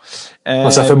show.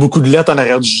 Ça fait beaucoup de lettres en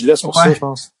arrière du gilet, c'est pour ça, je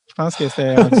pense. Je pense que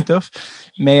c'était rendu tough.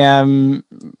 Mais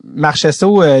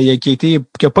Marchesso, qui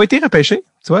a pas été repêché,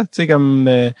 tu vois, tu sais, comme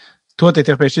toi, t'as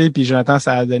été repêché, puis Jonathan,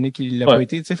 ça a donné qu'il l'a pas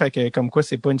été, tu sais, fait que comme quoi,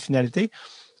 c'est pas une finalité.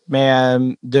 Mais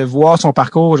de voir son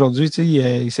parcours aujourd'hui, tu sais,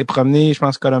 il s'est promené, je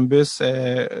pense, Columbus,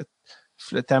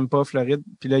 Tampa, Floride,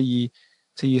 puis là, il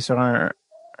est sur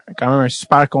quand même un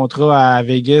super contrat à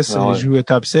Vegas, il joue au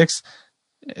top 6.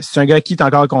 C'est un gars qui est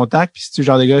encore en contact, puis c'est le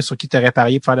genre de gars sur qui t'aurais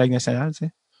parié pour faire la Ligue nationale, tu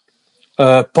sais?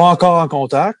 Pas encore en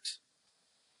contact.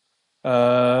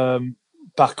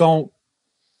 Par contre,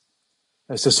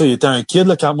 c'est ça, il était un kid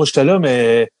là, quand moi j'étais là,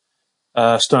 mais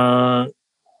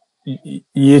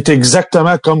il est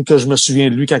exactement comme que je me souviens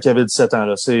de lui quand il avait 17 ans.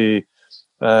 Là.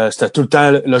 C'était tout le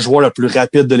temps le joueur le plus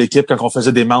rapide de l'équipe quand on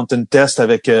faisait des mountain tests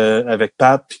avec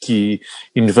Pat, puis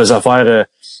il nous faisait faire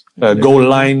goal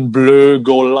line bleu,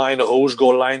 goal line rouge,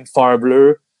 goal line far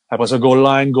bleu. Après ça, goal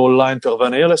line, puis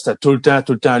revenir. Là, c'était tout le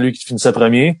temps lui qui finissait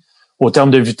premier. Au terme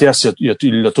de vitesse,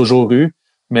 il l'a toujours eu.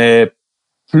 Mais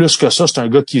plus que ça, c'est un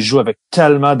gars qui joue avec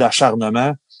tellement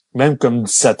d'acharnement, même comme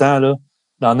 17 ans, là,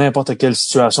 dans n'importe quelle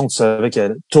situation, tu savais qu'il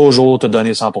allait toujours te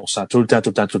donner 100%. Tout le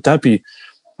temps. Puis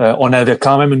on avait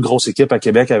quand même une grosse équipe à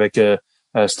Québec avec il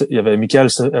y avait Mikhail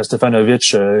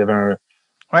Stefanovic, il y avait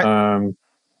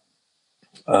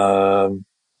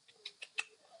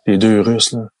les deux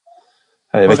Russes, là.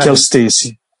 Il y avait Kel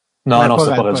Stacy. Non, c'est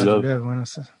pas Radulov.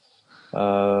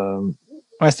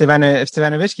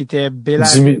 Stefanovic qui était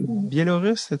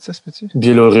biélorusse, c'est ça, c'est-tu?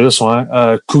 Biélorusse, ouais.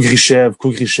 Kugrichev.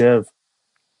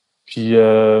 Puis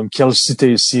Kelsey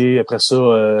Tessier, après ça...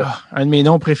 un de mes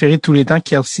noms préférés de tous les temps,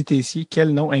 Kelsey Tessier.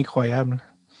 Quel nom incroyable.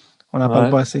 On n'en parle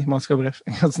pas assez. Bon, en tout cas, bref,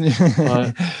 continue.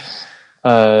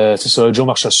 C'est ça, Joe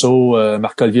Marchessault,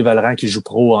 Marc-Olivier Vallerand qui joue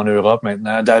pro en Europe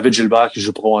maintenant, David Gilbert qui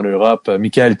joue pro en Europe,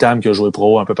 Michael Tam qui a joué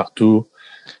pro un peu partout.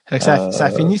 Ça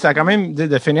a fini, ça a quand même,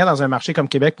 de finir dans un marché comme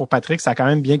Québec pour Patrick, ça a quand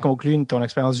même bien conclu ton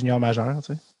expérience junior majeure,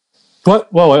 tu sais. Ouais,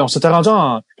 on s'était rendu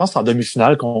je pense en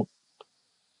demi-finale contre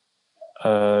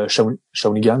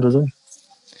Shawinigan, je veux dire.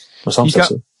 Il me semble que c'est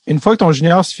ça. Une fois que ton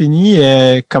junior se finit,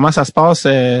 comment ça se passe, tu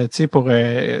sais, pour,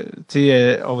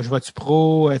 je vois-tu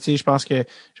pro, tu sais, je pense que,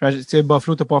 tu sais,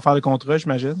 Buffalo, t'as pas à faire le contrat,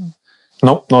 j'imagine?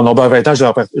 Non, à 20 ans,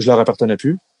 je leur appartenais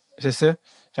plus. C'est ça.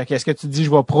 Fait que, est-ce que tu te dis, je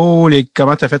vois pro,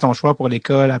 comment t'as fait ton choix pour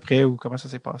l'école après, ou comment ça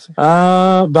s'est passé?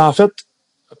 En fait,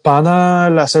 pendant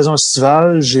la saison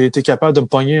estivale, j'ai été capable de me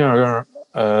pogner un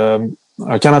camp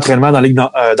d'entraînement dans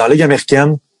la Ligue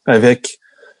américaine avec,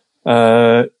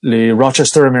 les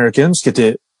Rochester Americans, qui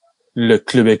était le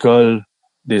club école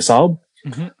des Sabres.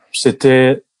 Mm-hmm.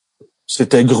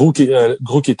 C'était Gros qui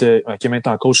est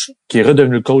maintenant coach, qui est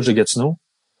redevenu le coach de Gatineau.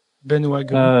 Benoît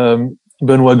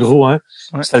Gros, hein.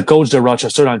 Ouais. C'était le coach de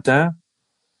Rochester dans le temps.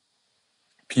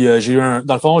 Puis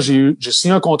j'ai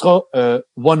signé un contrat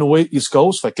one way East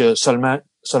Coast, fait que seulement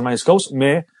East Coast,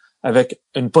 mais avec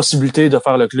une possibilité de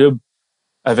faire le club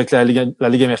avec la Ligue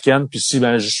américaine. Puis si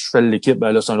ben je fais l'équipe,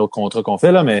 ben là, c'est un autre contrat qu'on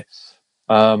fait, là, mais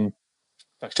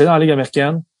fait que j'étais dans la Ligue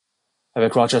américaine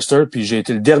avec Rochester, puis j'ai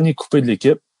été le dernier coupé de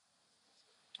l'équipe.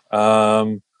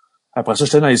 Après ça,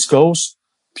 j'étais dans l'East Coast.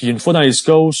 Puis une fois dans l'East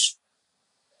Coast,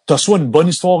 t'as soit une bonne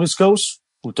histoire East Coast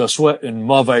ou t'as soit une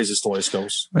mauvaise histoire East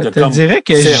Coast. Je te dirais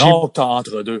que c'est rare que t'as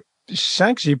entre deux. Je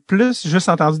sens que j'ai plus juste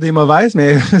entendu des mauvaises,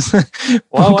 mais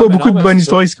pas beaucoup de bonnes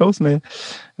histoires East Coast, mais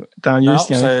tant mieux.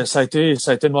 Ça a été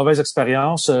une mauvaise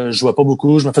expérience. Je jouais pas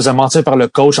beaucoup. Je me faisais mentir par le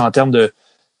coach en termes de...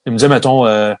 Il me disait, mettons,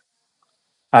 à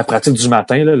la pratique du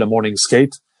matin, là, le morning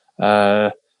skate,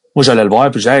 moi, j'allais le voir,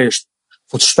 puis je disais, hey,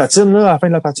 faut-tu que je patine, là, à la fin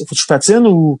de la pratique? Faut-tu que je patine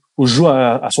ou je joue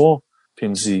à soir? Puis il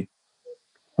me dit,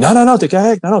 non, t'es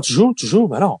correct. Non, tu joues.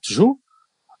 Ben non, tu joues.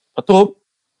 Pas de trouble.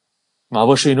 Je m'en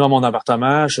vais chez nous à mon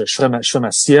appartement, je fais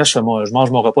ma sieste, je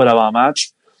mange mon repas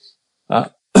d'avant-match.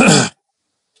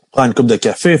 Prends une coupe de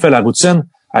café, fais la routine,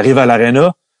 arrive à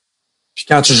l'aréna. Puis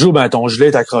quand tu joues, ben ton gilet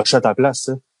est accroché à ta place.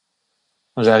 T'sais.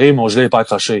 Quand j'arrive, mon gilet est pas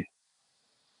accroché.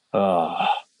 Je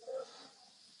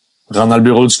rentre dans le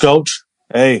bureau du coach.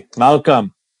 Hey,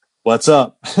 Malcolm, what's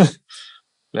up?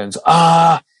 Là, il me dit,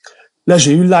 là,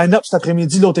 j'ai eu le line-up cet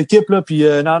après-midi, l'autre équipe, là, puis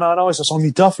non, ils se sont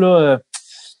mis tough, là.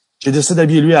 J'ai décidé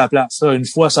d'habiller lui à la place. Là, une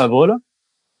fois, ça va, là.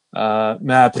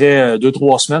 Mais après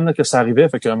 2-3 semaines là, que ça arrivait,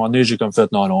 fait qu'à un moment donné, j'ai comme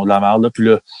fait non, de la merde. Là. Puis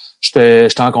là, j'étais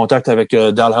en contact avec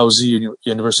Dalhousie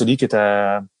University, qui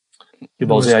est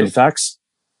basé à Halifax.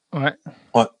 Ouais.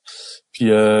 Puis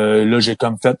là, j'ai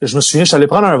comme fait. Je me souviens, je suis allé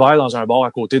prendre un verre dans un bar à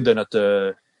côté de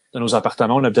nos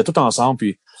appartements. On habitait tous ensemble,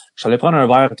 puis je suis allé prendre un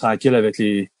verre tranquille avec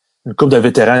une couple de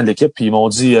vétérans de l'équipe, puis ils m'ont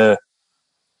dit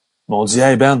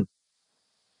hey Ben,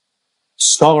 tu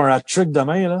scores un hat-trick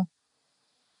demain, là,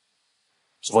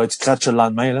 tu vas être scratch le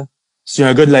lendemain, là. S'il y a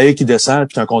un gars de l'AE qui descend,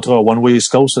 puis t'as un contrat one-way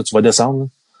East Coast, là, tu vas descendre, là.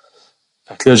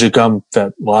 Fait que là, j'ai comme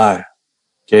fait, ouais,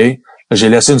 OK. Là, j'ai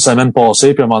laissé une semaine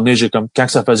passer, puis à un moment donné, quand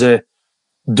ça faisait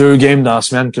 2 games dans la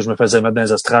semaine que je me faisais mettre dans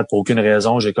les estrades pour aucune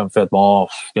raison, j'ai comme fait, bon,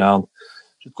 regarde,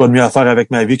 j'ai de quoi de mieux à faire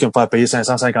avec ma vie que me faire payer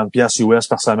 550$ US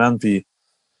par semaine, puis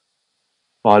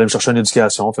bon, aller me chercher une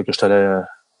éducation. Fait que je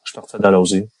partais de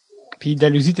Dalhousie. Puis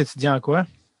Dalhousie, t'étudiais en quoi?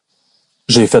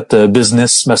 J'ai fait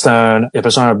business, mais ils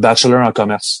appellent ça un bachelor en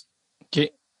commerce.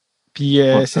 OK. Puis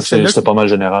c'était pas mal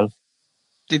général.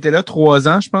 T'étais là 3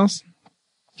 ans, je pense?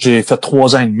 J'ai fait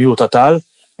 3 ans et demi au total.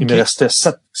 Il me restait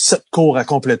 7 cours à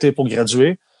compléter pour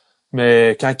graduer.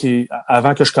 Mais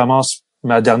avant que je commence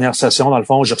ma dernière session, dans le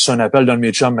fond, j'ai reçu un appel d'un de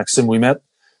mes chums, Maxime Ouimet,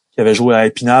 qui avait joué à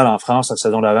Épinal en France la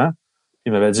saison d'avant.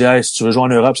 Il m'avait dit, hey, si tu veux jouer en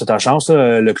Europe, c'est ta chance,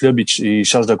 là. Le club, il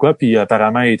cherche de quoi, puis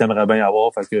apparemment, il t'aimerait bien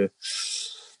avoir. Fait que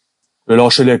j'ai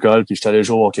lâché l'école, puis j'étais allé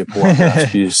jouer au hockey pro.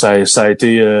 Puis ça a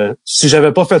été... si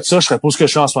j'avais pas fait ça, je serais pas ce que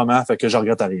je suis en ce moment, fait que je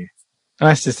regrette rien.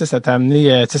 Ouais, c'est ça t'a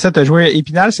amené... c'est ça, t'as joué à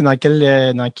Épinal, c'est dans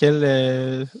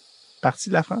quelle partie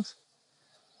de la France?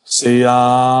 C'est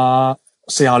en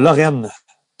Lorraine,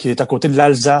 qui est à côté de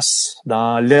l'Alsace,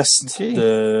 dans l'est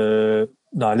de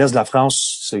la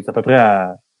France. C'est à peu près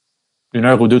à 1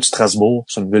 heure ou 2 de Strasbourg.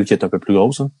 C'est une ville qui est un peu plus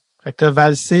grosse. Hein. Fait que t'as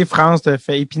valsé France, t'as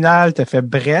fait Épinal, t'as fait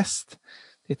Brest.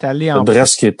 T'es allé en...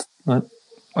 Brest qui est... Ouais,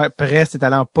 Brest, t'es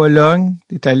allé en Pologne.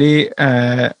 T'es allé...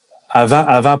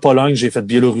 Avant Pologne, j'ai fait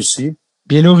Biélorussie.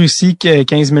 Biélorussie,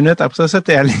 15 minutes. Après ça,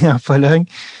 t'es allé en Pologne.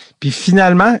 Puis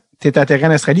finalement, t'es atterri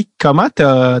en Australie. Comment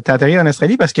t'as atterri en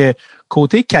Australie? Parce que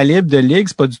côté calibre de ligue,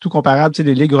 c'est pas du tout comparable. Tu sais,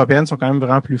 les ligues européennes sont quand même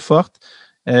vraiment plus fortes.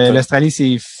 L'Australie,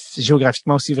 c'est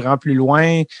géographiquement aussi vraiment plus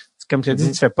loin. Comme tu as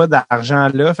dit, tu fais pas d'argent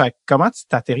là. Fait comment tu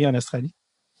t'atterris en Australie?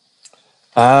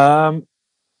 Ben,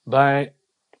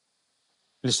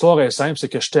 l'histoire est simple, c'est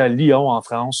que j'étais à Lyon, en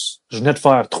France. Je venais de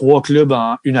faire 3 clubs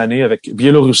en une année avec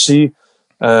Biélorussie,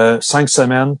 5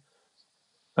 semaines,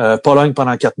 Pologne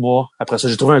pendant 4 mois. Après ça,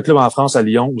 j'ai trouvé un club en France à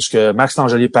Lyon où ce que Max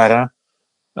Langelier-Parent,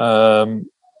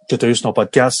 que tu as eu sur ton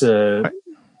podcast,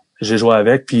 j'ai joué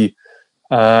avec. Puis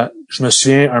je me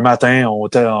souviens, un matin,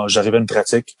 j'arrivais à une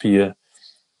pratique, puis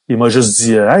il m'a juste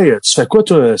dit hey, tu fais quoi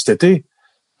toi cet été?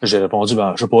 J'ai répondu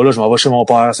je sais pas, là, je m'en vais chez mon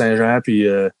père à Saint-Jean, puis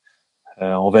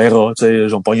on verra, tu sais,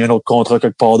 je vais me pogner un autre contrat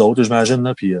quelque part d'autre, j'imagine,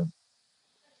 là, puis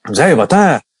je me disais hey,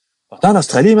 va-t'en en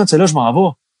Australie, man, tu sais, là, je m'en vais.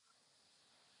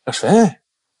 Là, je fais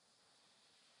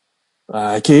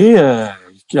OK,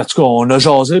 en tout cas, on a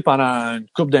jasé pendant une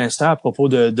couple d'instants à propos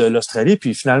de l'Australie,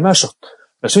 puis finalement,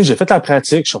 j'ai fait la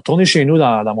pratique, je suis retourné chez nous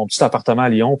dans mon petit appartement à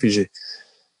Lyon, puis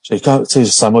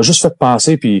ça m'a juste fait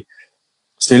penser, puis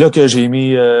c'est là que j'ai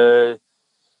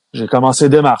commencé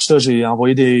des démarches, là. J'ai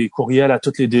envoyé des courriels à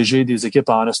toutes les DG des équipes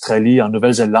en Australie, en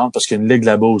Nouvelle-Zélande, parce qu'il y a une ligue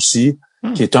là-bas aussi,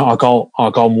 qui est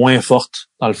encore moins forte,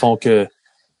 dans le fond, que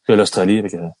l'Australie.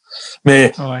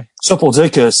 Mais Ouais. ça pour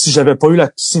dire que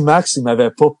si Max, il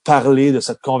m'avait pas parlé de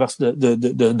cette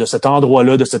de cet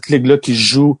endroit-là, de cette ligue-là qui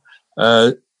joue,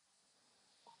 dans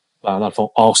le fond,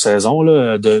 hors saison,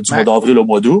 là, du mois d'avril au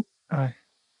mois d'août. Ouais.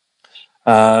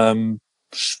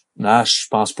 Je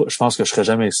pense pas. Je pense que je serais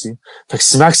jamais ici. Fait que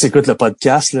si Max écoute le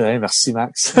podcast, là, merci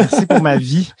Max. Merci pour ma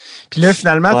vie. Puis là,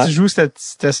 finalement, Ouais. tu joues cette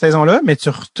saison-là, mais tu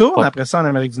retournes Ouais. après ça en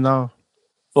Amérique du Nord.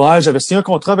 Ouais, j'avais signé un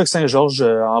contrat avec Saint-Georges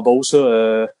en Beauce,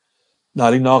 dans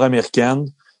la Ligue nord-américaine.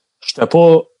 J'étais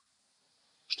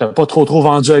pas trop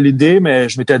vendu à l'idée, mais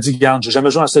je m'étais dit, garde, j'ai jamais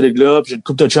joué dans cette ligue-là, puis j'ai une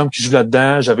couple de chums qui jouent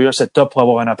là-dedans. J'avais eu un setup pour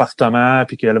avoir un appartement,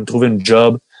 puis qu'elle allait me trouver une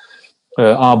job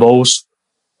en Beauce.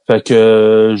 Fait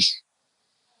que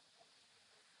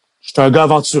j'étais un gars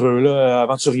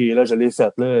aventurier, là, je l'ai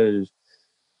fait, là.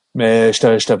 Mais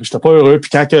j'étais pas heureux. Puis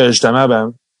quand que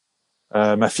justement,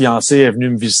 ma fiancée est venue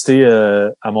me visiter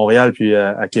à Montréal puis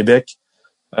à Québec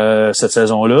cette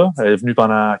saison-là, elle est venue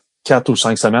pendant 4 ou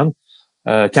 5 semaines.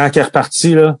 Quand elle est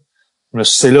repartie, là,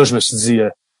 c'est là que je me suis dit,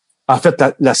 en fait,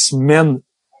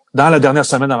 dans la dernière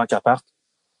semaine avant qu'elle parte,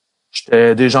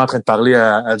 j'étais déjà en train de parler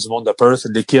à du monde de Perth,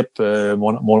 de l'équipe,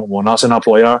 mon ancien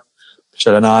employeur.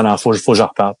 J'étais là, non, faut que je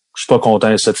reparte. Je suis pas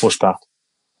content cette fois je parte.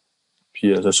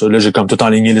 Puis c'est ça, là, j'ai comme tout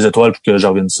enligné les étoiles pour que je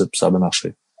revienne ici, puis ça a bien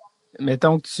marché.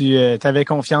 Mettons que tu avais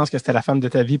confiance que c'était la femme de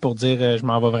ta vie pour dire je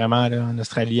m'en vais vraiment là, en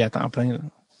Australie à temps plein. Là.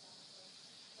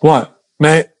 Ouais,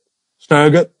 mais j'étais un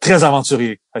gars très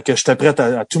aventurier. Fait que j'étais prêt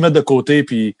à tout mettre de côté,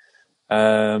 puis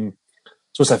ça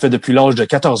fait depuis l'âge de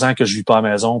 14 ans que je vis pas à la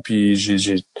maison, puis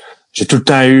j'ai tout le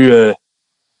temps eu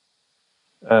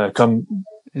comme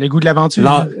le goût de l'aventure.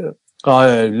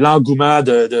 L'engouement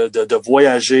de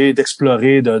voyager,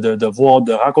 d'explorer, de voir,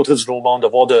 de rencontrer du nouveau monde, de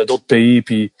voir d'autres pays,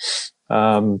 puis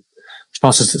je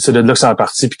pense que c'est de là que ça a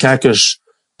parti. Puis quand que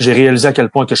j'ai réalisé à quel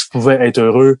point que je pouvais être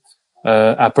heureux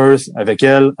à Perth avec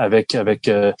elle, avec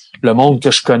le monde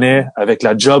que je connais, avec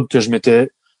la job que je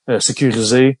m'étais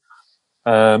sécurisé,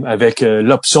 avec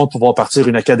l'option de pouvoir partir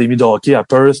une académie de hockey à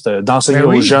Perth, d'enseigner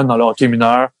aux jeunes dans le hockey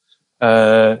mineur,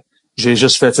 j'ai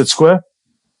juste fait, sais-tu quoi?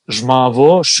 Je m'en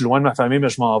vais, je suis loin de ma famille, mais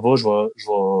je m'en vais, ouais,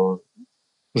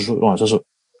 c'est ça.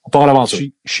 On part à l'aventure.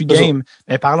 Je suis game.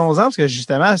 Mais parlons-en, parce que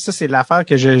justement, ça, c'est l'affaire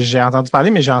que j'ai entendu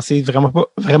parler, mais j'en sais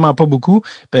vraiment pas beaucoup.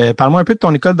 Parle-moi un peu de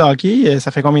ton école de hockey.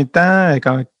 Ça fait combien de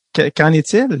temps? Qu'en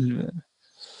est-il?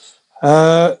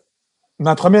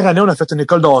 Ma première année, on a fait une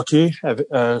école de hockey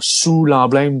sous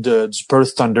l'emblème du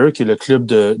Perth Thunder, qui est le club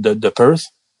de Perth,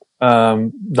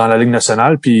 dans la Ligue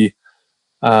nationale. Puis,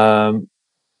 quand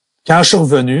je suis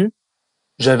revenu,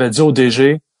 j'avais dit au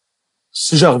DG,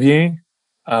 si je reviens,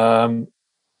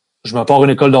 je me pars une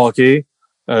école de hockey,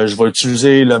 je vais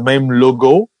utiliser le même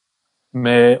logo,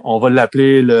 mais on va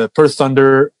l'appeler le Perth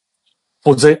Thunder,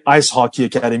 faut dire Ice Hockey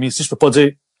Academy. Ici, je peux pas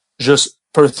dire juste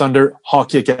Perth Thunder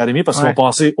Hockey Academy parce qu'on va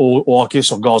passer au hockey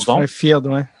sur gazon. Un field,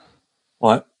 ouais.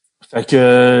 Ouais. Fait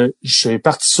que j'ai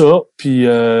parti ça, puis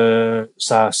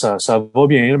ça va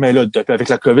bien, mais là, avec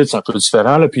la COVID, c'est un peu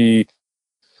différent, là, puis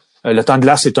le temps de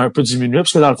glace est un peu diminué,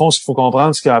 parce que dans le fond, ce qu'il faut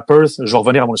comprendre, c'est qu'à Perth, je vais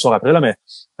revenir à mon histoire après, là, mais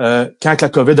quand la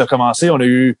COVID a commencé, on a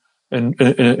eu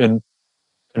une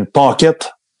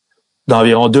paquette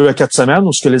d'environ 2 à 4 semaines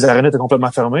où les arénas étaient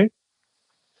complètement fermées.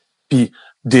 Puis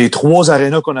des 3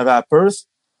 arénas qu'on avait à Perth,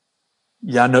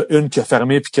 il y en a une qui a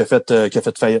fermé puis qui a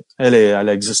fait faillite. Elle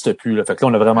existe plus, là. Fait que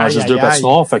là, on a vraiment juste 2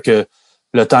 patinoires. Fait que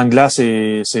le temps de glace,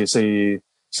 c'est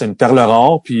une perle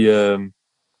rare. Puis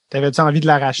t'avais-tu envie de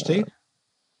la racheter?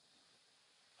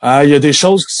 Il y a des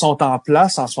choses qui sont en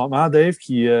place en ce moment, Dave,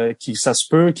 qui ça se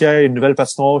peut qu'il y ait une nouvelle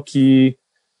patinoire qui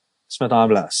se mette en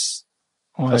place.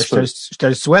 Ouais, je te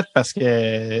le souhaite parce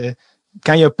que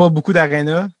quand il n'y a pas beaucoup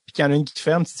d'arénas puis qu'il y en a une qui te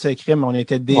ferme, tu te fais crime, on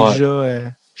était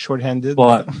déjà short-handed.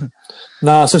 Ouais.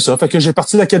 Non, c'est ça. Fait que j'ai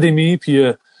parti de l'académie, puis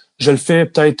je le fais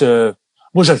peut-être...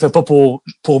 moi, je le fais pas pour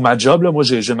ma job, là. Moi,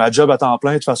 j'ai ma job à temps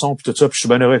plein, de toute façon, puis tout ça, puis je suis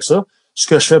bien heureux avec ça. Ce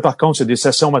que je fais, par contre, c'est des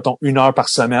sessions, mettons, 1 heure par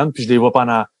semaine, puis je les vois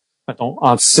pendant, mettons,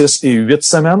 entre 6 et 8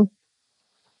 semaines.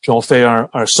 Puis on fait un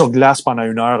sur-glace pendant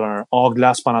 1 heure, un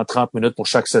hors-glace pendant 30 minutes pour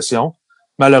chaque session.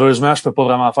 Malheureusement, je peux pas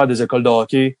vraiment faire des écoles de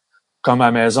hockey comme à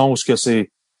la maison où ce que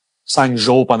c'est 5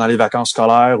 jours pendant les vacances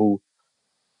scolaires où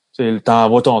tu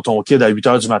t'envoies ton kid à 8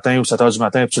 heures du matin ou 7 heures du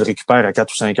matin puis tu le récupères à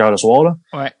 4 ou 5 heures le soir, là.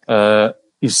 Ouais.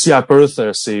 Ici à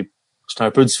Perth, c'est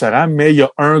un peu différent, mais il y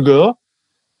a un gars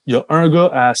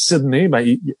à Sydney,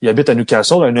 il habite à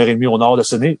Newcastle, à 1h30 au nord de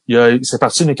Sydney. C'est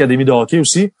parti d'une académie de hockey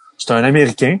aussi. C'est un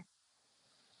Américain.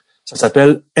 Ça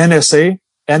s'appelle NSA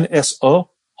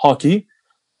Hockey.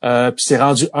 Puis c'est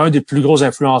rendu un des plus gros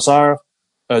influenceurs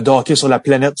de hockey sur la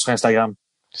planète sur Instagram.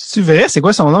 C'est vrai? C'est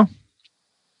quoi son nom?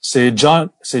 C'est John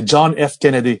F.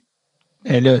 Kennedy.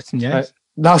 Et là, tu niaises.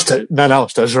 Non,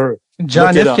 je te jure.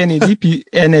 John F. Kennedy puis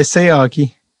NSA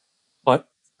Hockey. Ouais.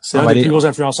 C'est un des plus gros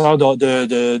influenceurs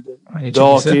de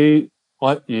hockey.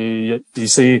 Ouais. Il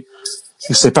s'est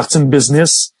parti une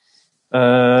business,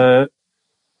 dans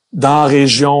la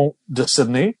région de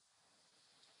Sydney.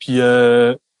 Puis,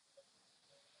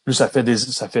 lui, ça fait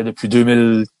depuis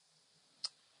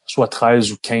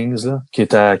 2013 ou 15, là, qui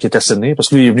est à Sydney. Parce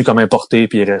que lui, il est venu comme importé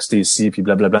puis il est resté ici puis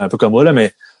blablabla, un peu comme moi, là,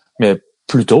 mais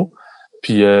plus tôt.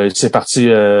 Puis, c'est parti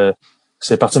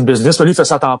une business. Mais lui, il fait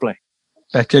ça à temps plein.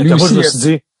 Fait que lui moi, aussi, je me suis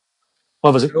dit,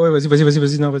 vas-y. Ouais,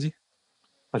 vas-y, non, vas-y.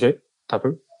 OK, t'as un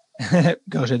peu.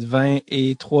 Gorgée de vin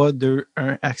et 3, 2,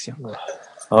 1, action.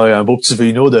 Ah, un beau petit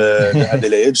vino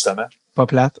d'Adélaïde, justement. Pas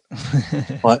plate.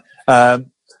 Ouais.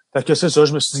 Fait que c'est ça,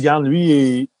 je me suis dit, regarde,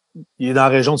 lui, il est dans la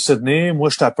région de Sydney. Moi,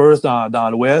 je suis à Perth, dans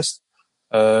l'Ouest.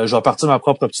 Je vais partir ma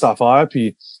propre petite affaire.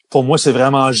 Puis, pour moi, c'est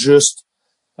vraiment juste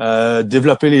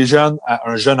développer les jeunes à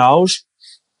un jeune âge,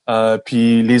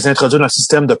 puis les introduire dans le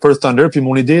système de Perth Thunder. Puis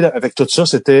mon idée avec tout ça,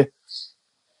 c'était,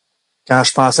 quand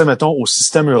je pensais, mettons, au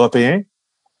système européen,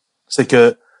 c'est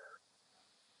que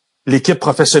l'équipe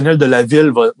professionnelle de la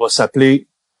ville va s'appeler,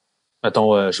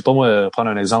 mettons, je sais pas moi, prendre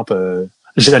un exemple,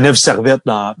 Genève Servette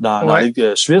dans la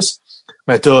Ligue suisse.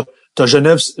 Mais t'as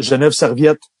Genève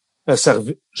Servette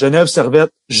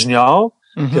Junior.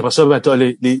 Puis après ça, t'as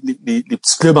les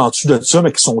petits clubs en dessous de ça,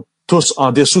 mais qui sont tous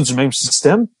en dessous du même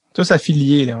système. Tous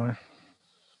affiliés, là, ouais.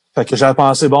 Fait que j'avais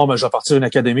pensé, je vais partir une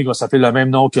académie qui va s'appeler le même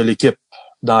nom que l'équipe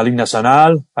dans la Ligue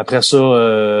nationale. Après ça,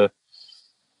 je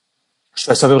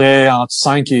fais ça à peu près entre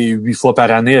 5 et 8 fois par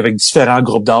année avec différents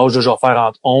groupes d'âge. Je vais faire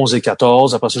entre 11 et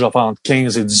 14. Après ça, je vais faire entre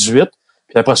 15 et 18.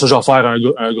 Puis après ça, je vais faire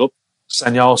un groupe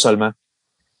senior seulement.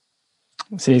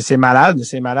 C'est malade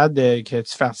que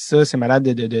tu fasses ça. C'est malade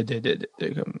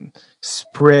de comme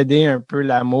spreader un peu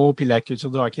l'amour puis la culture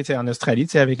du hockey, tu sais, en Australie,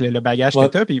 tu sais, avec le bagage que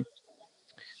t'as. Puis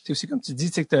c'est aussi comme tu dis,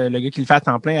 tu sais, que le gars qui le fait à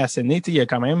temps plein à Sydney, tu sais, il y a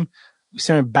quand même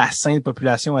aussi un bassin de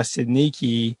population à Sydney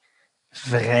qui est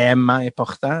vraiment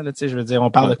important. Là, tu sais, je veux dire,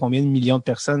 on parle de combien de millions de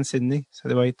personnes Sydney? Ça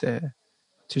doit être.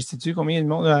 Tu sais-tu combien de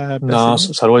monde à Non,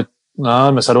 Sydney? ça doit être.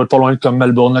 Non, mais ça doit être pas loin de comme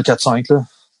Melbourne, là, 4-5, là.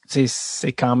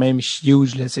 C'est quand même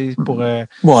huge, là, tu sais, pour. Ouais.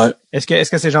 Est-ce que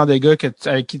c'est le genre de gars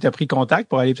avec qui tu as pris contact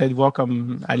pour aller peut-être voir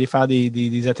aller faire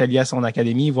des ateliers à son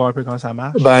académie, voir un peu comment ça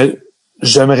marche? Ben,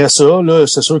 j'aimerais ça, là.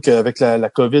 C'est sûr qu'avec la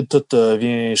COVID, tout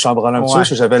vient chambranler un petit peu.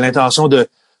 J'avais l'intention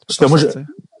parce que moi,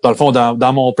 dans le fond,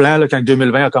 dans mon plan, là, quand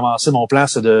 2020 a commencé, mon plan,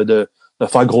 c'est de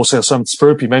faire grossir ça un petit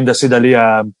peu, puis même d'essayer d'aller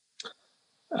à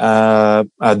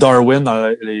Darwin,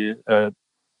 dans les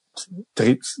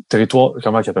territoires,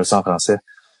 comment ils appellent ça en français?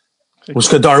 Où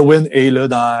est-ce que Darwin est, là,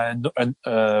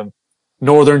 dans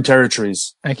Northern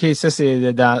Territories. OK, ça,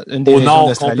 c'est dans une des au régions nord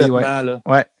d'Australie, complètement, là.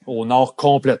 Ouais. Au nord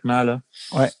complètement, là.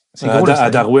 Ouais. C'est gros,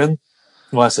 à Darwin.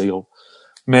 Ouais, c'est gros.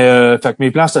 Mais, fait que mes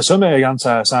plans, c'était ça, mais regarde,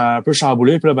 ça a un peu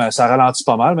chamboulé, puis là, ben, ça ralentit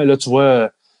pas mal, mais là, tu vois,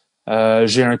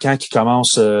 j'ai un camp qui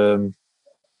commence,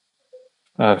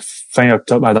 fin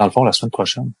octobre, ben, dans le fond, la semaine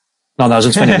prochaine. Non, dans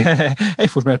une semaine et demie. Il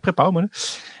faut que je me le prépare, moi,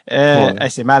 là.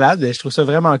 C'est malade. Je trouve ça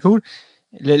vraiment cool.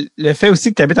 Le fait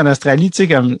aussi que tu habites en Australie, tu sais,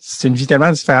 comme, c'est une vie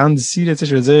tellement différente d'ici, là, tu sais,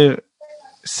 je veux dire,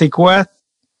 c'est quoi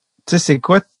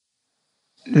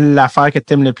l'affaire que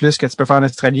tu aimes le plus que tu peux faire en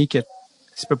Australie que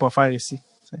tu peux pas faire ici?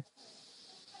 T'sais?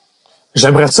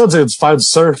 J'aimerais ça dire faire du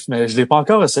surf, mais je l'ai pas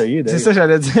encore essayé. C'est ça,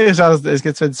 j'allais dire, genre, est-ce que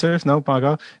tu fais du surf? Non, pas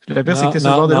encore. Le pire, c'est que t'es sur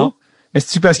le bord de l'eau. Mais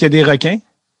c'est-tu parce qu'il y a des requins?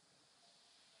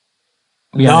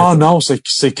 Non,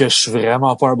 c'est que je suis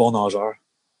vraiment pas un bon nageur.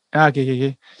 Ah, ok.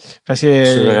 Parce que.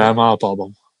 Je suis vraiment pas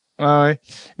bon. Ouais.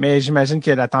 Mais j'imagine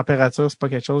que la température, c'est pas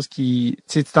quelque chose qui.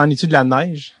 Tu sais, tu t'ennuies-tu de la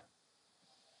neige?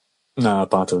 Non,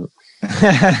 pas en tout.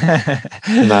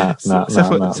 non.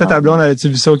 Cette blonde, avais-tu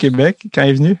vu ça au Québec quand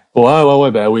elle est venue?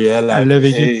 Ouais, ben oui, elle l'a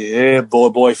vécu. Il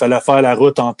fallait faire la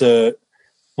route entre.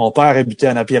 Mon père habitait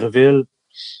à Napierville.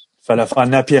 Il fallait faire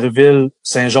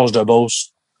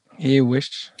Napierville-Saint-Georges-de-Beauce. Et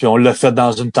wish. Puis on l'a fait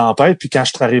dans une tempête. Puis quand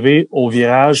je suis arrivé au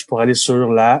virage pour aller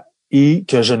sur la I,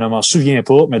 que je ne m'en souviens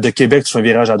pas, mais de Québec, tu fais un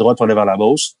virage à droite pour aller vers la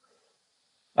Beauce.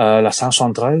 La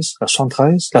 173? La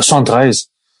 73? La 73.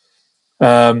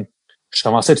 Je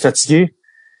commençais à être fatigué.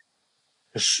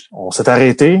 On s'est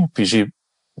arrêté, puis j'ai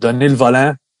donné le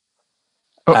volant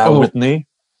à Whitney.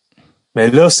 Mais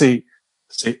là, c'est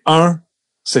de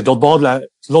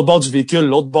l'autre bord du véhicule,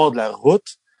 l'autre bord de la route.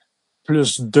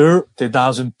 Plus 2, t'es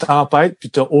dans une tempête,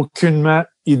 puis t'as aucunement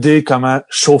idée comment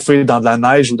chauffer dans de la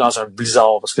neige ou dans un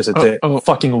blizzard, parce que c'était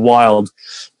fucking wild.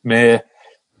 Mais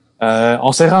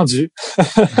on s'est rendu.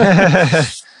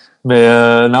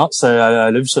 Mais non, elle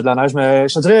a vu ça de la neige. Mais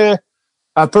je te dirais,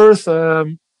 à Perth,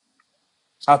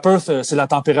 À Perth, c'est la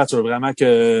température vraiment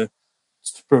que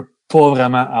tu peux pas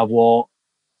vraiment avoir.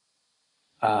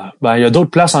 Ben, il y a d'autres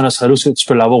places en Australie où tu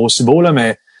peux l'avoir aussi beau, là,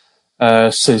 mais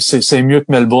c'est mieux que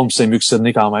Melbourne, puis c'est mieux que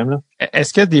Sydney quand même, là.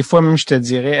 Est-ce que des fois, même, je te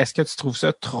dirais, est-ce que tu trouves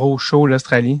ça trop chaud,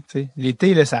 l'Australie? T'sais?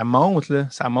 L'été, là, ça monte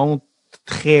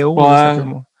très haut. Ouais. Là, ça peut,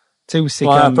 tu sais, où c'est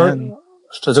Ouais, comme...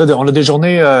 je te dirais, on a des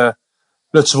journées... là,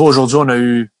 tu vois, aujourd'hui, on a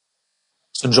eu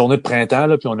une journée de printemps,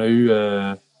 là, puis on a eu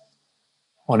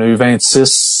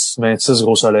 26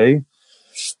 gros soleil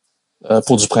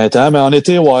pour du printemps. Mais en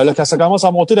été, ouais, là, quand ça commence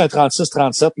à monter dans les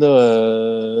 36-37,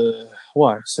 là,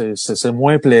 ouais, c'est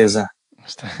moins plaisant.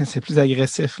 C'est plus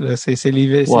agressif, là. C'est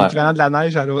l'équivalent de la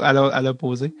neige à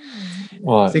l'opposé.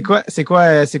 Ouais. C'est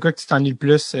quoi que tu t'ennuies le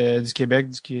plus du Québec,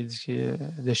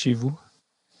 de chez vous?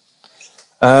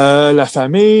 La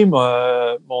famille,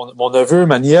 mon neveu,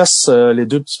 ma nièce, les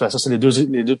deux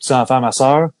petits enfants, ma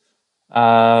sœur.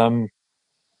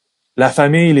 La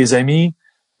famille, les amis,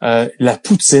 la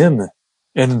poutine,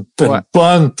 une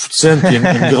bonne poutine, puis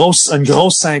une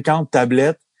grosse 50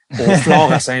 tablettes au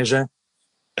Flore à Saint-Jean.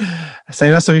 À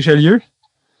Saint-Jean-sur-Richelieu?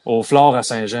 Au Flore à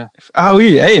Saint-Jean. Ah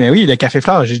oui, mais oui, le Café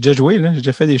Flore, j'ai déjà joué, là, j'ai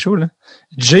déjà fait des shows, là.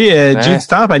 Jay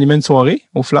Stamp animait une soirée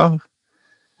au Flore.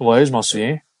 Ouais, je m'en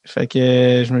souviens. Fait que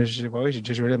j'ai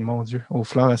déjà joué là, mon Dieu, au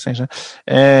Flore à Saint-Jean.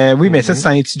 Oui, mais ça,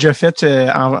 t'en as-tu déjà fait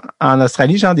en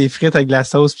Australie, genre des frites avec de la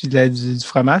sauce puis du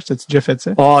fromage? T'as-tu déjà fait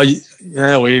ça? Ah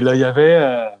oui, là, il y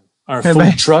avait un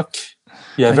food truck.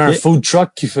 Il y avait un food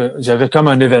truck j'avais comme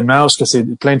un événement où c'est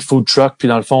plein de food trucks, puis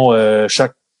dans le fond,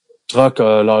 chaque truck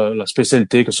a la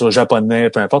spécialité, que ce soit japonais,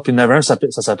 peu importe. Puis il y en avait un, ça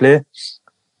s'appelait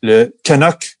le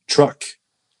Canuck Truck.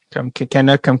 Comme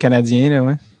Canuck, comme Canadien, là,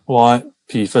 ouais. Ouais.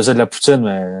 Puis il faisait de la poutine,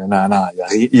 mais non,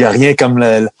 il y a rien comme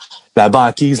la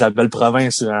banquise, la belle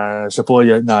province. Je sais pas, il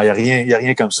y a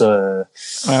rien comme ça.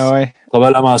 Ouais.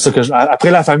 Probablement ça que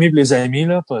après la famille et les amis,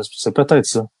 là, c'est peut-être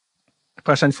ça. La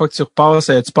prochaine fois que tu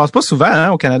repasses, tu passes pas souvent,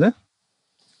 hein, au Canada?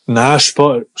 Non, je suis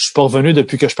pas revenu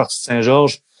depuis que je suis parti de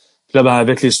Saint-Georges. Puis là,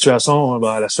 avec la situation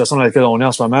dans laquelle on est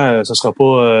en ce moment, ce sera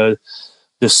pas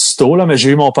de sitôt, là, mais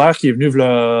j'ai eu mon père qui est venu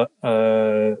v'là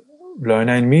 1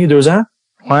 an et demi, 2 ans.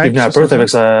 Ouais. Il est venu à Perth avec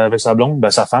sa blonde,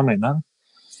 sa femme maintenant.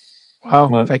 Wow.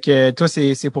 Ouais. Fait que toi,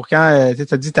 c'est pour quand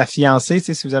t'as dit ta fiancée,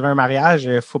 si vous avez un mariage,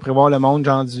 faut prévoir le monde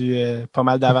genre pas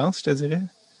mal d'avance, je te dirais.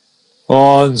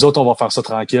 Oh, nous autres, on va faire ça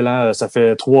tranquille, hein. Ça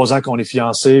fait 3 ans qu'on est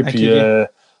fiancés, puis là,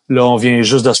 on vient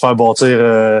juste de se faire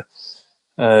bâtir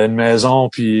une maison,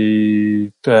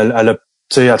 puis elle a, tu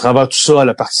sais, à travers tout ça, elle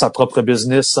a parti sa propre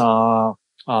business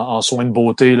en soins de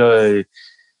beauté, là, et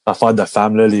affaires de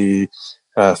femmes, là,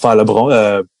 faire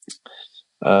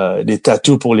les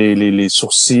tattoos pour les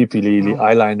sourcils, puis les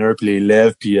eyeliners, puis les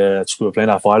lèvres, puis tu vois, plein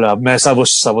d'affaires, là. Mais ça va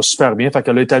super bien. Fait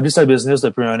qu'elle a établi sa business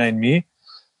depuis 1 an et demi,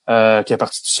 qui est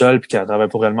partie toute seule, puis qui a travaillé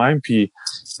pour elle-même, puis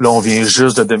là, on vient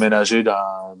juste de déménager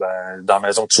dans la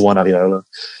maison que tu vois en arrière, là.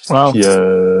 Wow. Puis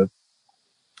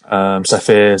ça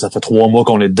fait 3 mois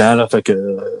qu'on est dedans, là, fait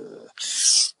que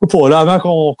pour là, avant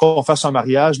qu'on fasse un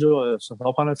mariage, là, ça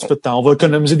va prendre un petit peu de temps. On va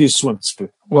économiser des sous un petit peu.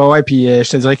 Ouais, puis je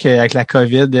te dirais qu'avec la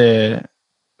COVID,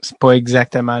 c'est pas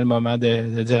exactement le moment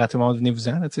de dire à tout le monde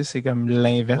venez-vous-en, là, tu sais, c'est comme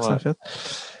l'inverse, en fait.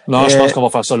 Non, je pense qu'on va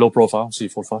faire ça low profile, s'il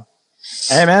faut le faire.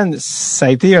 Hey man, ça a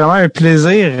été vraiment un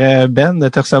plaisir, Ben, de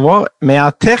te recevoir. Mais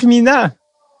en terminant,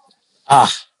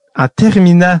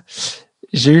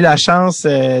 j'ai eu la chance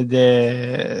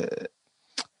de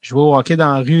jouer au hockey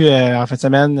dans la rue en fin de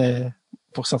semaine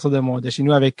pour sortir de chez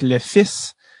nous avec le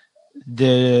fils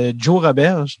de Joe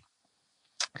Roberge,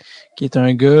 qui est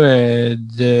un gars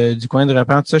du coin de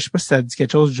Repent. Je sais pas si ça dit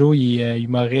quelque chose, Joe. Il est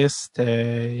humoriste,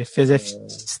 il faisait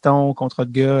fiston, contrat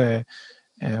de gars,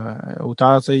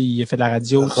 auteur, il a fait de la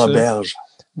radio. Roberge.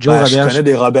 Joe Roberge.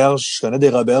 Je connais des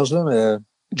Roberges, là, mais...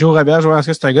 Joe Roberge, ouais, parce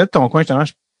que c'est un gars de ton coin, justement.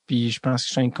 Puis je pense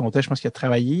que je comptais, je pense qu'il a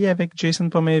travaillé avec Jason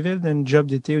Pomainville dans une job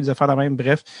d'été ou des affaires de même.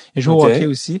 Bref, il joue au hockey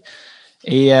aussi.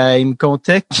 Et il me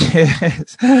comptait que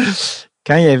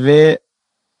quand il avait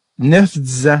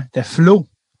 9-10 ans, t'es Flo.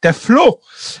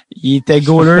 Il était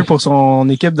goaler pour son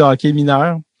équipe de hockey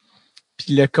mineur.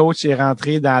 Puis le coach est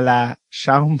rentré dans la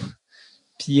chambre.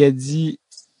 Puis il a dit,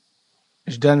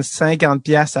 je donne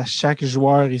 50$ à chaque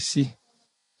joueur ici.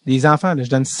 Les enfants, là, je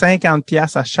donne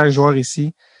 50$ à chaque joueur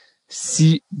ici.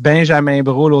 Si Benjamin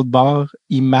Brault, l'autre bord,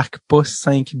 il marque pas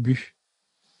 5 buts.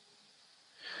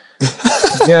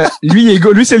 Lui,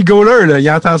 c'est le goaler, là.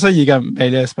 Il entend ça, il est comme, ben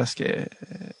là, c'est parce que,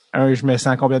 je me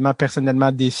sens complètement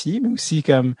personnellement défié, mais aussi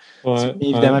comme,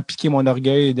 évidemment, piquer mon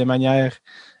orgueil de manière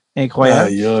incroyable.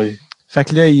 Aïe, aïe. Fait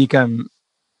que là, il est comme,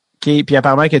 OK. Puis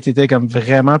apparemment que tu étais comme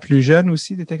vraiment plus jeune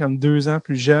aussi. Tu étais comme 2 ans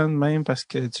plus jeune même parce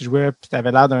que tu jouais puis tu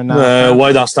avais l'air d'un enfant.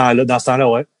 Ouais, dans ce temps-là,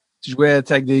 ouais. Tu jouais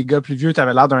avec des gars plus vieux, tu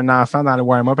avais l'air d'un enfant dans le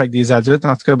warm-up avec des adultes,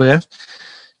 en tout cas, bref.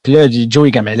 Puis là, Joe, il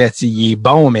est comme, là, il est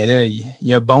bon, mais là,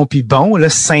 il a bon puis bon, là,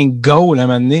 5 goals, à un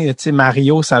moment donné, tu sais,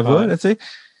 Mario, ça va, là, tu sais.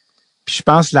 Puis je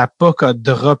pense que la puck a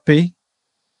droppé.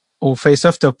 Au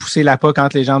face-off, t'as poussé la puck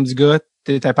entre les jambes du gars,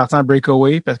 t'étais parti en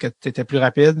breakaway parce que t'étais plus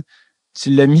rapide. Tu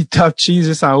l'as mis top cheese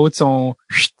juste en haut de son,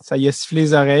 ça y a sifflé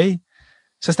les oreilles.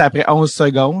 Ça, c'était après 11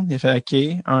 secondes. Il a fait, OK,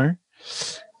 1.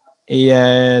 Et,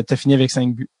 t'as fini avec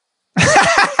 5 buts.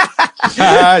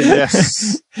 Ah,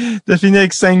 yes! T'as fini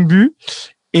avec 5 buts.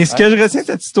 Et ce que je retiens de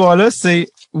cette histoire-là, c'est,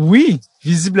 oui,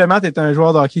 visiblement, t'es un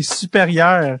joueur de hockey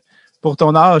supérieur pour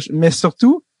ton âge, mais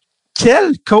surtout,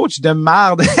 quel coach de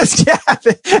merde est-ce qu'il y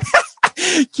avait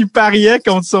qui pariait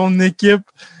contre son équipe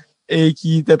et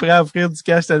qui était prêt à offrir du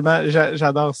cash tellement,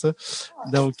 j'adore ça.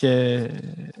 Donc,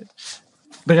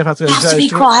 bref, en tout cas,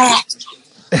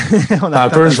 on a un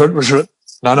peu,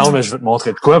 Non, mais je vais te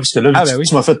montrer de quoi, parce que là,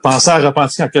 tu m'as fait penser à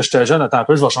Repentir quand j'étais jeune. Attends un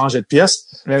peu, je vais changer de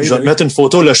pièce. Je vais te mettre une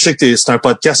photo, là, je sais que c'est un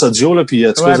podcast audio, là, puis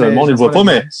tu le monde, il le voit pas,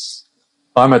 mais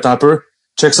attends un peu.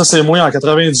 Check ça, c'est moi en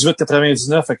 98,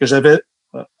 99, fait que j'avais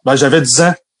 10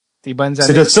 ans. Tes bonnes années.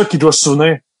 C'est de ça qu'il doit se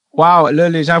souvenir. Wow, là,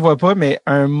 les gens voient pas, mais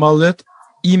un mullet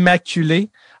immaculé,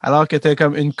 alors que t'as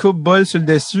comme une coupe bolle sur le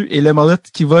dessus et le mullet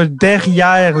qui va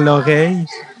derrière l'oreille.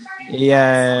 Et,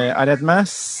 honnêtement,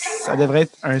 ça devrait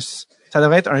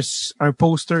être un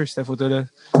poster, cette photo-là.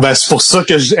 Ben, c'est pour ça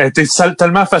que elle était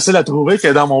tellement facile à trouver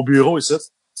qu'elle est dans mon bureau ici.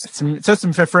 Tu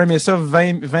me fais framer ça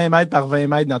 20 mètres par 20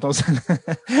 mètres dans ton salon.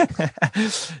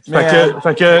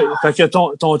 Fait que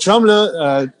ton chum,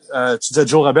 là, tu disais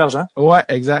Joe Roberge, hein? Ouais,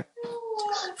 exact.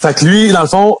 Fait que lui, dans le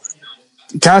fond,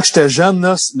 quand j'étais jeune,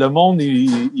 là, le monde, il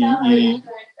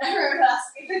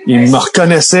me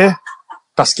reconnaissait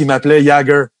parce qu'il m'appelait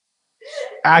Jagger.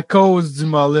 À cause du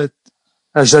mullet.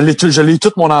 Je l'ai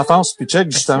toute mon enfance, puis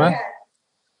check, justement.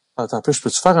 Attends un peu, je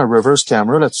peux-tu faire un reverse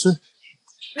camera là-dessus?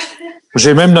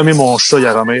 J'ai même nommé mon chat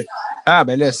Yaromir. Ah,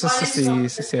 ben là, ça c'est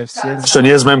officiel. Je te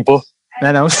niaise même pas.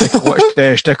 Non, je te crois.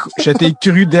 Je t'ai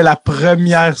cru dès la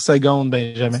première seconde,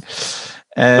 Benjamin.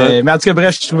 Mais en tout cas,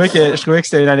 bref, je trouvais que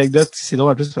c'était une anecdote. C'est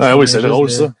drôle en plus. Oui, c'est drôle,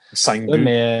 ça. 5 buts.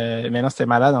 Mais non, c'était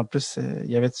malade. En plus,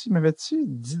 m'avais-tu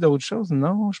dit d'autres choses?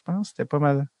 Non, je pense que c'était pas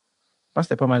mal. Je pense que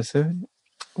c'était pas mal ça.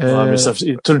 Mais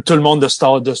tout le monde de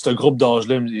ce groupe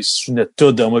d'âge-là, ils se souvenaient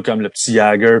tous de moi comme le petit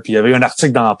Jagger. Puis il y avait eu un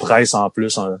article dans la presse en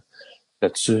plus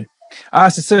là-dessus. Ah,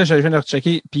 c'est ça, je viens de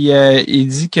rechecker. Puis il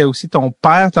dit que aussi ton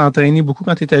père t'a entraîné beaucoup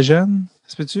quand tu étais jeune.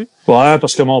 Ça se peut-tu? Ouais,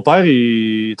 parce que mon père,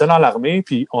 il était dans l'armée.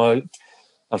 Puis dans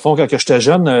le fond, quand j'étais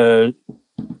jeune,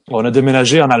 on a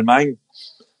déménagé en Allemagne.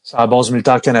 C'est à la base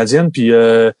militaire canadienne. Puis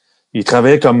il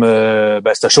travaillait comme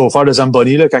c'était chauffeur de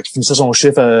Zamboni là, quand il finissait son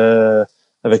chiffre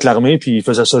avec l'armée, puis il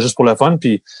faisait ça juste pour le fun.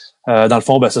 Puis dans le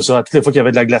fond, c'est ça. Toutes les fois qu'il y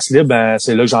avait de la glace libre,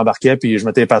 c'est là que j'embarquais, puis je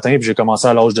mettais les patins, puis j'ai commencé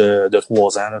à l'âge de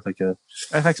 3 ans. Là, fait que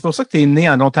c'est pour ça que t'es né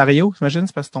en Ontario, j'imagine,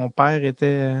 c'est parce que ton père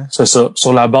était. C'est ça.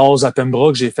 Sur la base à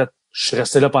Pembroke, je suis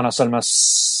resté là pendant seulement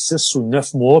 6 ou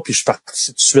 9 mois, puis je suis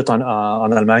parti tout de suite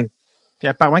en Allemagne. Puis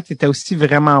apparemment que t'étais aussi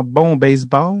vraiment bon au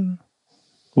baseball.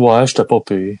 Ouais, j'étais pas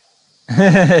payé.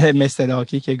 Mais c'était le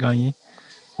hockey qui a gagné.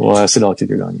 Ouais, c'est le hockey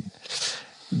qui a gagné.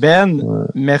 Ben,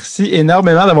 merci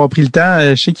énormément d'avoir pris le temps.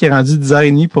 Je sais qu'il est rendu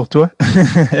 10h30 pour toi.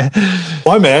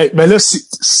 Ouais, mais là, si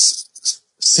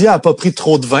elle n'a pas pris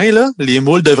trop de vin, là, les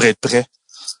moules devraient être prêts.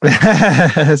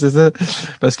 C'est ça.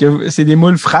 Parce que c'est des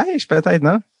moules fraîches, peut-être,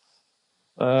 non?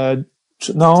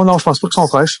 Non, je pense pas qu'ils sont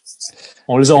fraîches.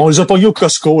 On les a pognés au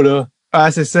Costco, là.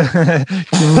 Ah, c'est ça.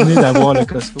 Qui vous venez d'avoir le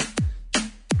Costco.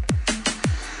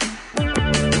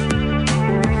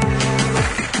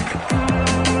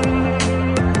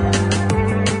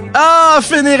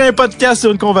 Finir un podcast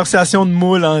sur une conversation de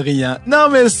moule en riant. Non,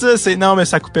 mais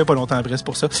ça coupait pas longtemps après, c'est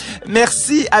pour ça.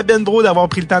 Merci à Ben Bro d'avoir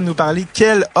pris le temps de nous parler.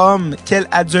 Quel homme, quel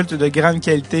adulte de grande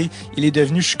qualité il est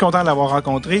devenu. Je suis content de l'avoir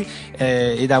rencontré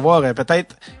et d'avoir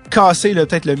peut-être cassé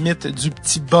peut-être le mythe du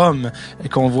petit bum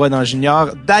qu'on voit dans Junior.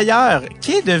 D'ailleurs,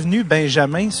 qui est devenu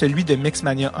Benjamin, celui de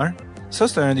Mixmania 1? Ça,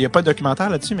 il n'y a pas de documentaire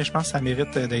là-dessus, mais je pense que ça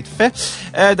mérite d'être fait.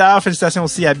 D'ailleurs, félicitations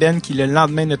aussi à Ben qui, le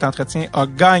lendemain de notre entretien, a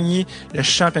gagné le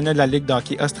championnat de la Ligue de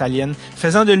hockey australienne,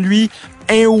 faisant de lui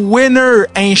un winner,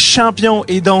 un champion,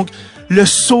 et donc le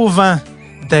sauvant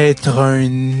d'être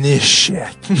un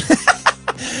échec.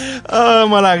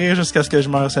 Moi, la rire jusqu'à ce que je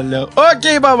meure celle-là. OK,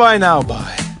 bye-bye now.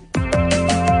 Bye.